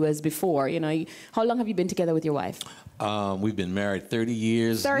into you as before. You know, how long have you been together with your wife? We've been married 30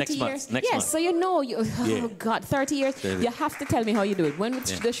 years. 30 Next years? Yes, so you know, oh God, 30 years. 30. You have to tell me how you do it. When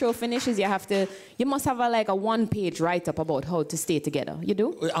the show finishes, you must have a one-page write-up about how to stay together. You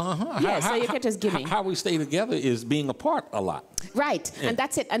do? Yeah, so you can just give me. How we stay together is being apart a lot. Right, and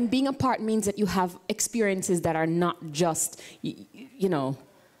that's it. And being apart means that you have experiences that are not just, you know,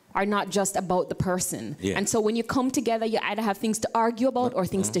 are not just about the person. Yeah. And so when you come together, you either have things to argue about or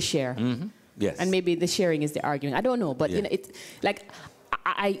things to share. Yes. And maybe the sharing is the arguing. I don't know, but you know, it's like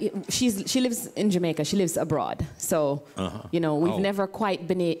she lives in Jamaica. She lives abroad, so you know, we've never quite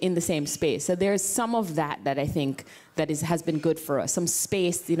been in the same space. So there's some of that I think that has been good for us. Some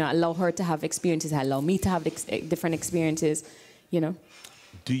space, you know, allow her to have experiences, allow me to have different experiences. You know.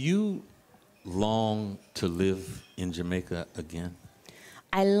 Do you long to live in Jamaica again?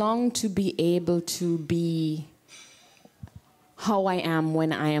 I long to be able to be how I am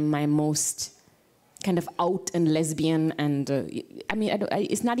when I am my most kind of out and lesbian. And I mean,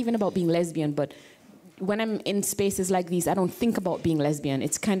 it's not even about being lesbian, but when I'm in spaces like these, I don't think about being lesbian.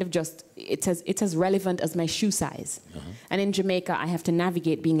 It's kind of just, it's as relevant as my shoe size. And in Jamaica, I have to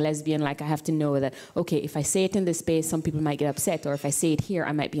navigate being lesbian. Like I have to know that, okay, if I say it in this space, some people might get upset, or if I say it here,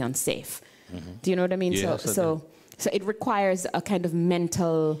 I might be unsafe. Do you know what I mean? Yeah, so it requires a kind of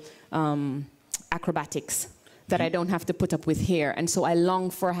mental acrobatics that I don't have to put up with here. And so I long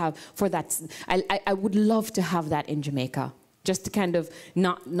for that. I would love to have that in Jamaica. Just to kind of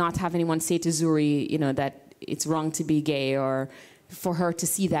not have anyone say to Zuri, you know, that it's wrong to be gay, or for her to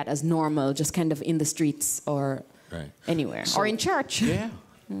see that as normal, just kind of in the streets or anywhere, or in church. Yeah.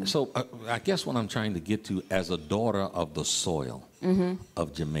 So I guess what I'm trying to get to, as a daughter of the soil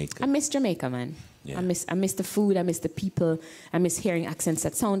of Jamaica. I miss Jamaica, man. Yeah. I miss the food. I miss the people. I miss hearing accents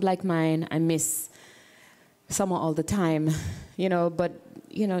that sound like mine. I miss summer all the time, you know. But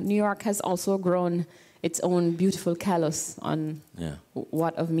you know, New York has also grown its own beautiful callus on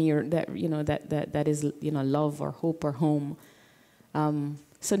what of me, or that, you know, that is, you know, love or hope or home.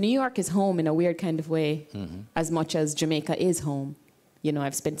 So New York is home in a weird kind of way, as much as Jamaica is home. You know,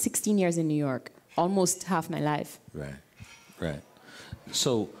 I've spent 16 years in New York, almost half my life. Right.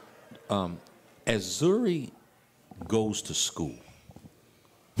 So, as Zuri goes to school,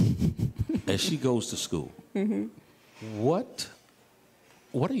 what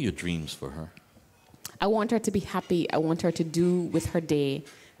are your dreams for her? I want her to be happy. I want her to do with her day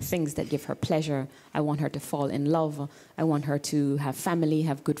things that give her pleasure. I want her to fall in love. I want her to have family,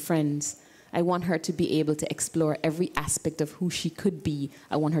 have good friends. I want her to be able to explore every aspect of who she could be.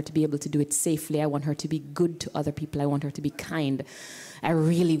 I want her to be able to do it safely. I want her to be good to other people. I want her to be kind. I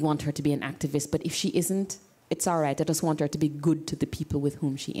really want her to be an activist. But if she isn't, it's all right. I just want her to be good to the people with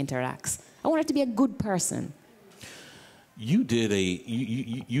whom she interacts. I want her to be a good person. You did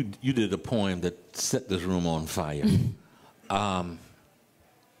you did a poem that set this room on fire.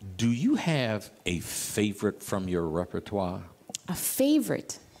 Do you have a favorite from your repertoire? A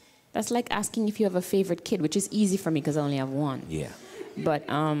favorite? That's like asking if you have a favorite kid, which is easy for me because I only have one. Yeah. But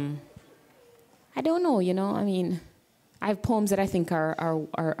I don't know, you know. I mean, I have poems that I think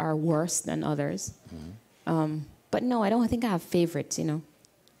are worse than others. But no, I don't think I have favorites, you know.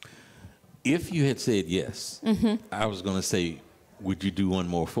 If you had said yes, I was going to say, would you do one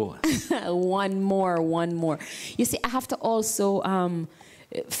more for us? One more. You see, I have to also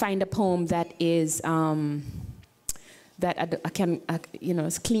find a poem that is that I can, you know,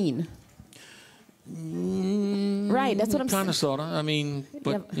 is clean. Right, that's what I'm saying. Kind of, sort of. I mean,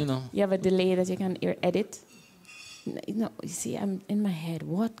 but you know. You have a delay that you can edit. No, you see, I'm in my head.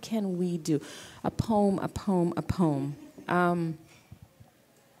 What can we do? A poem.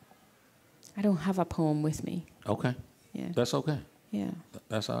 I don't have a poem with me. Okay. Yeah. That's okay. Yeah.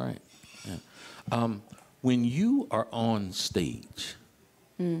 That's all right. Yeah. When you are on stage,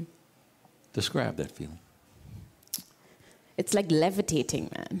 describe that feeling. It's like levitating,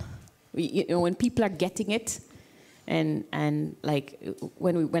 man. You know, when people are getting it, and like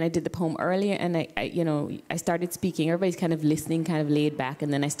when I did the poem earlier, and I started speaking, everybody's kind of listening, kind of laid back,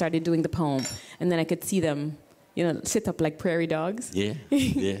 and then I started doing the poem, and then I could see them sit up like prairie dogs. Yeah,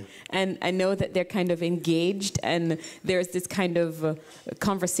 yeah. And I know that they're kind of engaged, and there's this kind of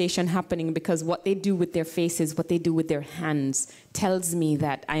conversation happening because what they do with their faces, what they do with their hands, tells me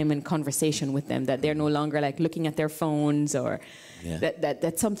that I am in conversation with them, that they're no longer like looking at their phones, or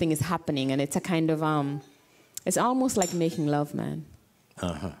that something is happening, and it's a kind of, it's almost like making love, man.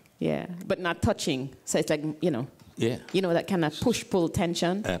 Yeah, but not touching. So it's like, yeah. That kind of push-pull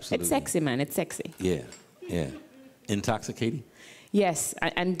tension. Absolutely. It's sexy, man. It's sexy. Yeah, yeah. Intoxicating? Yes,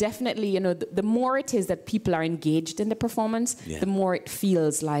 and definitely, the more it is that people are engaged in the performance, the more it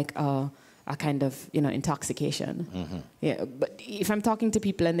feels like a kind of, intoxication. Yeah, but if I'm talking to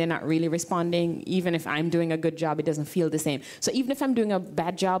people and they're not really responding, even if I'm doing a good job, it doesn't feel the same. So even if I'm doing a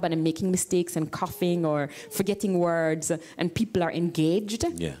bad job and I'm making mistakes and coughing or forgetting words, and people are engaged,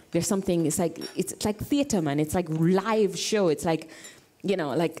 there's something. It's like theater, man. It's like live show. It's like,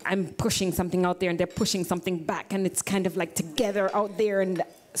 like I'm pushing something out there and they're pushing something back, and it's kind of like together out there in the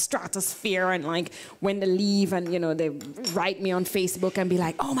stratosphere. And like when they leave and, they write me on Facebook and be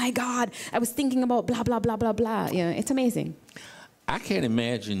like, oh my God, I was thinking about blah, blah, blah, blah, blah. It's amazing. I can't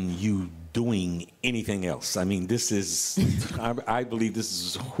imagine you doing anything else. I mean, this is, I believe this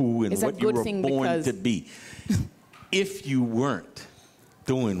is who and what you were born to be. If you weren't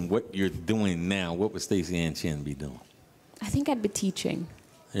doing what you're doing now, what would Staceyann Chin be doing? I think I'd be teaching.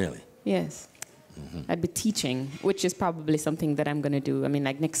 Really? Yes. I'd be teaching, which is probably something that I'm going to do. I mean,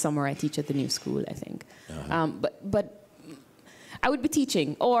 like next summer I teach at the new school, I think. But I would be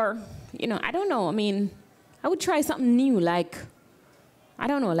teaching, or, I don't know. I mean, I would try something new, like, I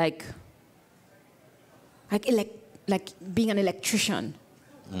don't know, like being an electrician,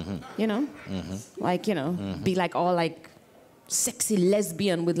 like, be like all like sexy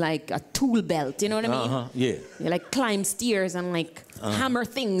lesbian with like a tool belt, you know what I mean? Yeah. You like climb stairs and like hammer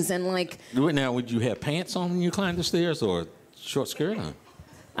things and like. Now, would you have pants on when you climb the stairs, or short skirt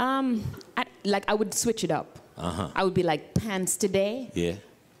on? I would switch it up. I would be like pants today. Yeah.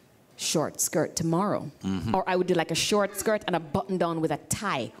 Short skirt tomorrow. Or I would do like a short skirt and a button down with a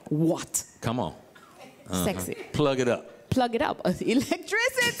tie. What? Come on. Sexy. Plug it up. Plug it up.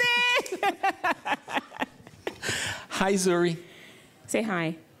 Electricity! Hi, Zuri. Say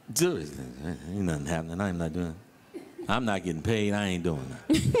hi. Zuri, ain't nothing happening. I'm not getting paid. I ain't doing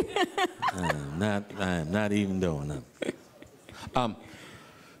nothing. I am not even doing nothing.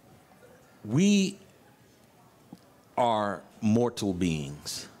 We are mortal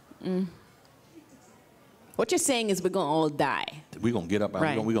beings. What you're saying is we're going to all die. We're going to get up.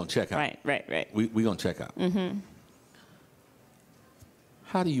 Right. We're going to check out. Right. We're going to check out.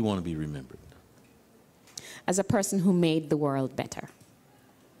 How do you want to be remembered? As a person who made the world better.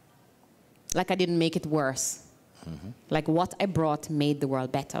 Like I didn't make it worse. Like what I brought made the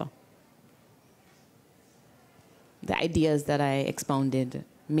world better. The ideas that I expounded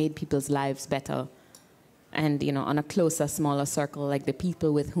made people's lives better. And, on a closer, smaller circle, like the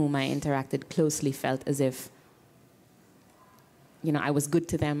people with whom I interacted closely felt as if, I was good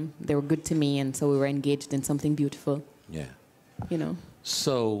to them, they were good to me, and so we were engaged in something beautiful. Yeah.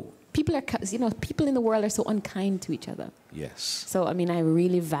 So people are, people in the world are so unkind to each other. Yes. So, I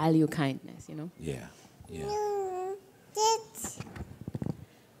really value kindness, Yeah.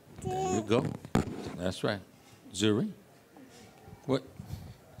 There you go. That's right. Zuri, what?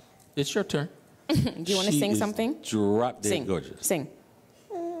 It's your turn. Do you want to sing something? Drop dead gorgeous. Sing.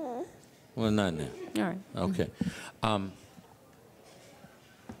 Well, not now. All right. Okay.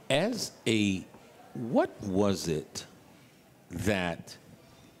 What was it that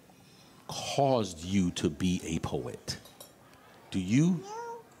caused you to be a poet?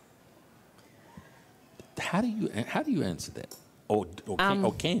 How do you answer that? Or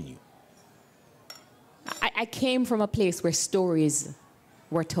can you? I came from a place where stories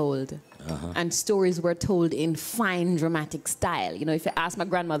were told. And stories were told in fine dramatic style. If you ask my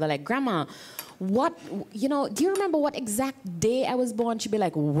grandmother, like, Grandma, do you remember what exact day I was born? She'd be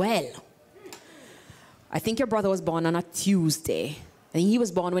like, well, I think your brother was born on a Tuesday. And he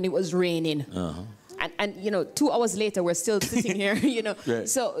was born when it was raining. And 2 hours later, we're still sitting here, Right.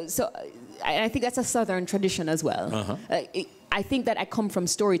 So I think that's a Southern tradition as well. I think that I come from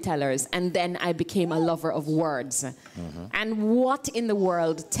storytellers, and then I became a lover of words. And what in the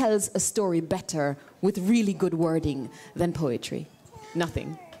world tells a story better with really good wording than poetry?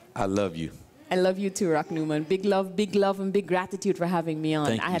 Nothing. I love you. I love you too, Rock Newman. Big love, and big gratitude for having me on.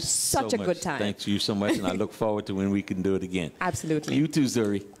 Thank I you had such a much. good time. Thank you so much, and I look forward to when we can do it again. Absolutely. You too,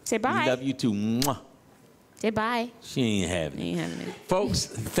 Zuri. Say bye. We love you too. Mwah. Say bye. She ain't having it. Folks,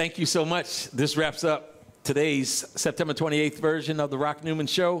 thank you so much. This wraps up today's September 28th version of the Rock Newman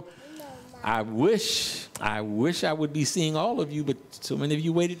Show. I wish I would be seeing all of you, but so many of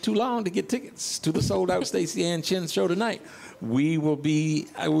you waited too long to get tickets to the sold-out Staceyann Chin show tonight.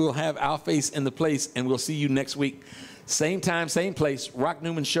 I will have our face in the place, and we'll see you next week. Same time, same place, Rock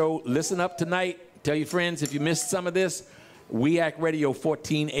Newman Show. Listen up tonight. Tell your friends if you missed some of this. We Act Radio,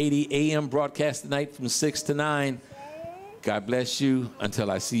 1480 AM, broadcast tonight from 6 to 9. God bless you until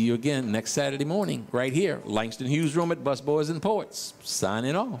I see you again next Saturday morning right here, Langston Hughes Room at Busboys and Poets.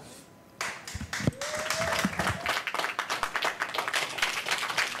 Signing off.